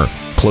Gamer.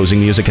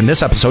 Closing music in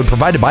this episode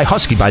provided by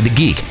Husky by the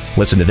Geek.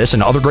 Listen to this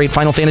and other great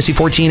Final Fantasy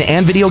XIV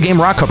and video game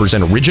rock covers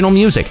and original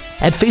music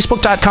at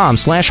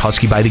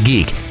facebook.com/Husky by the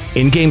Geek.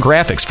 In-game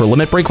graphics for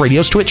Limit Break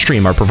Radio's Twitch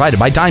stream are provided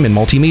by Diamond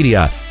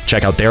Multimedia.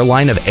 Check out their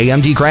line of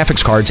AMD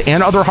graphics cards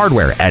and other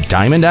hardware at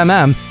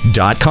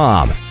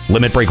diamondmm.com.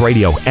 Limit Break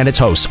Radio and its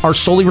hosts are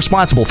solely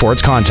responsible for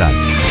its content.